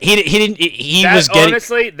 Like he didn't.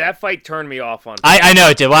 Honestly, that fight turned me off on. I know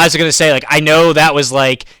it did. Well, I was gonna say, like, I know that was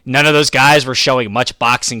like none of those guys were showing much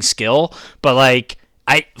boxing skill, but like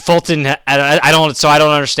Fulton, I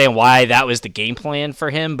don't understand why that was the game plan for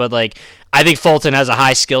him. But like I think Fulton has a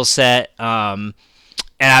high skill set.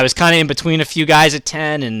 And I was kind of in between a few guys at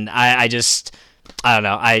 10, and I don't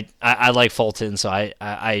know. I like Fulton, so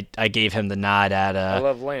I gave him the nod at. I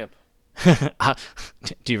love Lamp.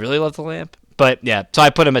 Do you really love the Lamp? But yeah, so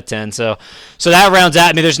I put him at 10. So that rounds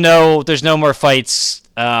out. I mean, there's no more fights,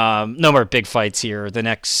 no more big fights here the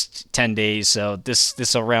next 10 days. So this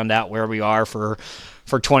will round out where we are for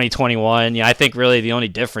 2021. Yeah, I think really the only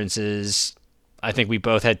difference is I think we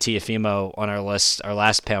both had Tiafimo on our list, our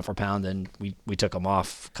last pound for pound, and we took him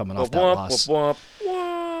off coming off that loss.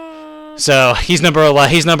 So he's number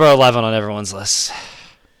 11 on everyone's list.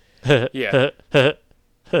 Yeah.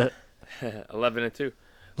 11 and 2.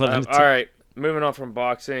 All right, moving on from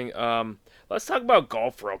boxing. Let's talk about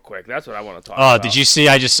golf real quick. That's what I want to talk about. Oh, did you see?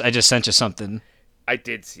 I just sent you something. I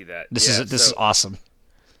did see that. This is awesome.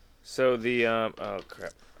 So the oh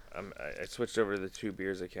crap, I switched over to the 2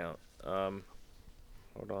 Beers account.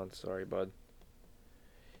 Hold on, sorry, bud.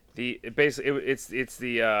 It's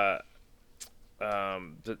the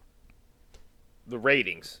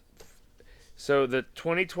ratings. So the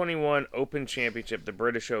 2021 Open Championship, the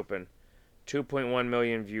British Open, 2.1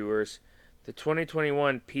 million viewers. The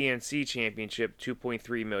 2021 PNC Championship,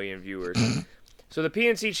 2.3 million viewers. So the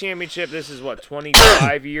PNC Championship, this is what,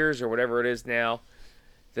 25 years or whatever it is now.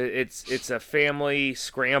 It's a family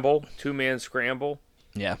scramble, 2-man scramble.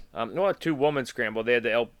 Yeah. No, a 2-woman scramble. They had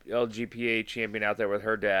the LGPA champion out there with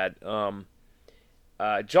her dad.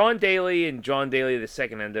 John Daly and John Daly II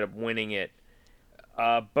ended up winning it.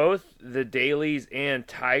 Both the Dailies and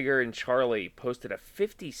Tiger and Charlie posted a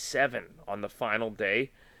 57 on the final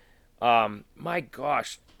day. My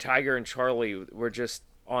gosh, Tiger and Charlie were just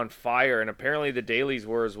on fire, and apparently the Dailies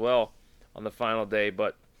were as well on the final day.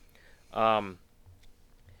 But I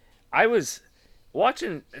was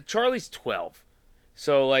watching. Charlie's 12.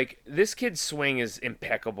 So, like, this kid's swing is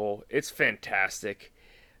impeccable. It's fantastic.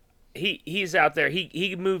 He's out there.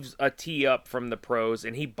 He moves a tee up from the pros,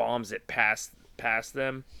 and he bombs it past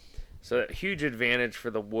them. So, a huge advantage for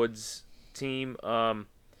the Woods team. And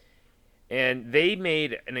they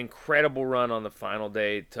made an incredible run on the final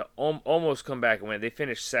day to almost come back and win. They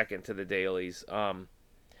finished second to the Dailies.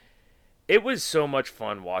 It was so much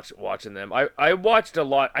fun watching them. I watched a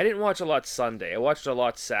lot. I didn't watch a lot Sunday. I watched a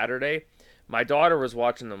lot Saturday. My daughter was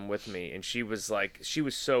watching them with me, and she was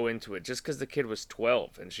so into it just because the kid was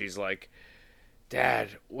 12, and she's like, "Dad,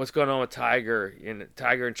 what's going on with Tiger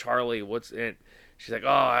and Charlie? She's like, "Oh,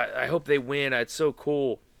 I hope they win. It's so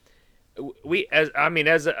cool."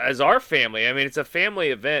 as our family, I mean, it's a family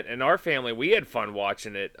event, and our family, we had fun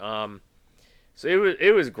watching it. So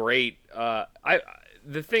it was great.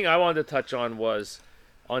 The thing I wanted to touch on was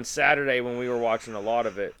on Saturday when we were watching a lot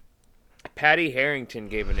of it. Patty Harrington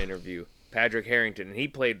gave an interview, Patrick Harrington, and he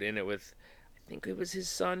played in it with, I think it was his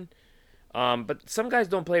son. But some guys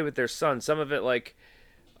don't play with their son. Some of it, like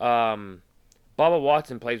Bubba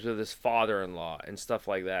Watson, plays with his father-in-law and stuff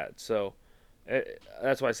like that. So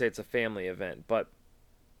that's why I say it's a family event. But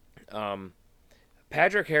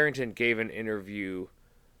Patrick Harrington gave an interview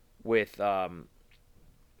with at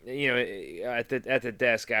the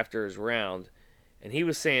desk after his round, and he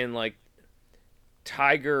was saying like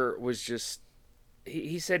Tiger was just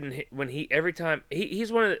he said when he every time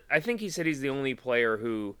he's one of the, I think he said he's the only player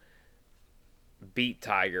who beat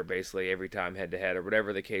Tiger basically every time head to head or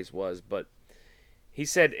whatever the case was, but he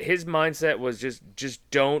said his mindset was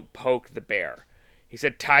just don't poke the bear. He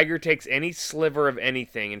said Tiger takes any sliver of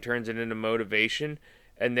anything and turns it into motivation,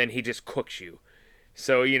 and then he just cooks you.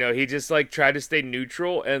 So, he just, like, tried to stay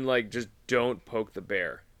neutral and, like, just don't poke the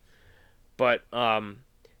bear. But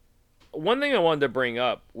one thing I wanted to bring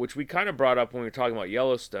up, which we kind of brought up when we were talking about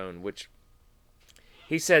Yellowstone, which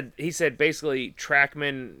he said basically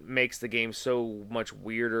TrackMan makes the game so much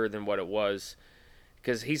weirder than what it was.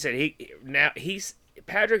 Because he said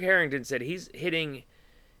Patrick Harrington said he's hitting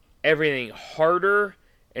everything harder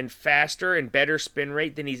and faster and better spin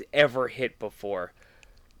rate than he's ever hit before.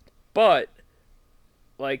 But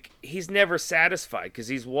like, he's never satisfied because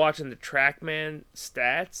he's watching the TrackMan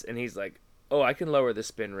stats and he's like, oh, I can lower the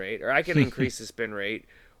spin rate or I can increase the spin rate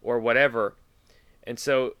or whatever. And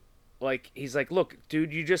so, like, he's like, look,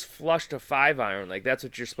 dude, you just flushed a 5-iron. Like, that's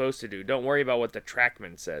what you're supposed to do. Don't worry about what the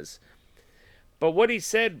TrackMan says. But what he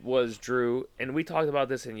said was, Drew, and we talked about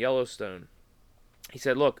this in Yellowstone, he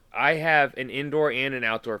said, look, I have an indoor and an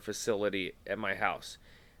outdoor facility at my house.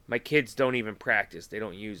 My kids don't even practice. They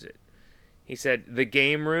don't use it. He said, the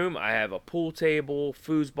game room, I have a pool table,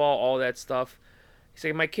 foosball, all that stuff. He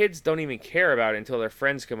said, my kids don't even care about it until their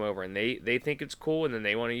friends come over and they think it's cool and then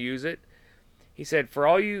they want to use it. He said, for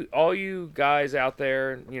all you guys out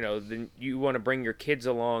there, you want to bring your kids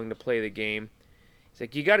along to play the game. He's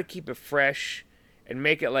like, you got to keep it fresh and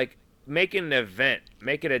make it an event,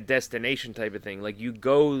 make it a destination type of thing. Like, you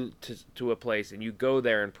go to a place and you go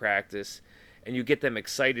there and practice and you get them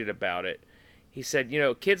excited about it. He said,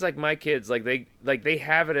 kids like my kids, they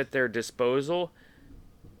have it at their disposal,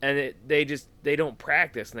 and they don't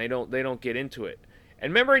practice and they don't get into it.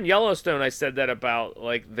 And remember in Yellowstone, I said that about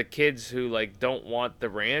like the kids who like don't want the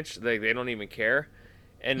ranch, they don't even care,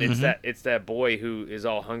 and it's that boy who is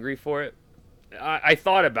all hungry for it. I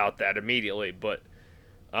thought about that immediately, but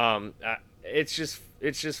it's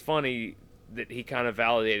just funny that he kind of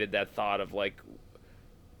validated that thought of like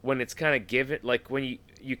when it's kind of given, like when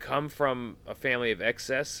you come from a family of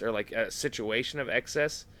excess or like a situation of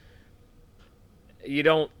excess, you're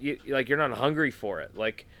not hungry for it.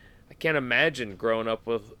 Like, I can't imagine growing up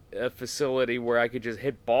with a facility where I could just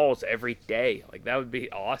hit balls every day. Like, that would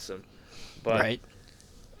be awesome. But right.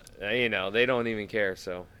 They don't even care.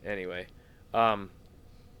 So anyway,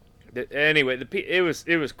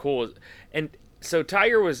 it was cool. And so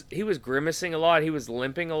Tiger was grimacing a lot. He was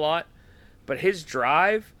limping a lot, but his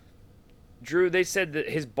drive, Drew, they said that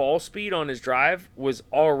his ball speed on his drive was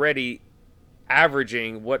already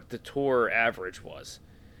averaging what the tour average was.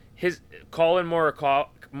 His Colin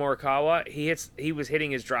Morikawa, he was hitting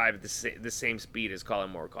his drive at the same speed as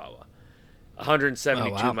Colin Morikawa,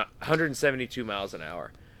 172 miles an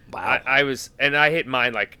hour. Wow. I hit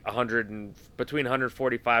mine like between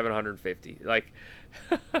 145 and 150. Like,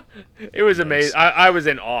 it was amazing. I was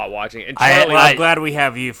in awe watching it. And Charlie, I'm glad we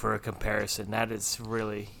have you for a comparison. That is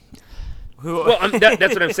really. Well,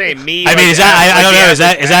 that's what I'm saying. Me. I mean, is that? I don't know. Is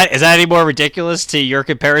that any more ridiculous to your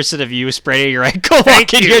comparison of you spraining your ankle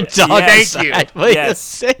walking your dog? Thank you.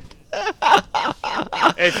 Yes.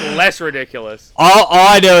 It's less ridiculous. All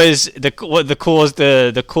I know is the coolest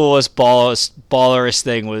ballerist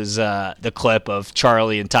thing was the clip of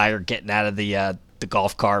Charlie and Tiger getting out of the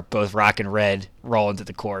golf cart, both rocking red, rolling to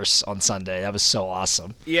the course on Sunday. That was so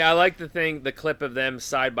awesome. Yeah, I like the clip of them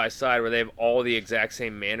side by side where they have all the exact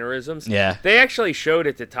same mannerisms. Yeah. They actually showed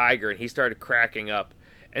it to Tiger, and he started cracking up.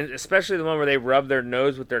 And especially the one where they rub their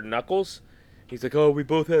nose with their knuckles. He's like, oh, we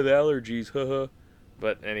both have allergies, haha.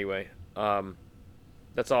 But anyway,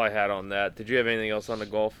 that's all I had on that. Did you have anything else on the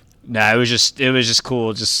golf? No, it was just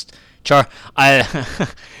cool.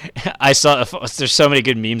 I saw there's so many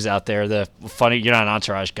good memes out there. The funny, you're not an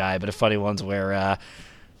Entourage guy, but the funny ones where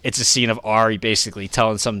it's a scene of Ari basically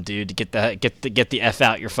telling some dude to get the F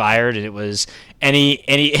out, you're fired, and it was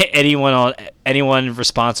anyone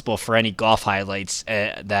responsible for any golf highlights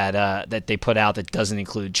that they put out that doesn't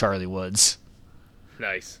include Charlie Woods.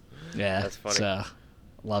 Nice. Yeah, that's funny. So,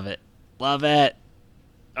 love it.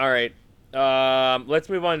 All right, let's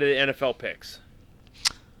move on to the NFL picks.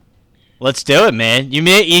 Let's do it, man. You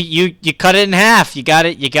cut it in half. You got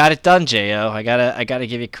it done, Jo. I gotta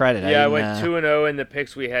give you credit. Yeah, I went 2-0 in the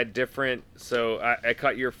picks. We had different, so I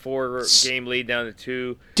cut your 4-game lead down to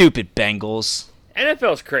 2. Stupid Bengals.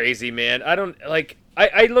 NFL's crazy, man. I don't like.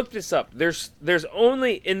 I looked this up. There's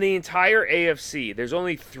only in the entire AFC. There's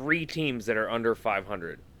only 3 teams that are under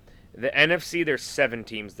 500. The NFC, there's 7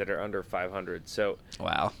 teams that are under 500. So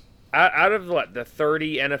wow. Out of the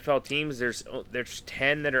 30 NFL teams, there's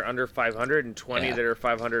 10 that are under 500 and 20 that are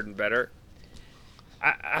 500 and better.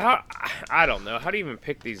 I don't know. How do you even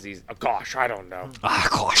pick these? Oh, gosh, I don't know.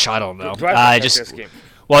 I don't know. This game?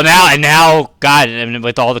 Well, now, God, and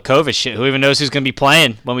with all the COVID shit, who even knows who's going to be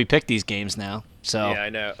playing when we pick these games now? So yeah, I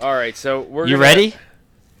know. All right, so you ready?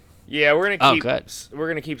 Yeah, we're gonna keep. Good. We're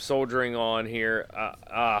gonna keep soldiering on here.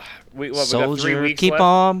 We got 3 weeks keep left.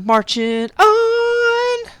 on marching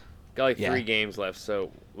on. Got like 3 games left,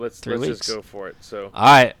 so let's just go for it. So all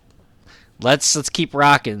right, let's keep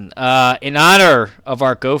rocking. In honor of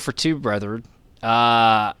our Go for 2 brethren,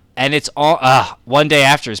 and it's all one day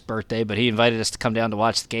after his birthday, but he invited us to come down to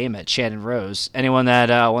watch the game at Shannon Rose. Anyone that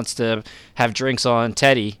wants to have drinks on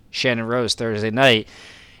Teddy, Shannon Rose Thursday night.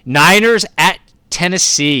 Niners at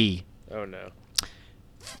Tennessee. Oh no.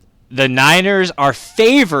 The Niners are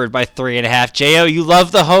favored by 3.5. Jo, you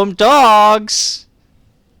love the home dogs.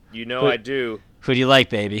 You know I do. Who do you like,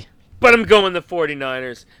 baby? But I'm going the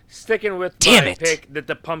 49ers. Sticking with Damn my it. pick that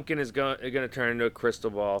the pumpkin is going to turn into a crystal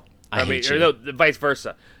ball. I hate you. Or no, the vice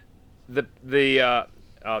versa. The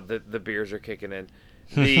beers are kicking in.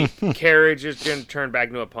 The carriage is going to turn back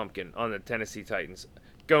into a pumpkin on the Tennessee Titans.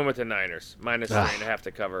 Going with the Niners. Minus 3.5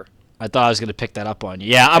 to cover. I thought I was going to pick that up on you.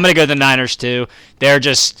 Yeah, I'm going to go the Niners too. They're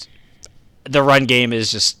just the run game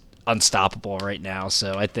is just unstoppable right now.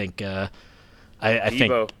 So I think I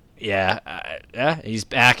think yeah, he's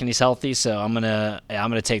back and he's healthy. So I'm gonna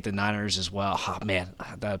take the Niners as well. Oh, man,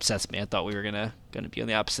 that upsets me. I thought we were gonna be on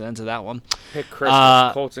the opposite ends of that one. Pick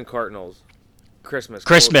Christmas, Colts and Cardinals.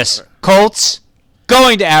 Christmas. Colts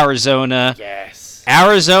going to Arizona. Yes.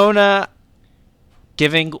 Arizona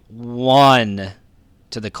giving 1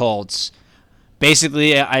 to the Colts.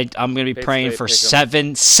 Basically, I'm going to be praying for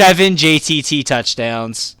 7 JTT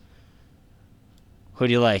touchdowns. Who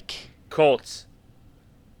do you like? Colts.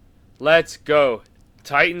 Let's go.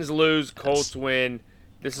 Titans lose, Colts win.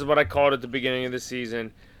 This is what I called at the beginning of the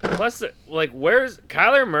season. Plus, where's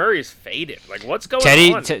Kyler Murray's faded? Like, what's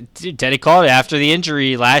going on? Teddy called it after the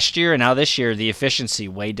injury last year, and now this year the efficiency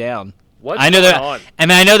way down. What's going on?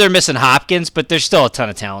 I know they're missing Hopkins, but there's still a ton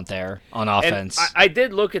of talent there on offense. And I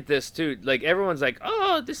did look at this too. Like, everyone's like,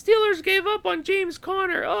 "Oh, the Steelers gave up on James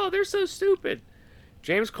Conner. Oh, they're so stupid."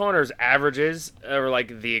 James Conner's averages are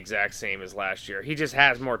like the exact same as last year. He just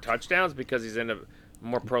has more touchdowns because he's in a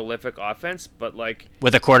more prolific offense, but like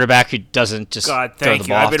with a quarterback who doesn't just throw the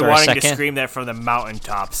ball. I've been wanting to scream that from the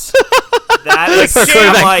mountaintops. That is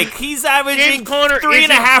like he's averaging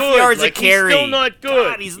 3.5 yards a carry. He's still not good.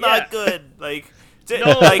 God, he's not good. Like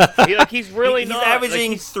he's really he's not.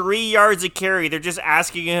 Averaging 3 yards a carry. They're just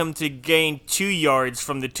asking him to gain 2 yards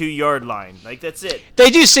from the 2-yard line. Like, that's it. They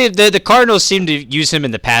do say the Cardinals seem to use him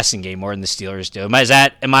in the passing game more than the Steelers do. Is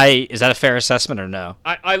that a fair assessment or no?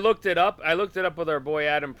 I looked it up. I looked it up with our boy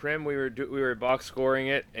Adam Prim. We were box scoring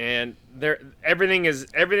it, and everything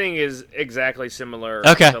is exactly similar.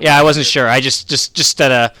 Okay, yeah, I wasn't sure. I just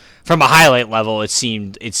from a highlight level, it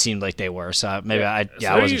seemed like they were. So maybe I wasn't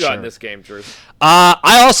sure. Who you got in this game, Drew?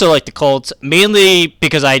 I also like the Colts, mainly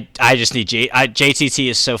because I just need JTT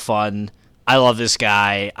is so fun. I love this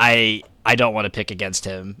guy. I don't want to pick against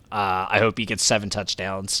him. I hope he gets 7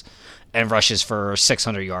 touchdowns and rushes for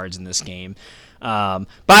 600 yards in this game. But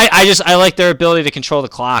I like their ability to control the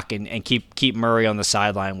clock and keep Murray on the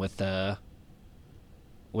sideline with Taylor.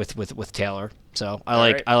 So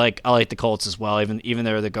I like the Colts as well, even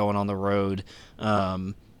though they're going on the road.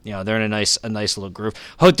 They're in a nice little groove.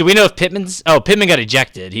 Oh, do we know if Pittman got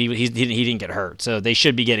ejected? He didn't get hurt, so they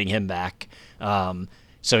should be getting him back.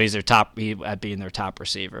 So he's being their top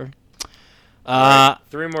receiver. Right,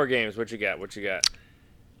 3 more games. What you got?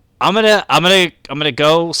 I'm gonna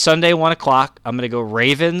go Sunday 1:00. I'm gonna go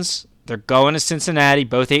Ravens. They're going to Cincinnati,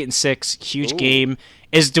 both 8-6. Huge game.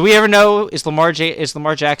 Do we ever know is Lamar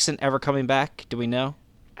Jackson ever coming back? Do we know?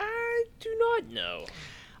 I do not know.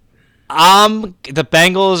 The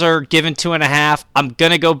Bengals are given 2.5. I'm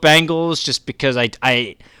gonna go Bengals just because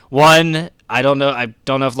I don't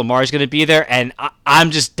know if Lamar's gonna be there, and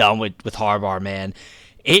I'm just done with Harbaugh, man.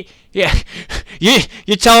 Yeah,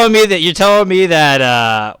 you're telling me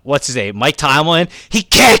that what's his name, Mike Tomlin, he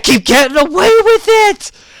can't keep getting away with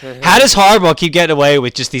it. How does Harbaugh keep getting away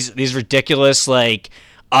with just these ridiculous like,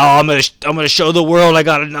 oh, I'm gonna show the world I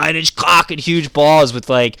got a 9-inch cock and huge balls with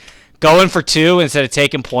like going for 2 instead of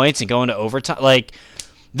taking points and going to overtime? Like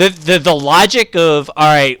the logic of, all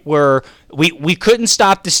right, we couldn't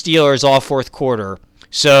stop the Steelers all fourth quarter,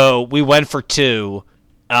 so we went for 2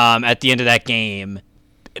 at the end of that game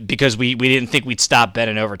because we didn't think we'd stop Ben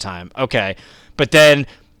in overtime. Okay, but then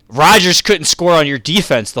Rodgers couldn't score on your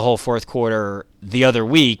defense the whole fourth quarter the other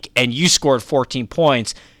week, and you scored 14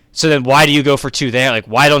 points. So then why do you go for 2 there? Like,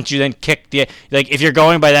 why don't you then kick if you're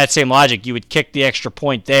going by that same logic, you would kick the extra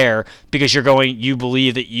point there because you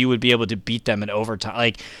believe that you would be able to beat them in overtime.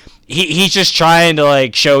 Like, he's just trying to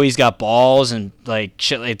like show he's got balls and like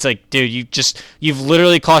shit. It's like, dude, you've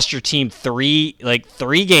literally cost your team the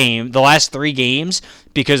last 3 games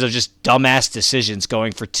because of just dumbass decisions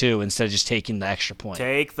going for 2 instead of just taking the extra point.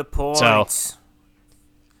 Take the points. So,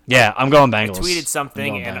 yeah, I'm going Bengals. I tweeted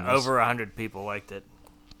something and over 100 people liked it.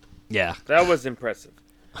 Yeah, that was impressive.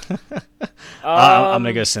 I'm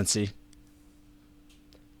gonna go Cincy.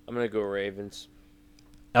 I'm gonna go Ravens.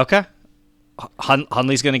 Okay,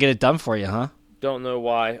 Hundley's gonna get it done for you, huh? Don't know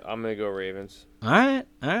why. I'm gonna go Ravens. All right.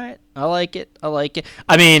 I like it.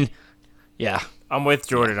 I mean, yeah. I'm with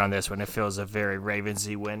Jordan on this one. It feels a very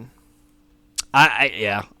Ravensy win.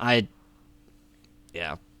 Yeah,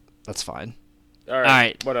 that's fine. All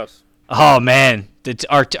right. What else? Oh man,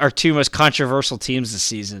 our 2 most controversial teams this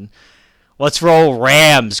season. Let's roll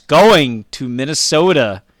Rams going to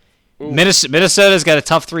Minnesota. Minnesota's got a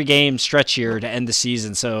tough 3-game stretch here to end the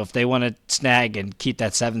season, so if they want to snag and keep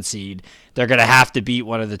that 7 seed, they're going to have to beat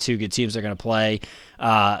one of the 2 good teams they're going to play.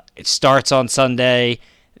 It starts on Sunday.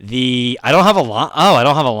 I don't have a line. Oh, I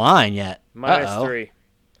don't have a line yet. -3.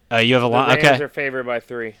 You have a line. The Rams Okay. are favored by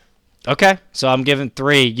 3. Okay, so I'm giving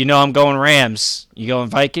 3. You know I'm going Rams. You going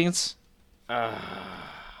Vikings?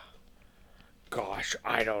 Gosh,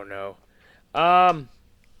 I don't know.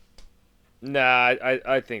 Nah,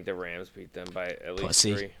 I think the Rams beat them by at least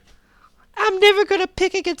Pussy. 3. I'm never gonna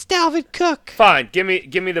pick against Dalvin Cook. Fine, give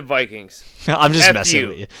me the Vikings. I'm just F messing you.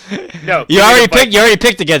 with you. No, You already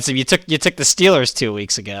picked against him. You took the Steelers 2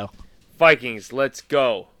 weeks ago. Vikings. Let's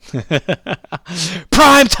go.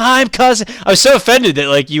 Prime time, cousin. I was so offended that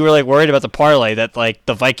like you were like worried about the parlay that like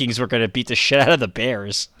the Vikings were gonna beat the shit out of the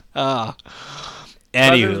Bears. Cousins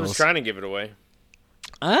Anywho, was trying to give it away.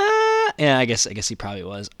 yeah, I guess he probably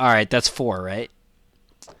was. All right, that's 4, right?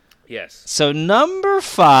 Yes. So number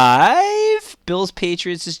 5, Bills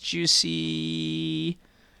Patriots is juicy,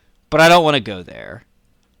 but I don't want to go there.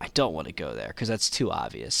 Because that's too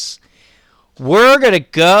obvious. We're gonna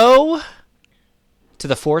go to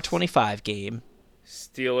the 4:25 game.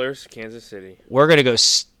 Steelers, Kansas City. We're gonna go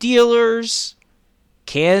Steelers,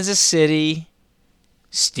 Kansas City.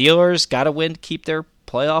 Steelers got to win to keep their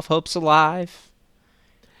playoff hopes alive.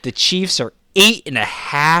 The Chiefs are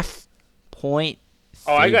 8.5 point favorites.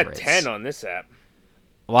 Oh, I got 10 on this app.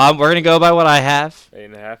 Well, we're gonna go by what I have.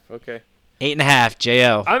 8.5. Okay. 8.5.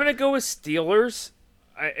 Jo. I'm gonna go with Steelers.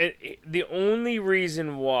 The only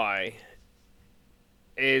reason why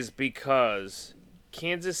is because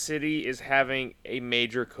Kansas City is having a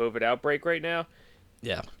major COVID outbreak right now.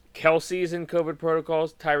 Yeah. Kelsey's in COVID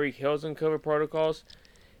protocols. Tyreek Hill's in COVID protocols.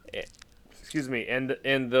 Excuse me. And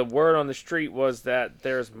the word on the street was that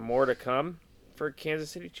there's more to come for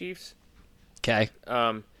Kansas City Chiefs. Okay.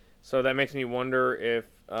 So that makes me wonder if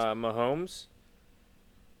Mahomes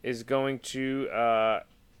is going to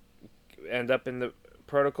end up in the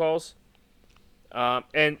protocols.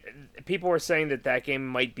 And people were saying that game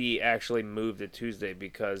might be actually moved to Tuesday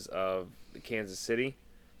because of Kansas City.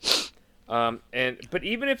 But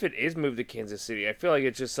even if it is moved to Kansas City, I feel like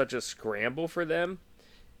it's just such a scramble for them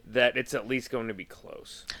that it's at least going to be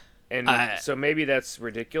close. And so maybe that's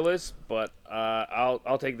ridiculous, but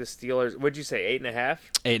I'll take the Steelers. What'd you say, 8.5?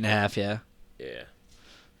 8.5. Yeah. Yeah.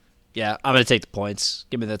 Yeah. I'm gonna take the points.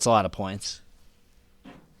 That's a lot of points.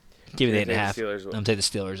 Give me the 8.5. I'm taking the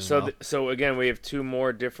Steelers as well. So again, we have 2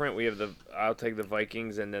 more different. We have I'll take the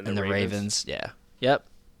Vikings and then the Ravens. Yeah. Yep.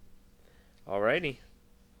 Alrighty.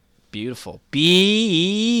 Beautiful,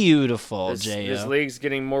 Jo. This league's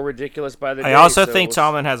getting more ridiculous by the day. I also think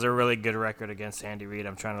Tomlin has a really good record against Andy Reid.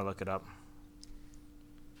 I'm trying to look it up.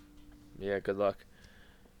 Yeah, good luck.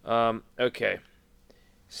 Okay.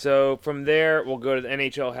 So from there, we'll go to the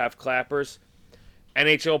NHL half clappers.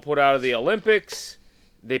 NHL pulled out of the Olympics.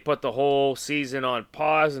 They put the whole season on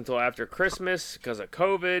pause until after Christmas because of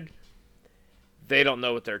COVID. They don't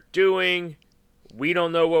know what they're doing. We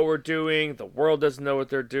don't know what we're doing. The world doesn't know what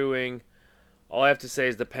they're doing. All I have to say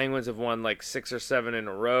is the Penguins have won like 6 or 7 in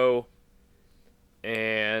a row.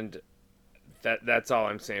 And that's all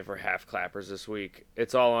I'm saying for half clappers this week.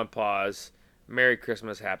 It's all on pause. Merry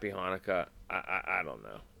Christmas, Happy Hanukkah. I don't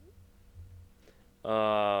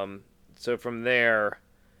know. So from there,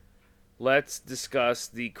 let's discuss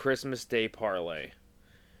the Christmas Day parlay.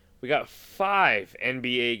 We got 5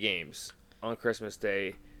 NBA games on Christmas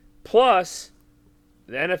Day, plus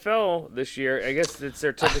the NFL this year. I guess it's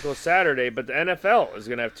their typical Saturday, but the NFL is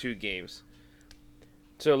going to have 2 games.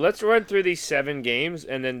 So let's run through these 7 games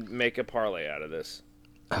and then make a parlay out of this.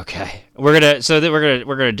 Okay, we're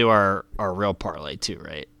gonna do our real parlay too,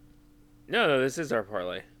 right? No, this is our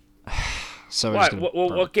parlay. So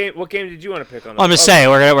what game did you want to pick on? Well, I'm just saying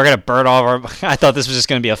we're gonna burn all of our. I thought this was just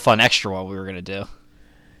gonna be a fun extra one we were gonna do.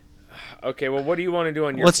 Okay, well, what do you want to do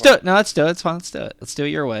on your? Let's do it. No, let's do it. It's fine. Let's do it. Let's do it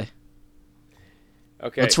your way.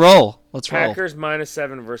 Okay. Let's roll. Packers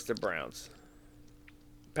 -7 versus the Browns.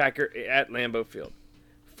 Packer at Lambeau Field,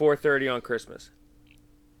 4:30 on Christmas.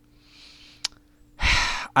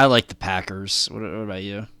 I like the Packers. What about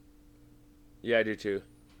you? Yeah, I do too.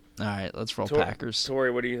 All right, let's roll Packers. Tori,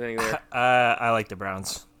 what do you think there? I like the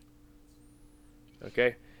Browns.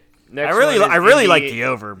 Okay. Next I really Indy, like the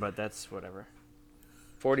over, but that's whatever.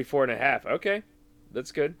 44.5. Okay,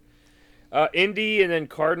 that's good. Indy and then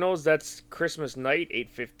Cardinals. That's Christmas night,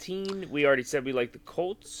 8:15. We already said we like the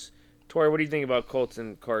Colts. Tori, what do you think about Colts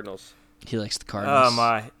and Cardinals? He likes the Cardinals. Oh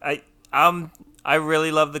my! I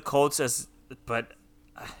really love the Colts but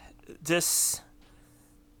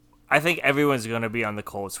I think everyone's going to be on the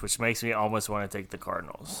Colts, which makes me almost want to take the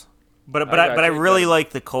Cardinals. But I really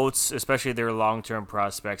like the Colts, especially their long-term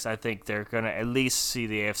prospects. I think they're going to at least see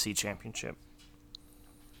the AFC Championship.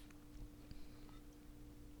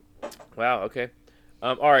 Wow, okay.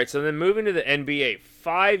 All right, so then moving to the NBA.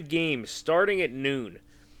 5 games starting at noon.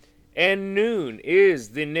 And noon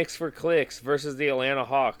is the Knicks for Clicks versus the Atlanta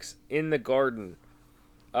Hawks in the Garden.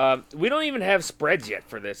 We don't even have spreads yet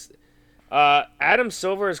for this. Adam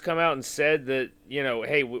Silver has come out and said that,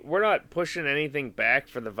 hey, we're not pushing anything back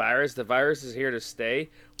for the virus. The virus is here to stay.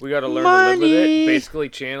 We got to learn to live with it. Basically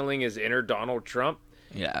channeling his inner Donald Trump.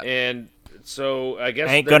 Yeah. And so I guess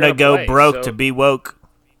ain't gonna go broke to be woke.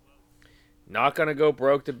 Not gonna go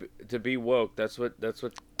broke to be woke. That's what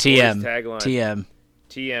TM tagline.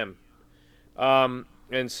 TM.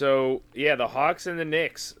 And so yeah, the Hawks and the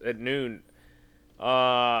Knicks at noon.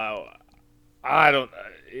 I don't.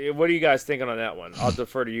 What are you guys thinking on that one? I'll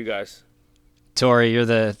defer to you guys. Tori,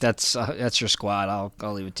 that's your squad.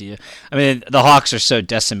 I'll leave it to you. I mean, the Hawks are so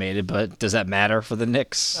decimated, but does that matter for the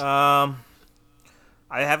Knicks? I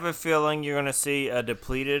have a feeling you're going to see a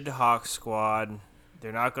depleted Hawks squad.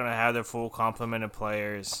 They're not going to have their full complement of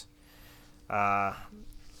players. And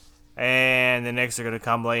the Knicks are going to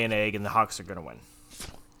come lay an egg, and the Hawks are going to win.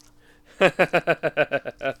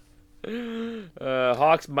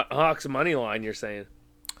 Hawks money line, you're saying?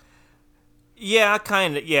 Yeah,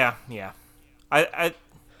 kind of. Yeah.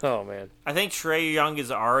 Oh man, I think Trae Young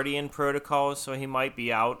is already in protocol, so he might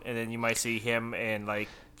be out, and then you might see him and like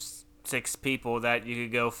 6 people that you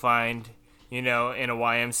could go find, in a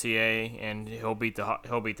YMCA, and he'll beat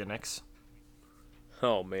the Knicks.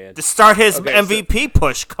 Oh man, To start his MVP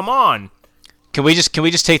push. Come on. Can we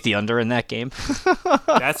just take the under in that game?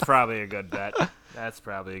 That's probably a good bet. That's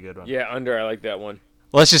probably a good one. Yeah, under. I like that one.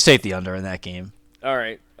 Let's just take the under in that game. All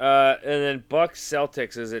right, and then Bucks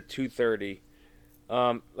Celtics is at 2:30.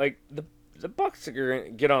 Like the Bucks are gonna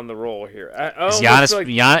get on the roll here. Is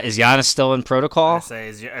Giannis still in protocol? I say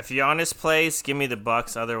if Giannis plays, give me the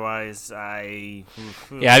Bucks. Otherwise, I.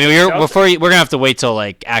 Yeah, I mean we're gonna have to wait till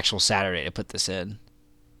like actual Saturday to put this in.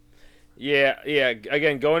 Yeah.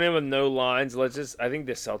 Again, going in with no lines. I think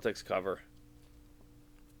the Celtics cover.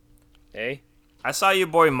 Hey. I saw your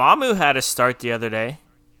boy Mamu had a start the other day.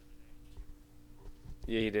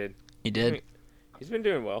 Yeah, he did. He did. He's been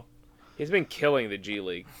doing well. He's been killing the G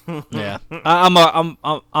League. Yeah, I'm all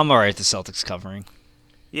right. The Celtics covering.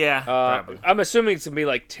 Yeah, probably. I'm assuming it's gonna be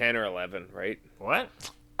like 10 or 11, right? What?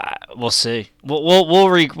 We'll see. We'll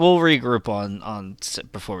regroup on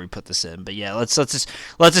before we put this in. But yeah, let's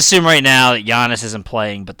assume right now that Giannis isn't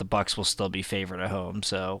playing, but the Bucks will still be favored at home.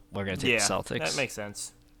 So we're gonna take the Celtics. That makes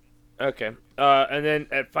sense. Okay. And then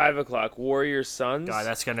at 5:00, Warriors Suns. God,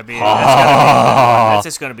 that's just gonna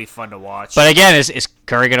be fun to watch. But again, is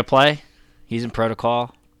Curry gonna play? He's in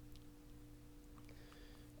protocol.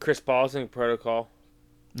 Chris Paul's in protocol.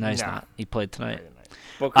 No, he's not. He played tonight.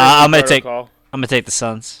 Well, I'm gonna protocol. take the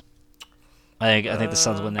Suns. I think the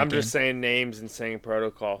Suns win that I'm game. just saying names and saying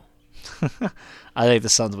protocol. I think the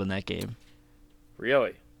Suns win that game.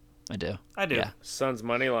 Really? I do. Yeah. Suns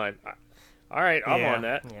money line. All right, I'm on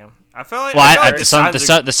that. Yeah. I feel like, Well, I feel like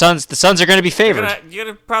the Suns are going to be favored. You're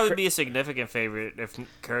gonna probably be a significant favorite if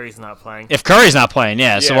Curry's not playing. If Curry's not playing, so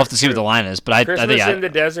Yeah, we'll have to see what true. the line is. But I Christmas think in the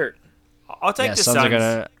desert. I'll take the Suns Suns are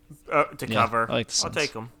gonna. to Yeah, cover. I like the I'll Suns.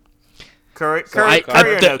 take them. Curry I-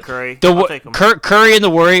 or no Curry. I'll take them. Curry and the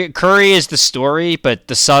Warrior. Curry is the story, but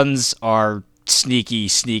the Suns are sneaky.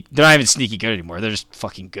 They're not even sneaky good anymore. They're just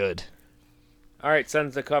fucking good. All right,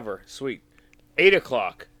 Suns to cover. Sweet.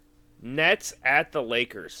 8:00. Nets at the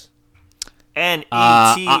Lakers. Nets.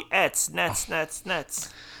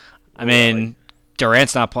 I mean,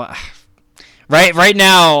 Durant's not playing. Right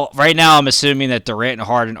now, I'm assuming that Durant and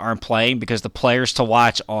Harden aren't playing because the players to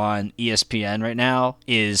watch on ESPN right now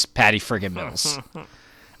is Patty friggin' Mills.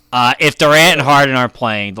 If Durant and Harden aren't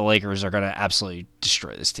playing, the Lakers are going to absolutely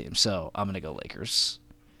destroy this team. So I'm going to go Lakers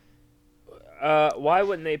Why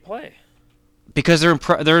wouldn't they play? because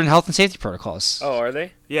they're in health and safety protocols. Oh, are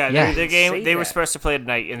they? Yeah, Yeah. their game. Say They were that. supposed to play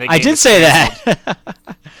tonight, and I did say that.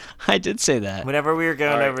 I did say that. Whenever we were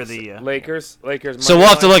going All right, over the Lakers. So we'll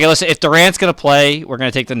have to money look at. Listen, if Durant's going to play, we're going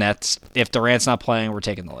to take the Nets. If Durant's not playing, we're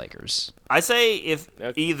taking the Lakers. I say if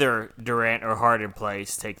Okay. either Durant or Harden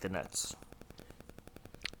plays, take the Nets.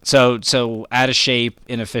 So out of shape,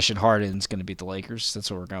 inefficient Harden's going to beat the Lakers. That's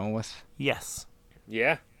what we're going with. Yes.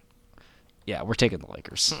 Yeah. Yeah, we're taking the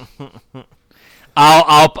Lakers.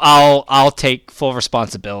 I'll take full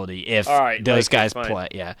responsibility if All right, those Lakers, guys fine. play.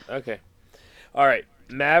 Yeah, Okay. All right.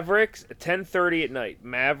 Mavericks 10:30 at night.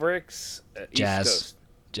 Mavericks Jazz. East Coast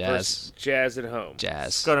Jazz, versus Jazz at home. It's Jazz.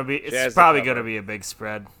 It's to probably cover. gonna be a big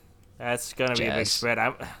spread. That's gonna be a big Jazz. spread.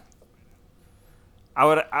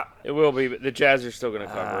 It will be, but the Jazz are still going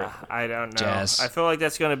to cover it. I don't know. Jazz. I feel like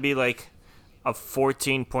that's gonna be like a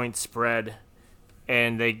 14-point spread,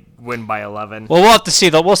 and they win by 11. Well, we'll have to see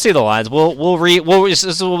we'll see the lines. This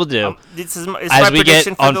is what we'll do. This is As my we get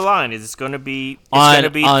prediction for on- the line. Is it's going to be on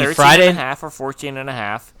 13 Friday? and a half or 14 and a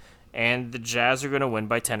half, and the Jazz are going to win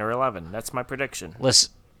by 10 or 11. That's my prediction.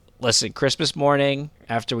 Listen, Christmas morning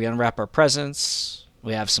after we unwrap our presents,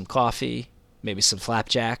 we have some coffee, maybe some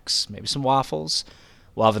flapjacks, maybe some waffles.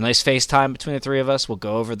 We'll have a nice FaceTime between the three of us. We'll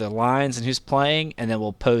go over the lines and who's playing, and then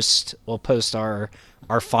we'll post our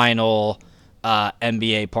final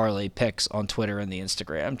NBA parlay picks on Twitter and the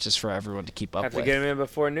Instagram, just for everyone to keep up Have to with. get them in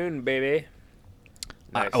before noon, baby.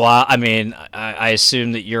 Nice. Well, I mean, I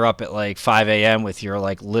assume that you're up at like 5 a.m. with your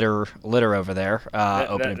like litter over there,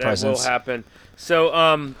 opening that presents. will happen. So,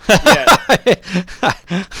 yeah.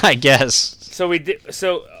 I guess. So we did.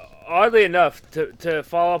 So oddly enough, to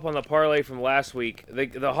follow up on the parlay from last week,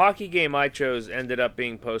 the hockey game I chose ended up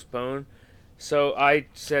being postponed. So I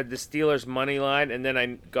said the Steelers money line, and then I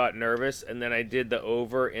got nervous, and then I did the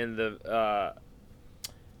over in the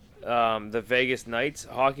Vegas Knights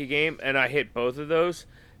hockey game, and I hit both of those,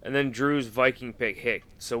 and then Drew's Viking pick hit.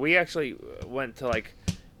 So we actually went to like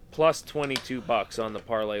plus $22 on the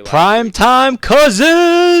parlay. Prime time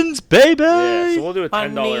cousins, baby. Yeah, so we'll do a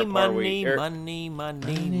 $10 Money, parlay.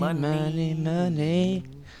 money.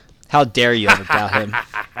 How dare you ever doubt him?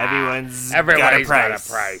 Everyone's Everybody's got got a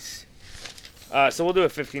price. So we'll do a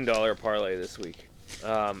 $15 parlay this week,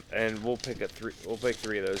 and we'll pick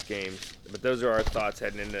three of those games. But those are our thoughts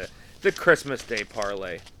heading into the Christmas Day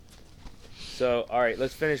parlay. So all right,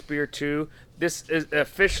 let's finish beer 2. This is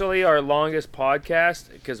officially our longest podcast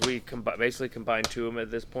because we basically combined two of them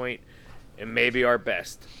at this point, and maybe our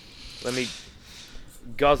best. Let me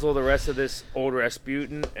guzzle the rest of this old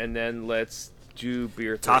Rasputin, and then let's do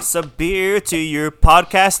beer 3. Toss a beer to your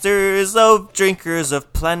podcasters, oh drinkers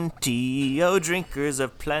of plenty, oh drinkers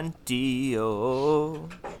of plenty, oh.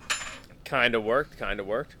 Kind of worked.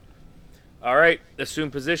 All right,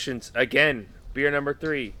 assume positions again. Beer number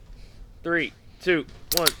 3. 3, 2,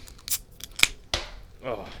 1.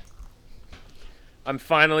 Oh, I'm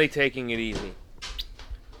finally taking it easy.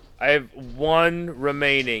 I have one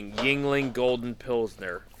remaining Yingling Golden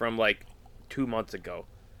Pilsner from like 2 months ago,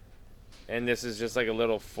 and this is just like a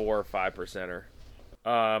little 4 or 5%er.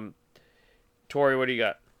 Tori, what do you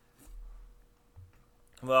got?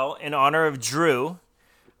 Well, in honor of Drew,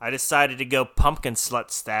 I decided to go pumpkin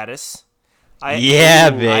slut status. I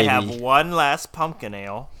have one last pumpkin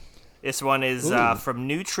ale. This one is from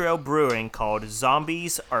New Trail Brewing called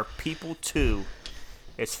Zombies Are People Too.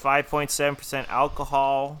 It's 5.7%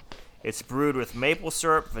 alcohol. It's brewed with maple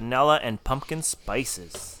syrup, vanilla, and pumpkin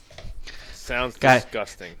spices. Sounds Guy-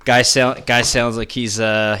 disgusting. Guy sounds like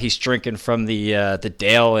he's drinking from the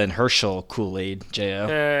Dale and Herschel Kool-Aid,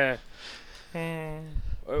 Jo.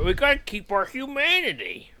 We gotta keep our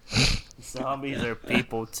humanity. Zombies are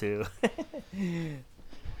people too.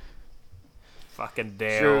 Fucking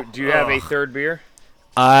Dale. So, do you have a third beer?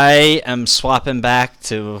 I am swapping back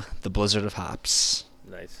to the Blizzard of Hops.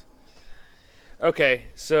 Nice. Okay,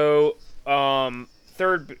 so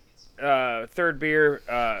third beer,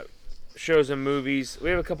 shows and movies.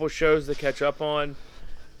 We have a couple shows to catch up on.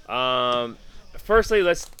 Firstly,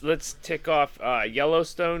 let's tick off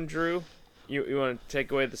Yellowstone. Drew, you want to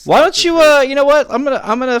take away the? Why don't you? You know what? I'm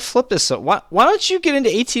gonna flip this. Why don't you get into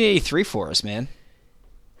 1883 for us, man?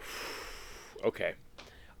 Okay,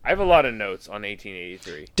 I have a lot of notes on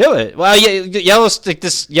 1883. Do it. Well, yeah,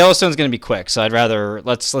 Yellowstone's gonna be quick, so I'd rather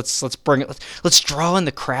let's bring it. Let's draw in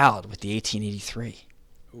the crowd with the 1883.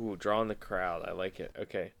 Ooh, drawing the crowd. I like it.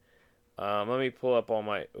 Okay. Let me pull up all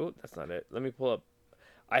my... Ooh, that's not it. Let me pull up...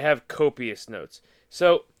 I have copious notes.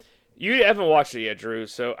 So, you haven't watched it yet, Drew,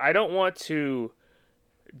 so I don't want to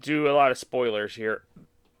do a lot of spoilers here.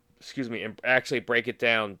 Excuse me, and actually break it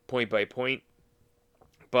down point by point.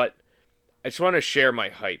 But I just want to share my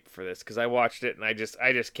hype for this, because I watched it, and I just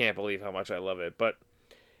can't believe how much I love it. But,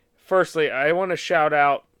 firstly, I want to shout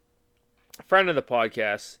out a friend of the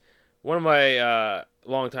podcast, one of my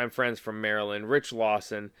longtime friends from Maryland, Rich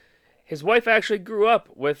Lawson. His wife actually grew up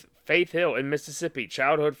with Faith Hill in Mississippi,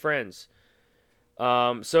 childhood friends.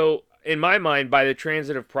 So in my mind, by the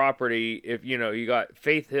transitive property, if you got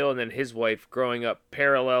Faith Hill and then his wife growing up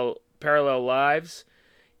parallel lives,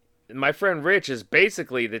 my friend Rich is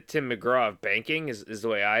basically the Tim McGraw of banking, is the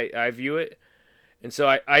way I view it. And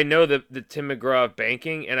so I know the Tim McGraw of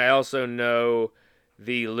banking, and I also know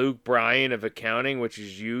the Luke Bryan of accounting, which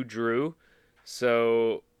is you, Drew.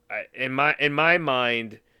 So in my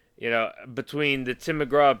mind, between the Tim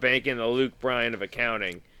McGraw of banking and the Luke Bryan of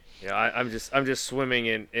accounting, I'm just swimming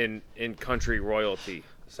in country royalty.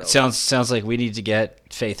 So. Sounds like we need to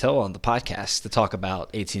get Faith Hill on the podcast to talk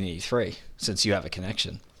about 1883, since you have a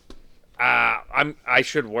connection. I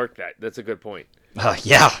should work that. That's a good point.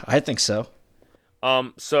 Yeah, I think so.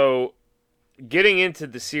 So getting into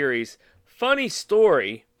the series, funny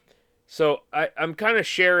story. So I'm kind of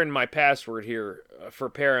sharing my password here for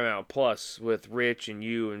Paramount Plus with Rich and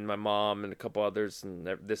you and my mom and a couple others and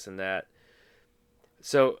this and that.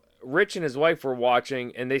 So Rich and his wife were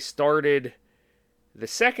watching, and they started the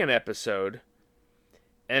second episode,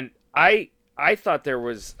 and I thought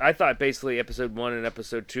basically episode 1 and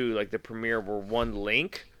episode 2, like the premiere, were one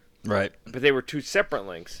link, right? But they were two separate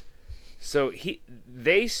links. So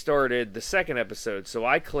they started the second episode, so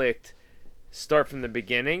I clicked start from the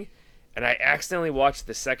beginning, and I accidentally watched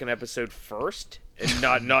the second episode first, and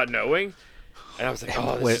not knowing. And I was like,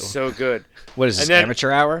 oh, this is so good. What is this,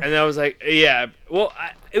 amateur hour? And I was like, yeah. Well,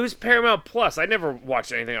 it was Paramount Plus. I never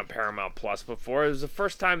watched anything on Paramount Plus before. It was the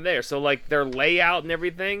first time there. So, like, their layout and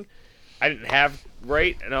everything, I didn't have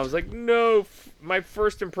right. And I was like, no, my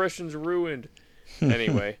first impression's ruined.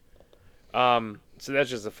 Anyway. So that's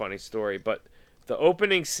just a funny story. But the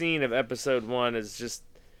opening scene of episode 1 is just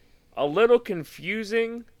a little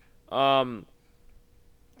confusing.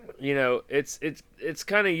 It's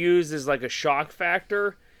kind of used as like a shock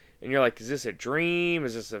factor, and you're like, is this a dream?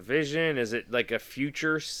 Is this a vision? Is it like a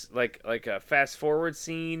future, like a fast forward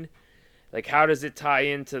scene? Like, how does it tie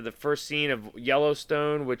into the first scene of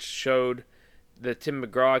Yellowstone, which showed the Tim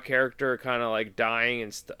McGraw character kind of like dying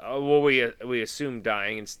and we assume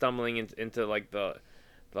dying and stumbling into like the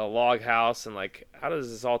log house, and like, how does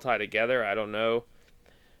this all tie together? I don't know.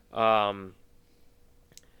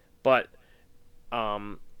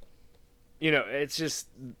 It's just,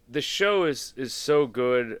 the show is so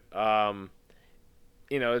good.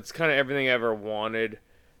 It's kind of everything I ever wanted.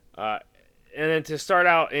 And then to start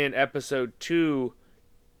out in episode 2,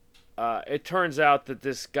 it turns out that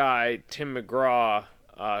this guy, Tim McGraw,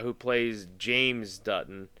 who plays James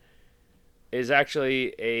Dutton, is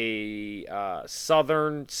actually a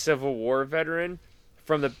Southern Civil War veteran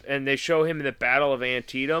and they show him in the Battle of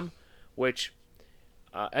Antietam, which...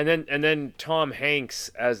 And then Tom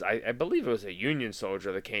Hanks, as I believe it was a Union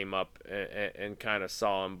soldier that came up and kind of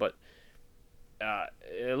saw him, but a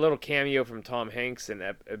little cameo from Tom Hanks in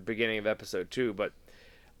the beginning of episode 2. But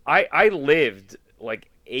I lived like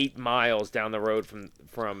 8 miles down the road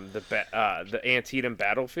from the Antietam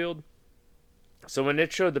battlefield, so when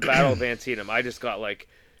it showed the Battle of Antietam, I just got like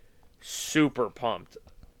super pumped.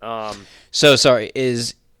 So sorry,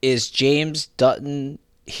 is James Dutton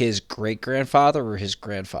his great-grandfather or his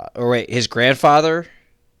grandfather? Or wait, his grandfather?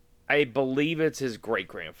 I believe it's his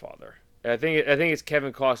great-grandfather. I think it's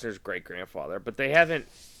Kevin Costner's great grandfather, but they haven't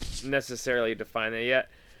necessarily defined that yet.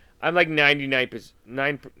 I'm like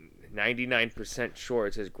 99% sure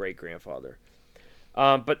it's his great grandfather.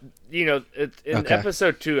 But in Okay.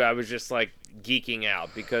 episode 2, I was just like geeking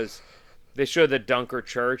out because they show the Dunker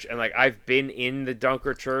Church, and like I've been in the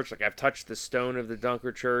Dunker Church, like I've touched the stone of the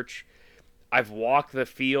Dunker Church. I've walked the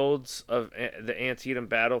fields of the Antietam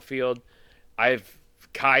battlefield. I've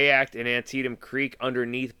kayaked in Antietam Creek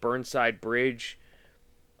underneath Burnside Bridge.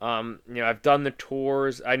 I've done the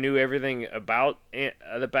tours. I knew everything about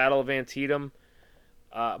the Battle of Antietam.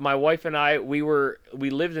 My wife and I, we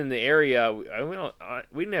lived in the area. We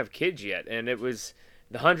didn't have kids yet, and it was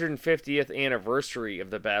the 150th anniversary of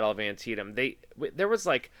the Battle of Antietam. There was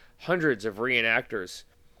like hundreds of reenactors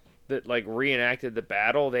that like reenacted the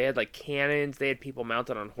battle. They had like cannons. They had people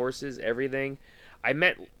mounted on horses. Everything. I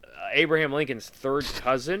met Abraham Lincoln's third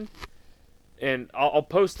cousin, and I'll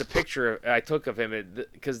post a picture I took of him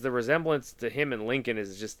because the resemblance to him and Lincoln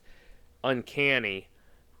is just uncanny.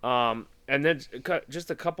 And then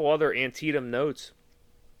just a couple other Antietam notes.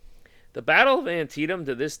 The Battle of Antietam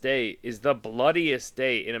to this day is the bloodiest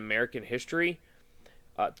day in American history.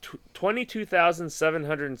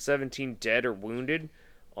 22,717 dead or wounded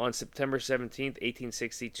on September 17th,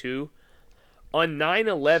 1862. On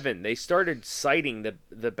 9/11, they started citing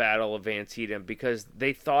the Battle of Antietam because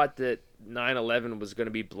they thought that 9/11 was going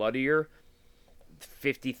to be bloodier,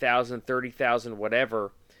 50,000, 30,000,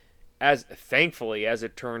 whatever. Thankfully, as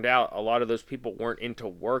it turned out, a lot of those people weren't into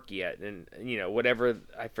work yet, and whatever,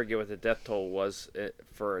 I forget what the death toll was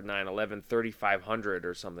for 9/11, 3,500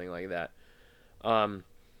 or something like that.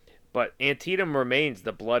 But Antietam remains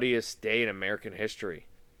the bloodiest day in American history,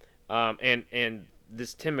 and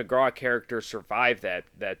this Tim McGraw character survived that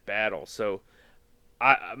battle. So,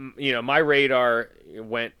 my radar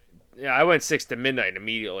went. I went 6 to midnight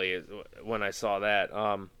immediately when I saw that.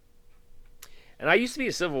 And I used to be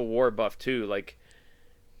a Civil War buff too. Like,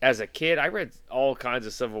 as a kid, I read all kinds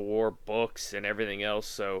of Civil War books and everything else.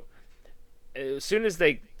 So, as soon as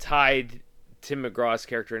they tied Tim McGraw's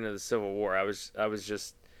character into the Civil War, I was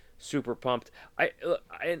just super pumped.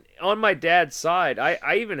 And on my dad's side,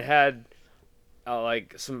 I even had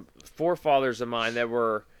like some forefathers of mine that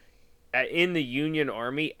were in the Union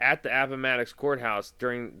Army at the Appomattox Courthouse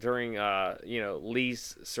during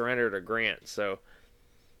Lee's surrender to Grant. So.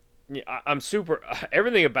 Yeah, I'm super.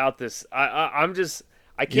 Everything about this, I'm just.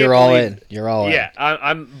 I can't. You're all in. You're all in. Yeah,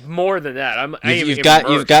 I'm more than that. You've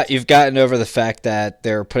gotten over the fact that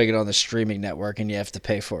they're putting it on the streaming network and you have to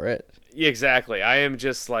pay for it. Exactly. I am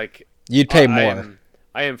just like. You'd pay more.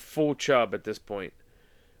 I am full chub at this point.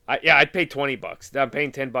 I'd pay $20. I'm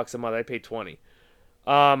paying $10 a month. I'd pay 20.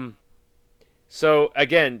 So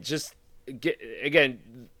again,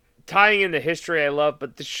 tying in the history I love,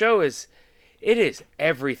 but the show is. It is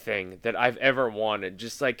everything that I've ever wanted.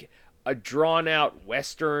 Just like a drawn-out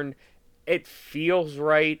Western. It feels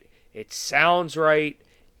right. It sounds right.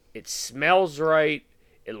 It smells right.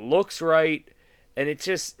 It looks right. And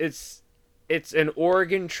it's an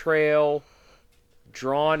Oregon Trail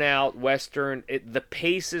drawn-out Western. The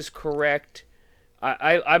pace is correct.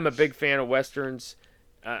 I'm a big fan of Westerns.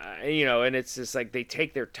 And it's just like they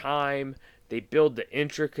take their time. They build the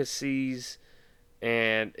intricacies.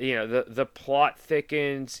 And, the plot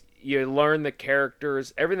thickens. You learn the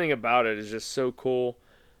characters. Everything about it is just so cool.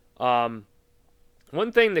 One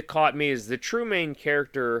thing that caught me is the true main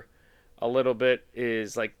character a little bit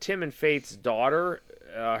is like Tim and Faith's daughter.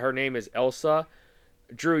 Her name is Elsa.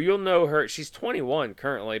 Drew, you'll know her. She's 21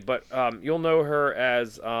 currently, but you'll know her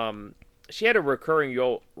as... she had a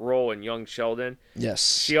recurring role in Young Sheldon.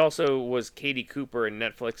 Yes. She also was Katie Cooper in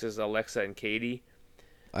Netflix's Alexa and Katie.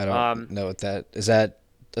 I don't know what that is. That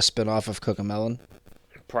a spinoff of Cocomelon?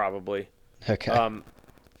 Probably. Okay.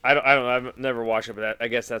 I don't know. I've never watched it, but I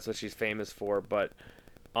guess that's what she's famous for. But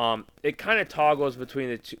it kind of toggles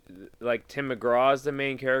between the two. Like Tim McGraw is the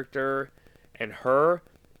main character, and her.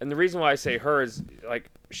 And the reason why I say her is like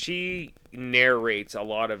she narrates a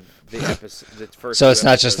lot of the episode. The first. So it's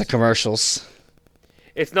not episodes. just the commercials.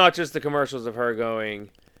 It's not just the commercials of her going.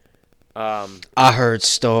 I heard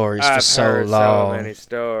stories for so heard long. So many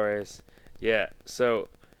stories. Yeah. So,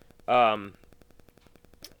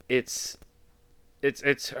 it's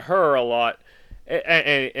her a lot.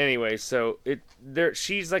 Anyway, so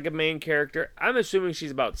she's like a main character. I'm assuming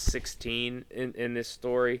she's about 16 in this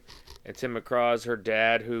story, and Tim McGraw's her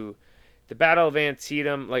dad. Who, the Battle of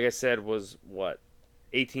Antietam, like I said, was what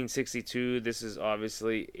 1862. This is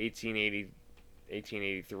obviously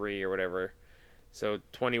 1883 or whatever. So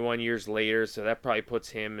 21 years later, so that probably puts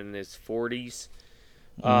him in his 40s.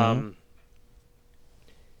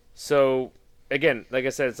 So again, like I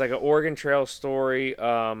said, it's like an Oregon Trail story.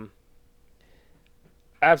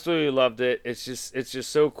 Absolutely loved it. It's just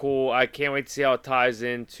so cool. I can't wait to see how it ties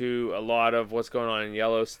into a lot of what's going on in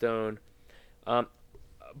Yellowstone. Um,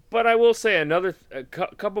 but I will say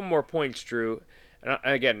couple more points, Drew. And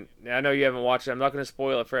again, I know you haven't watched it. I'm not going to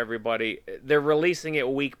spoil it for everybody. They're releasing it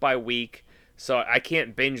week by week, so I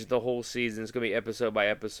can't binge the whole season. It's going to be episode by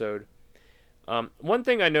episode. One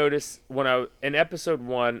thing I noticed in episode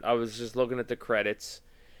 1, I was just looking at the credits,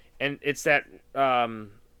 and it's that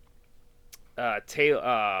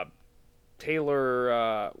Taylor,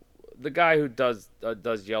 the guy who does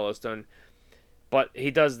Yellowstone, but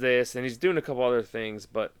he does this and he's doing a couple other things.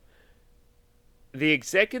 But the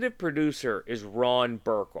executive producer is Ron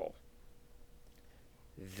Burkle.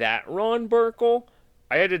 That Ron Burkle,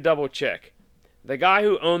 I had to double check. The guy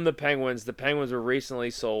who owned the Penguins were recently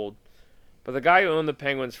sold. But the guy who owned the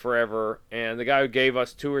Penguins forever, and the guy who gave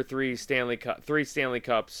us 2 or 3 Stanley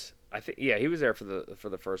Cups, I think, yeah, he was there for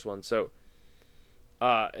the first one. So,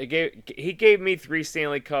 he gave me 3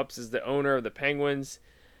 Stanley Cups as the owner of the Penguins.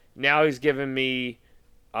 Now he's given me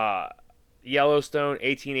Yellowstone,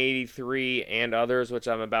 1883, and others, which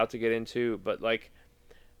I'm about to get into. But like,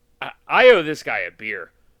 I owe this guy a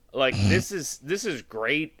beer. Like, this is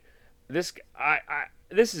great. This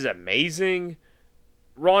is amazing.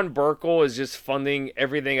 Ron Burkle is just funding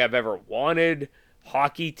everything I've ever wanted.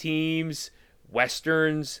 Hockey teams,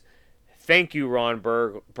 westerns. Thank you, Ron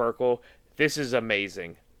Burkle. This is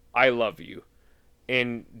amazing. I love you.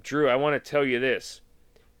 And Drew, I want to tell you this.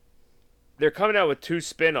 They're coming out with 2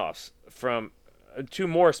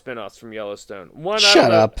 more spin-offs from Yellowstone. One,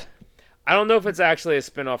 Shut up. I don't know if it's actually a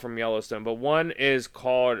spin-off from Yellowstone, but one is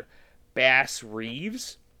called Bass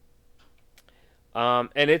Reeves. And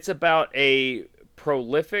it's about a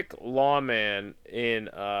prolific lawman in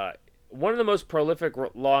one of the most prolific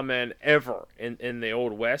lawmen ever in the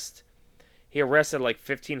Old West. He arrested like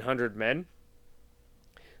 1,500 men.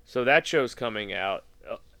 So that show's coming out.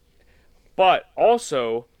 But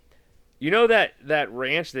also, you know that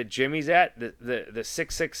ranch that Jimmy's at, the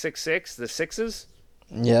 6666, the Sixes?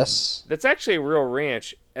 Yes. That's actually a real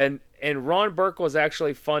ranch. And Ron Burkle is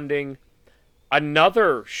actually funding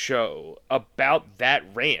another show about that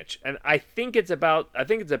ranch. And I think it's a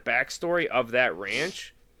backstory of that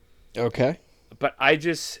ranch. Okay. But I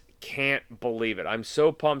just can't believe it. I'm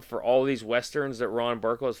so pumped for all these westerns that Ron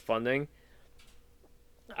Burkle is funding.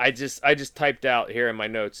 I just typed out here in my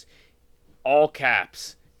notes, all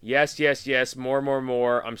caps. Yes, yes, yes.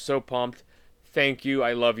 More. I'm so pumped. Thank you.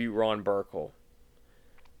 I love you, Ron Burkle.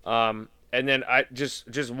 And then I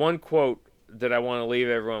just one quote that I want to leave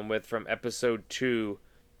everyone with from episode 2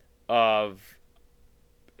 of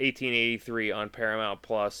 1883 on Paramount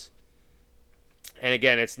Plus. And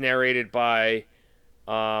again, it's narrated by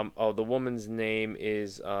the woman's name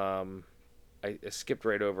is I skipped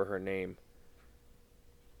right over her name.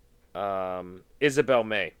 Isabel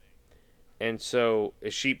May. And so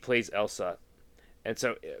she plays Elsa. And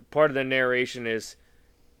so part of the narration is,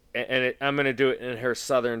 I'm going to do it in her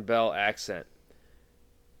Southern Belle accent.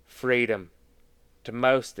 Freedom. To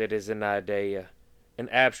most, it is an idea, an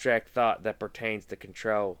abstract thought that pertains to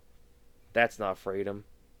control. That's not freedom.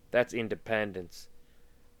 That's independence.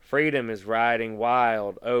 Freedom is riding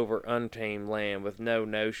wild over untamed land with no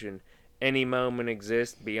notion any moment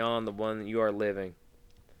exists beyond the one that you are living.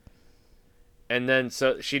 And then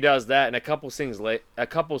so she does that, and a couple scenes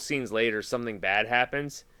later, something bad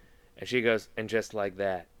happens, and she goes, and just like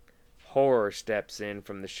that, horror steps in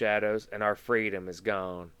from the shadows, and our freedom is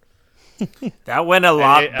gone. That went a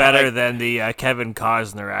lot better than the Kevin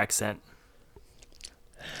Costner accent.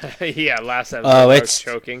 Yeah, last episode I was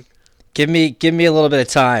choking. Give me a little bit of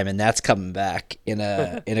time, and that's coming back in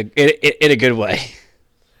a good way.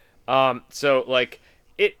 So like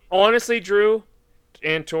it honestly, Drew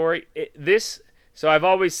and Tori, so I've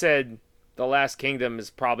always said The Last Kingdom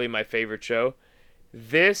is probably my favorite show.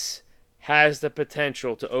 This has the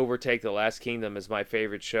potential to overtake The Last Kingdom as my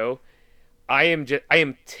favorite show. I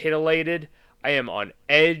am titillated. I am on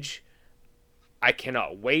edge. I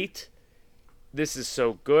cannot wait. This is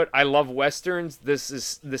so good. I love westerns. The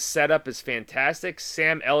setup is fantastic.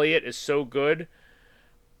 Sam Elliott is so good.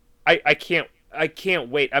 I can't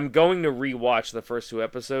wait. I'm going to rewatch the first 2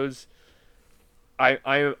 episodes. I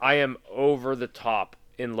am over the top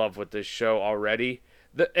in love with this show already.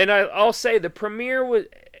 I'll say the premiere was.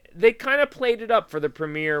 They kind of played it up for the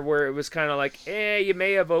premiere where it was kind of like, you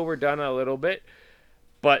may have overdone it a little bit.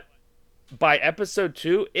 But by episode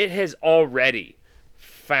 2, it has already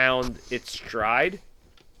found its stride.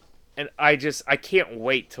 And I can't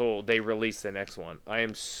wait till they release the next one. I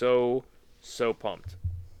am so pumped.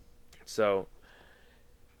 So,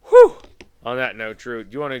 whew. On that note, Drew,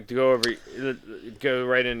 do you want to go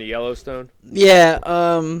right into Yellowstone? Yeah.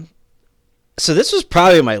 So this was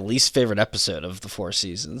probably my least favorite episode of the 4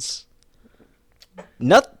 seasons.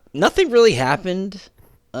 Nothing really happened.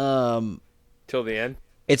 Till the end.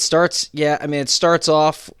 It starts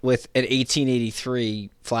off with an 1883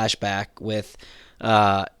 flashback with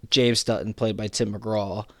James Dutton, played by Tim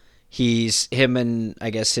McGraw. He's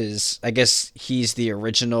the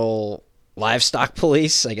original livestock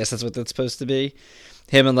police. I guess that's what that's supposed to be.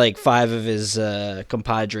 Him and like 5 of his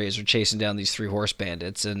compadres are chasing down these 3 horse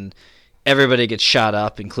bandits, and everybody gets shot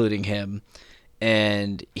up, including him.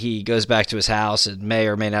 And he goes back to his house and may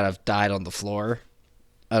or may not have died on the floor.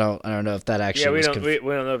 I don't know if that actually. Yeah, we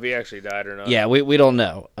don't know if he actually died or not. Yeah, we don't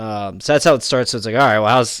know. So that's how it starts. So it's like, all right,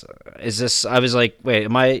 well, is this? I was like, wait,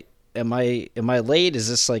 am I late? Is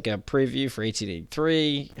this like a preview for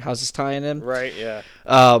 1883? How's this tying in? Right. Yeah.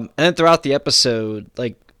 And then throughout the episode,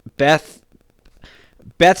 like Beth's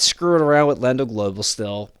screwing around with Lendo Global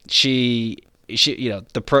still. She's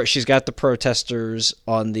got the protesters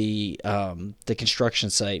on the construction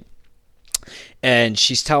site. And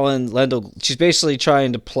she's she's basically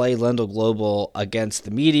trying to play Lendo Global against the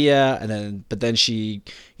media, but then she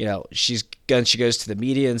goes to the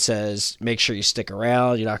media and says, make sure you stick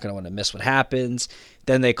around. You're not going to want to miss what happens.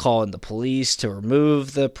 Then they call in the police to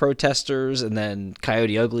remove the protesters, and then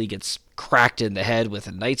Coyote Ugly gets cracked in the head with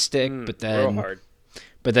a nightstick, real hard.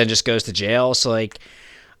 But then just goes to jail. So like,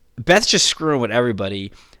 Beth's just screwing with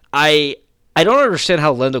everybody. I don't understand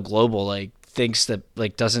how Lendo Global like thinks that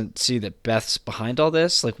like doesn't see that Beth's behind all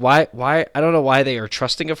this. Like why I don't know why they are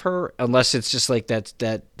trusting of her, unless it's just like that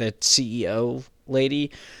CEO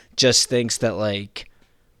lady just thinks that like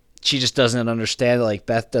she just doesn't understand that, like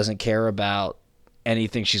Beth doesn't care about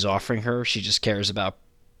anything she's offering her. She just cares about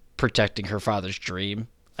protecting her father's dream.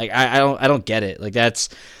 Like I don't get it. Like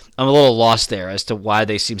I'm a little lost there as to why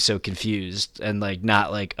they seem so confused and like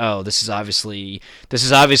not like, oh, this is obviously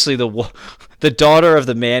the daughter of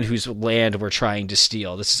the man whose land we're trying to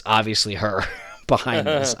steal. This is obviously her behind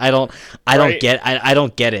this. I don't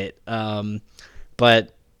get it.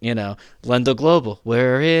 But Lendo Global,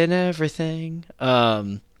 we're in everything.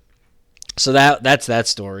 So that's that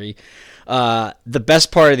story. The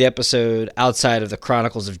best part of the episode, outside of the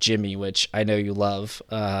Chronicles of Jimmy, which I know you love.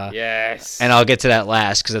 Yes. And I'll get to that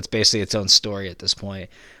last because that's basically its own story at this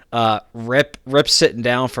point. Rip's sitting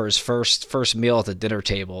down for his first meal at the dinner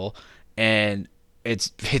table, and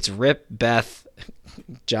it's Rip, Beth,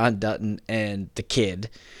 John Dutton, and the kid.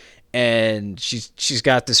 And she's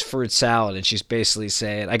got this fruit salad, and she's basically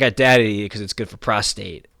saying, I got Daddy to eat it because it's good for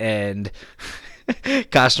prostate. And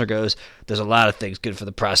Costner goes, there's a lot of things good for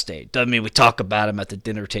the prostate. Doesn't mean we talk about them at the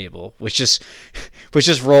dinner table, which just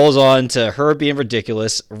rolls on to her being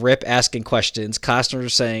ridiculous, Rip asking questions, Costner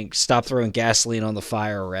saying, stop throwing gasoline on the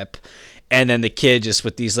fire, Rip. And then the kid just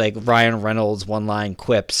with these like Ryan Reynolds one-line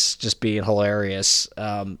quips just being hilarious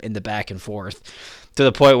in the back and forth. To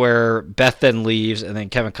the point where Beth then leaves, and then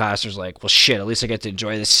Kevin Costner's like, well, shit, at least I get to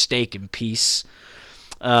enjoy this steak in peace.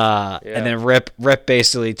 And then Rip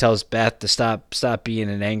basically tells Beth to stop being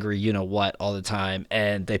an angry you-know-what all the time.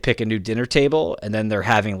 And they pick a new dinner table, and then they're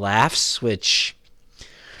having laughs, which,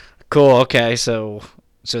 cool, okay, so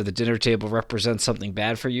the dinner table represents something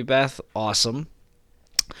bad for you, Beth? Awesome.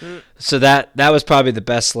 So that was probably the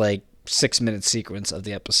best, 6-minute sequence of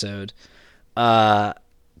the episode.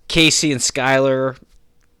 Casey and Skylar,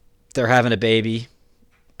 they're having a baby.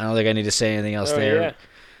 I don't think I need to say anything else there.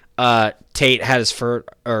 Yeah. Tate had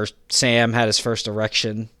Sam had his first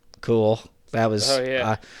erection. Cool. That was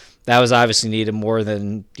that was obviously needed more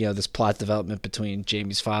than this plot development between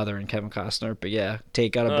Jamie's father and Kevin Costner. But yeah,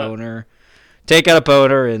 Tate got a boner. Tate got a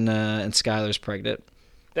boner, and Skylar's pregnant.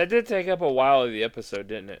 That did take up a while of the episode,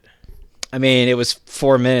 didn't it? I mean, it was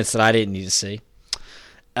 4 minutes that I didn't need to see.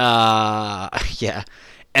 Yeah.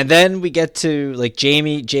 And then we get to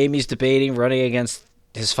Jamie's debating, running against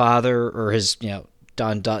his father, or his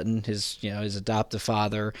Don Dutton, his adoptive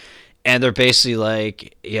father, and they're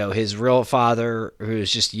basically his real father who's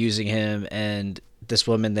just using him, and this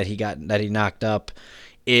woman that he knocked up.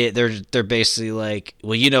 They're basically like,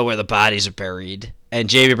 well, you know where the bodies are buried. And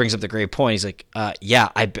Jamie brings up the great point. He's like, yeah,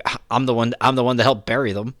 I'm the one that helped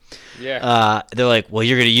bury them. Yeah. They're like, well,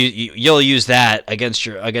 you'll use that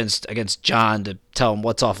against John to tell him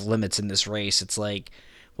what's off limits in this race. It's like,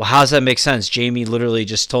 well, how does that make sense? Jamie literally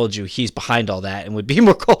just told you he's behind all that and would be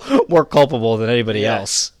more culpable than anybody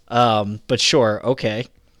else. But sure, okay.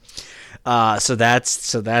 So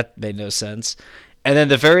that made no sense. And then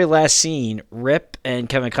the very last scene, Rip and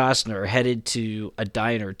Kevin Costner are headed to a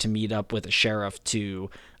diner to meet up with a sheriff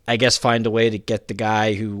to I guess, find a way to get the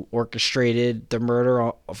guy who orchestrated the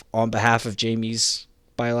murder on behalf of Jamie's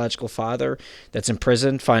biological father that's in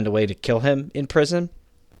prison, find a way to kill him in prison.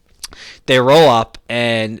 They roll up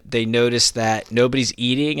and they notice that nobody's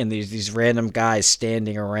eating and there's these random guys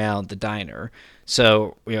standing around the diner.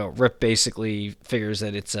 So, Rip basically figures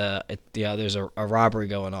that there's a robbery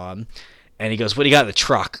going on. And he goes, "What do you got in the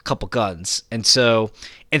truck?" "A couple guns." And so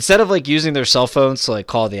instead of like using their cell phones to like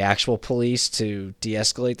call the actual police to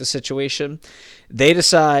de-escalate the situation, they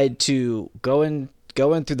decide to go in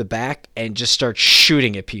through the back and just start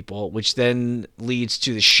shooting at people, which then leads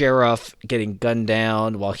to the sheriff getting gunned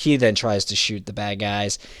down while he then tries to shoot the bad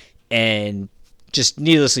guys and just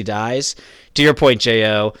needlessly dies. To your point,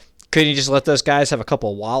 J.O., couldn't you just let those guys have a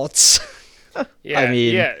couple of wallets? Yeah,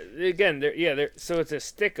 Again, so it's a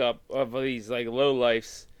stick up of these like low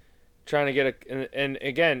lifes trying to get and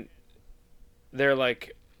again, they're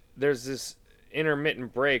like, there's this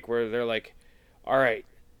intermittent break where they're like, all right,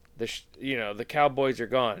 the cowboys are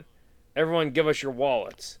gone. Everyone give us your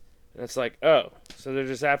wallets. And it's like, oh, so they're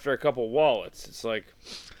just after a couple wallets. It's like,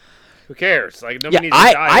 who cares? Like, nobody needs to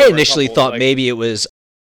die. I initially thought maybe it was.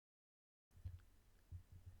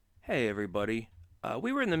 Hey, everybody.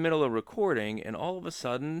 We were in the middle of recording, and all of a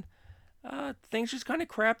sudden, things just kind of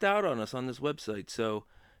crapped out on us on this website. So,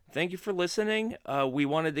 thank you for listening. We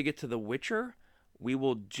wanted to get to The Witcher. We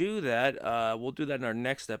will do that. We'll do that in our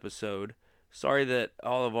next episode. Sorry that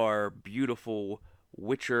all of our beautiful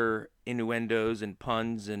Witcher innuendos and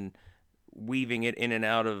puns and weaving it in and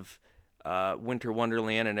out of Winter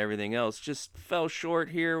Wonderland and everything else just fell short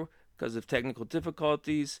here because of technical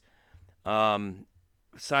difficulties.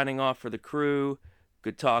 Signing off for the crew.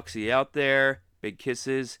 Good talksy out there. Big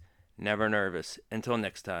kisses. Never nervous. Until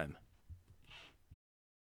next time.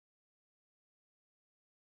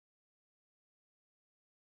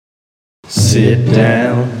 Sit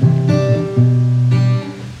down.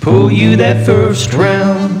 Pull you that first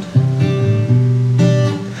round.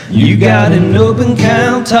 You got an open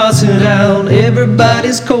count, toss it out.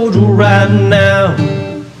 Everybody's cordial right now.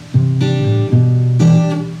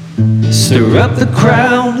 Stir up the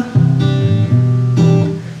crowd.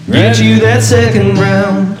 Get you that second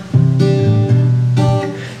round.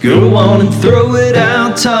 Go on and throw it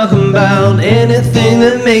out. Talking about anything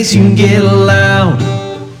that makes you get loud.